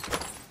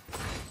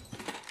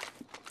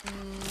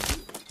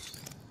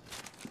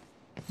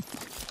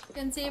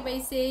can say by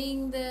saying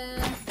the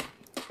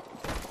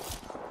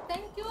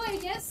thank you I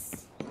guess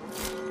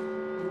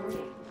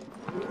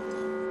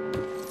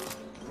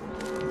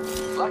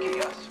Lucky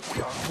us. We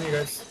are. Hey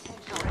guys.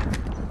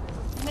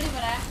 Meri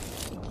para.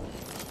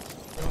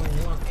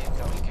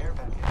 Incoming care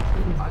package.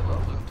 I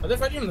love loot. Are they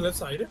fighting on the left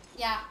side?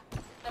 Yeah.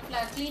 The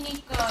clinic.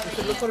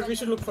 We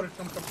should look for it.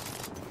 Come.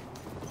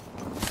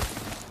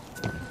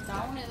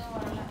 Down edo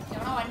varala.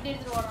 Evana vandi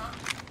eduthu varan.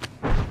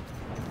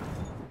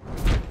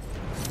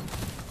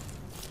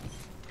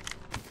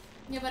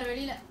 Inga par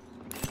velila.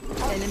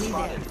 Enemy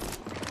there.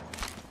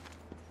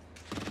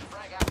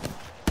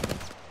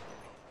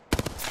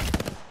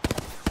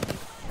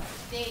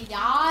 டேய்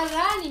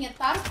யாரா நீங்க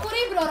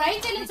தற்குறி bro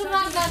right சைடுல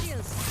சொல்றாங்க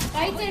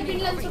right side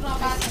பின்ல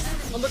சொல்றாங்க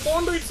அந்த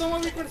Gond it's some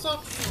weakness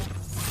of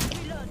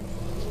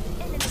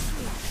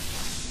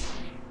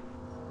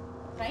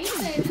right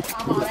side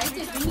ஆமா right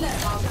side பின்ல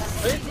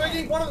right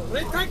making போற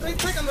right track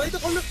அந்த ரைட்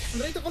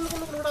கொல்லு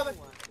விடாத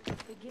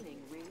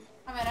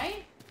am I right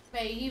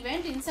wait he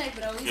went inside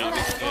bro he's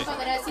gonna go for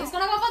the rest he's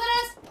gonna go for the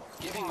rest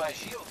Giving my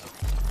shield.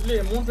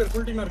 இல்ல மூணு பேர்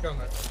full டீமா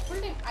இருக்காங்க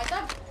full team I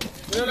thought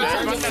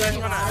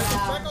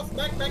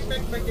back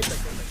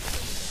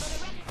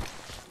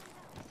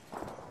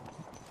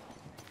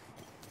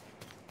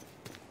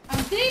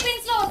I'm 3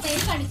 wins la ஒரு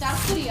தேடி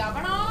தற்குறி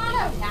அவனால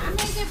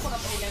டேமேஜே போட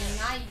முடியல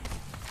நாய்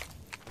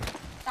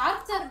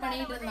டார்ச்சர்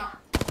பண்ணிட்டு இருந்தான்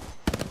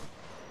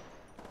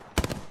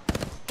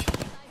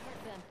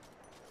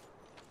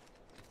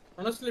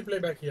honestly play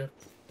back here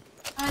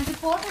அந்த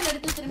போர்ட்டல்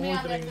எடுத்து திரும்பி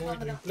அத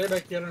play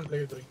back here and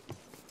play 3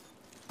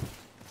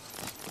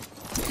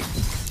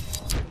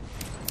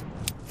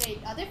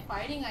 wait are they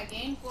fighting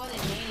again for the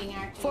nading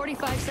actually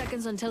 45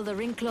 seconds until the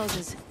ring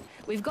closes.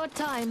 We've got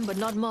time but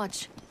not much.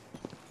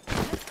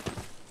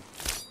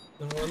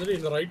 நம்ம வந்து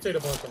இந்த right side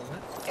பார்க்கணும்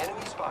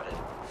Enemy spotted.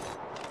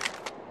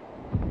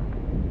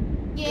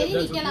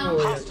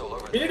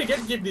 We need to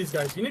get these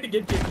guys.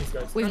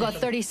 We've got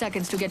 30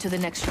 seconds to get to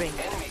the next ring.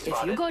 If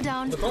you go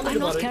down,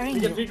 I'm not carrying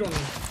you.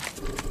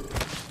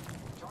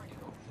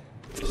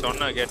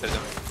 சொன்னா கேட்டது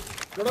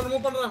விடாத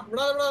move பண்றா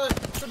விடாத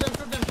shoot them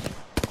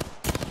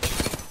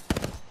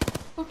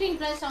 15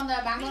 plus on the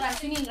Bangalore I'm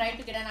swinging right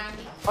to get an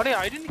angle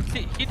I didn't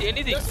hit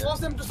anything just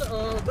force them to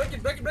break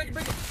it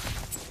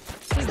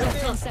He's got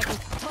 10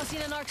 seconds.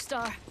 Tossing an arc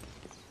star.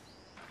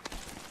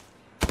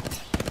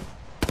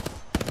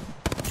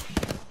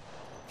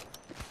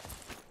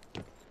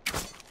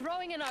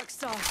 Throwing an arc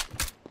star.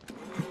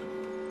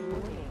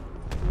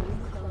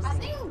 I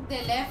think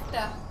they left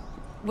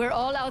We're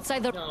all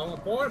outside the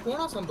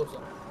போனா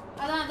சந்தோஷம்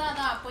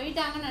அதான்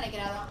போயிட்டாங்கன்னு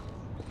நினைக்கிறேன்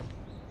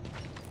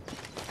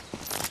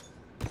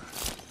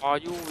Are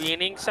you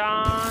winning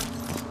son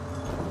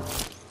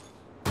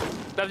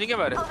Davjinga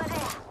baru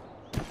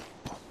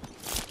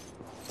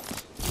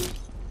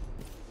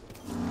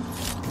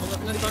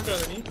பின்னாடி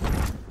பார்க்கறாத நீ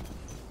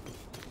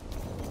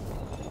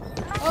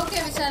okay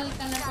Vishal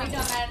கண்ணா போயிட்டு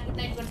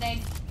வாங்க good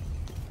night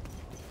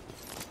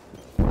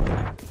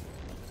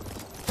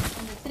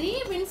அந்த 3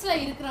 வின்ஸ்ல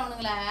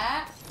இருக்குறவனுங்கள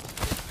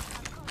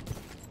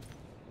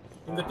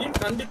இந்த டீம்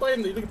கண்டிப்பா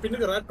இந்த இதுக்கு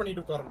பின்னுக்கு ரேட்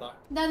பண்ணிட்டு உட்காரண்டா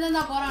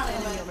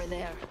போறானே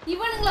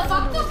இவனுங்கள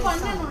பக்கம்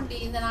பண்ணனும்டி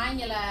இந்த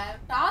நாய்ங்கள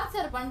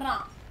டார்ச்சர்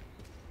பண்றான்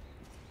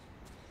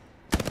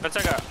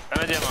வச்சக்கா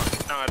எனர்ஜிமா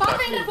நான்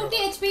பாப்பேன்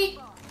 50 HP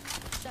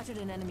Shattered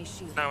an enemy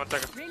shield. நான்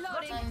வச்சக்கா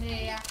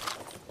நன்றியா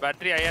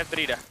பேட்டரி ஐயா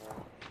 3 டா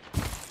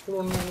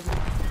ஒன்னு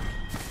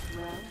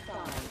Round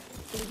 5.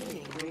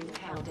 Beginning ring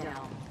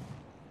countdown.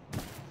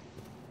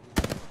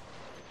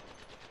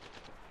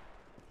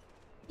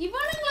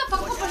 இவனுங்கள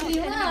பக்கம்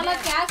பண்றீங்க நல்லா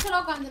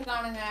கேஷுவலா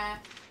உட்கார்ந்திருக்கானுங்க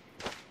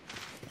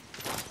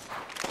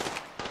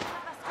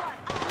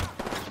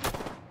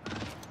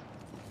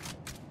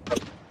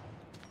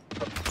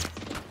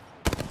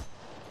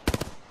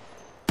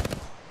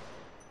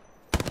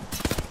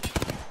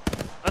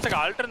வச்சக்கா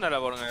ஆல்டர்னேட்டா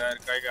போடுங்க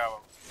கைக்கு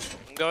ஆகும்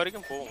இங்க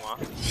வரைக்கும் போகுமா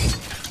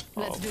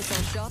Let's do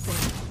some shopping.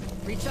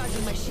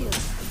 Recharging my shield.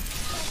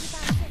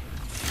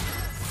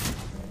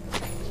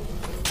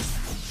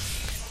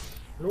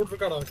 Loot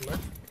இருக்காடா அதுல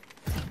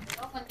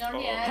கொஞ்சம்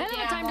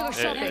Hello, time to go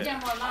shopping.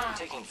 I'm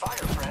taking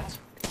fire, friends.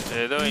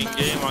 ஏதோ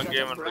இங்கேயும்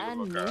அங்கேயும்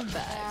Brand new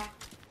bag.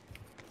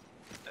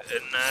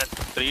 என்ன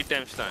 3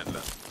 டைம்ஸ் தான் இல்ல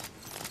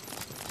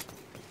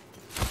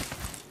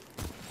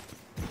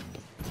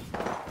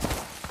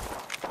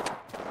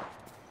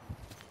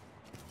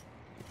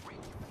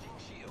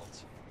Shields.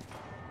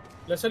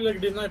 லெசன்ல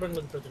கிட்டனா இப்ப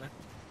உங்களுக்கு பிரச்சனை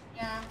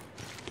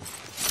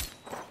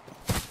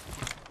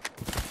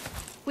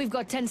We've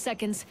got 10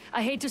 seconds.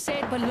 I hate to say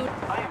it, but loot.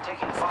 I am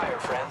taking fire,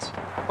 friends.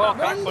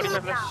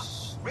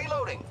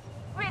 Reloading.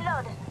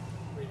 Reload.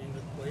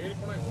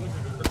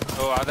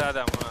 ஓ அத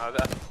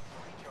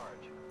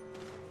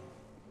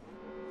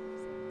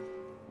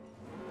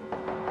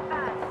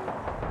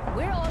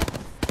We're all.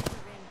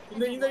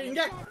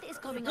 இங்க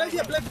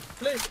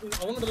play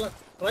அவங்களோட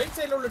ரைட்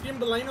சைடுல உள்ள டீம்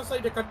லைன் ஆஃப்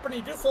சைட கட்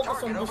பண்ணிட்டு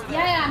focus on this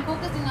Yeah, I'm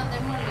focusing on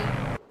them only.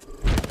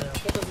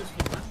 Focus this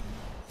team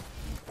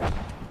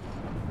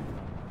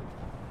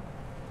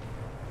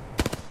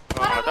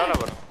அதால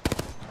வரும்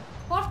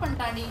Spot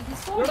பண்ணிட்டாடி.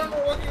 He's You're falling.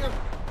 not working up.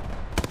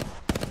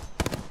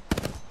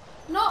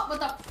 No, what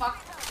the fuck?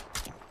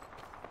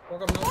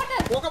 Walk up now.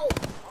 Walk up.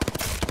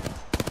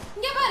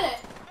 இங்க பாரு.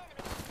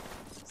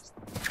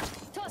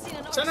 Tossing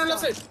an Channel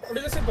left side. What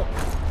is it?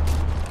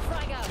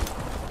 Frag out.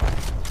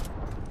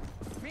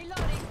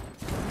 Reloading.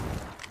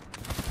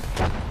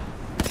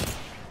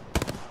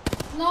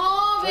 No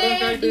way,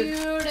 Well,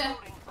 dude.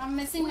 I'm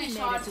missing my We made it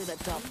shots. to the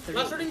top 3.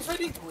 Last shooting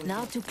fighting.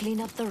 Now to clean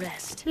up the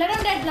rest. Blood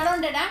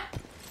on dead, huh?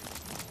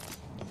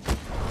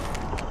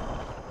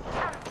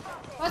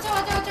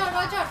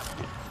 Watch out.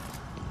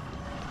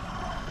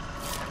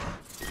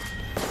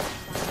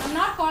 I'm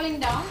not falling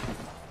down.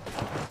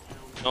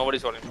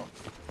 nobody's falling down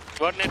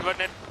what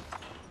net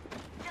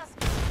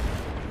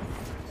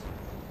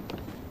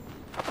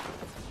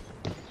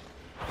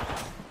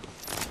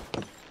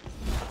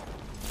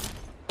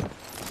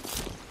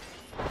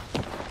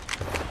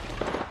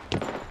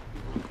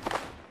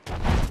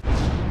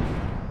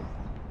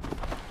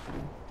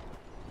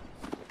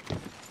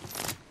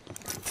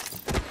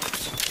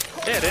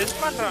rest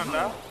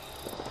பண்றான்டா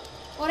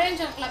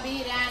Orange club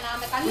நான்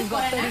அந்த கல்லு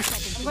போறேன்.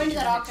 I'm going to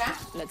the rock.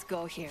 Let's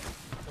go here.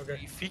 Okay.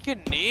 if he can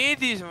nail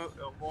these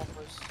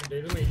bombs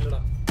எதுமே இல்லடா.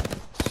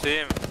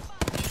 same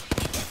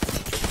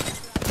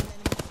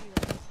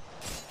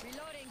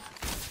Reloading.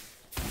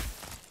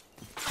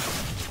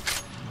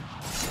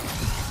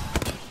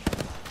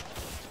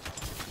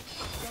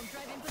 Jump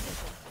drive in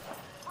position.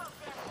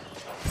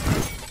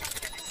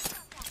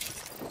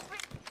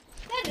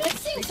 They're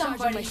dressing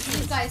somebody.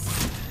 These guys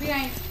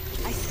behind.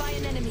 I spy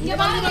an enemy. இங்க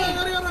பாருங்க.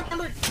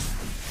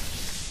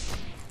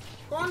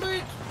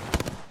 Conduit.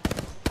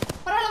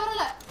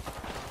 பரவாயில்ல.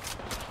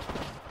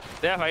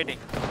 they are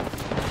fighting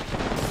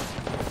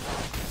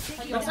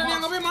lesson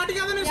அங்க போய்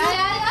மாட்டிக்காத நீ. Yeah.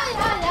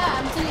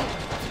 I'm chilling.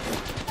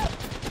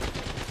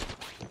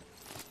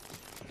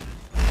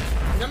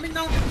 Jumping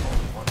down.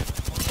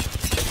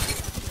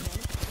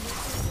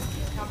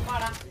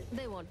 அம்மாடா.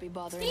 They won't be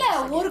bothering. இல்ல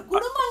ஒரு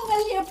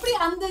குடும்பங்கள் எப்படி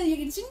அந்த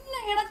சின்ன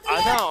இடத்துல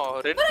அதான்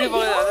ரெண்டு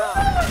அதான்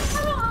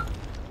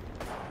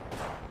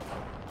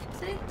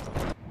சரி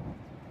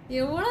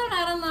எவ்வளவு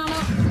நேரம் தானோ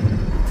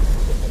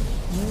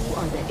You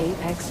are the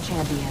Apex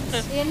champions.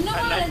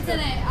 என்னமா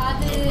பிரச்சனை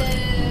அது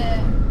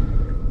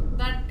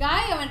that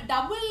guy அவன்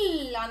டபுள்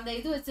அந்த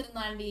இது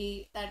வச்சிருந்தான்டி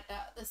that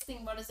this thing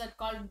what is that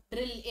called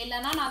drill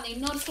இல்லனா நான் அந்த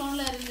இன்னொரு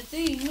ஸ்டோன்ல இருந்துட்டு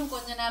இன்னும்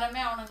கொஞ்ச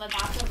நேரமே அவனுங்கள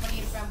டார்ச்சர்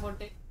பண்ணி இருப்பேன்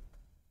போட்டு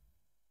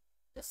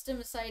just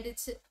miss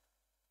ஆயிடுச்சு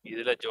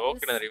இதுல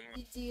ஜோக் என்ன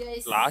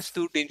லாஸ்ட்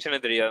 2 டீம்ஸ்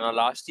என்ன தெரியாது நான்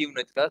லாஸ்ட் டீம்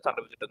வச்சுட்டா சண்டை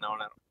வச்சிட்டு இருந்தேன்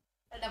அவள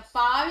அட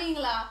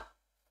பாவிங்களா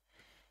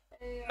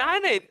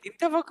நான்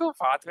இந்த பக்கம்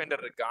பாத்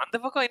வெண்டர் இருக்கு அந்த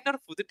பக்கம் இன்னொரு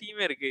புது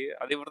டீமே இருக்கு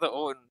அதே மாதிரி தான்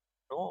oh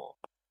no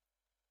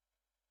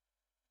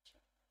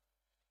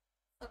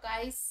so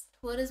guys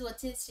who is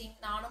watching this stream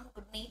நானும்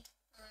good night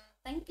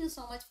thank you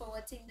so much for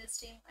watching this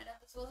stream I know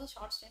this was a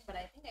short stream but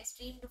I think I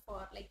streamed for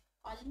like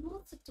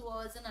almost 2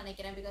 hours ன்னு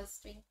நினைக்கிறேன் because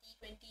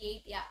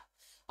 28 yeah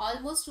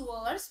almost 2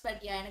 hours but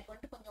yeah எனக்கு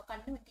வந்து கொஞ்சம்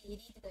கண்ணு விட்டு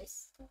எரியுது guys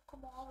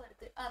தூக்கமா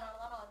வருது அதனால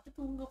தான் நான் வந்து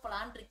தூங்க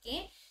போலாம்னு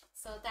இருக்கேன்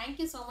so thank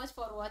you so much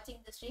for watching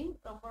the stream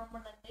ரொம்ப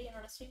நன்றி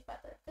என்னோட stream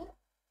பார்த்ததுக்கு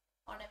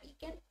on a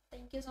weekend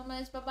thank you so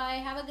much bye bye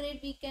have a great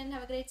weekend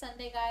have a great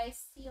Sunday guys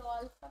see you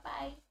all bye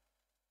bye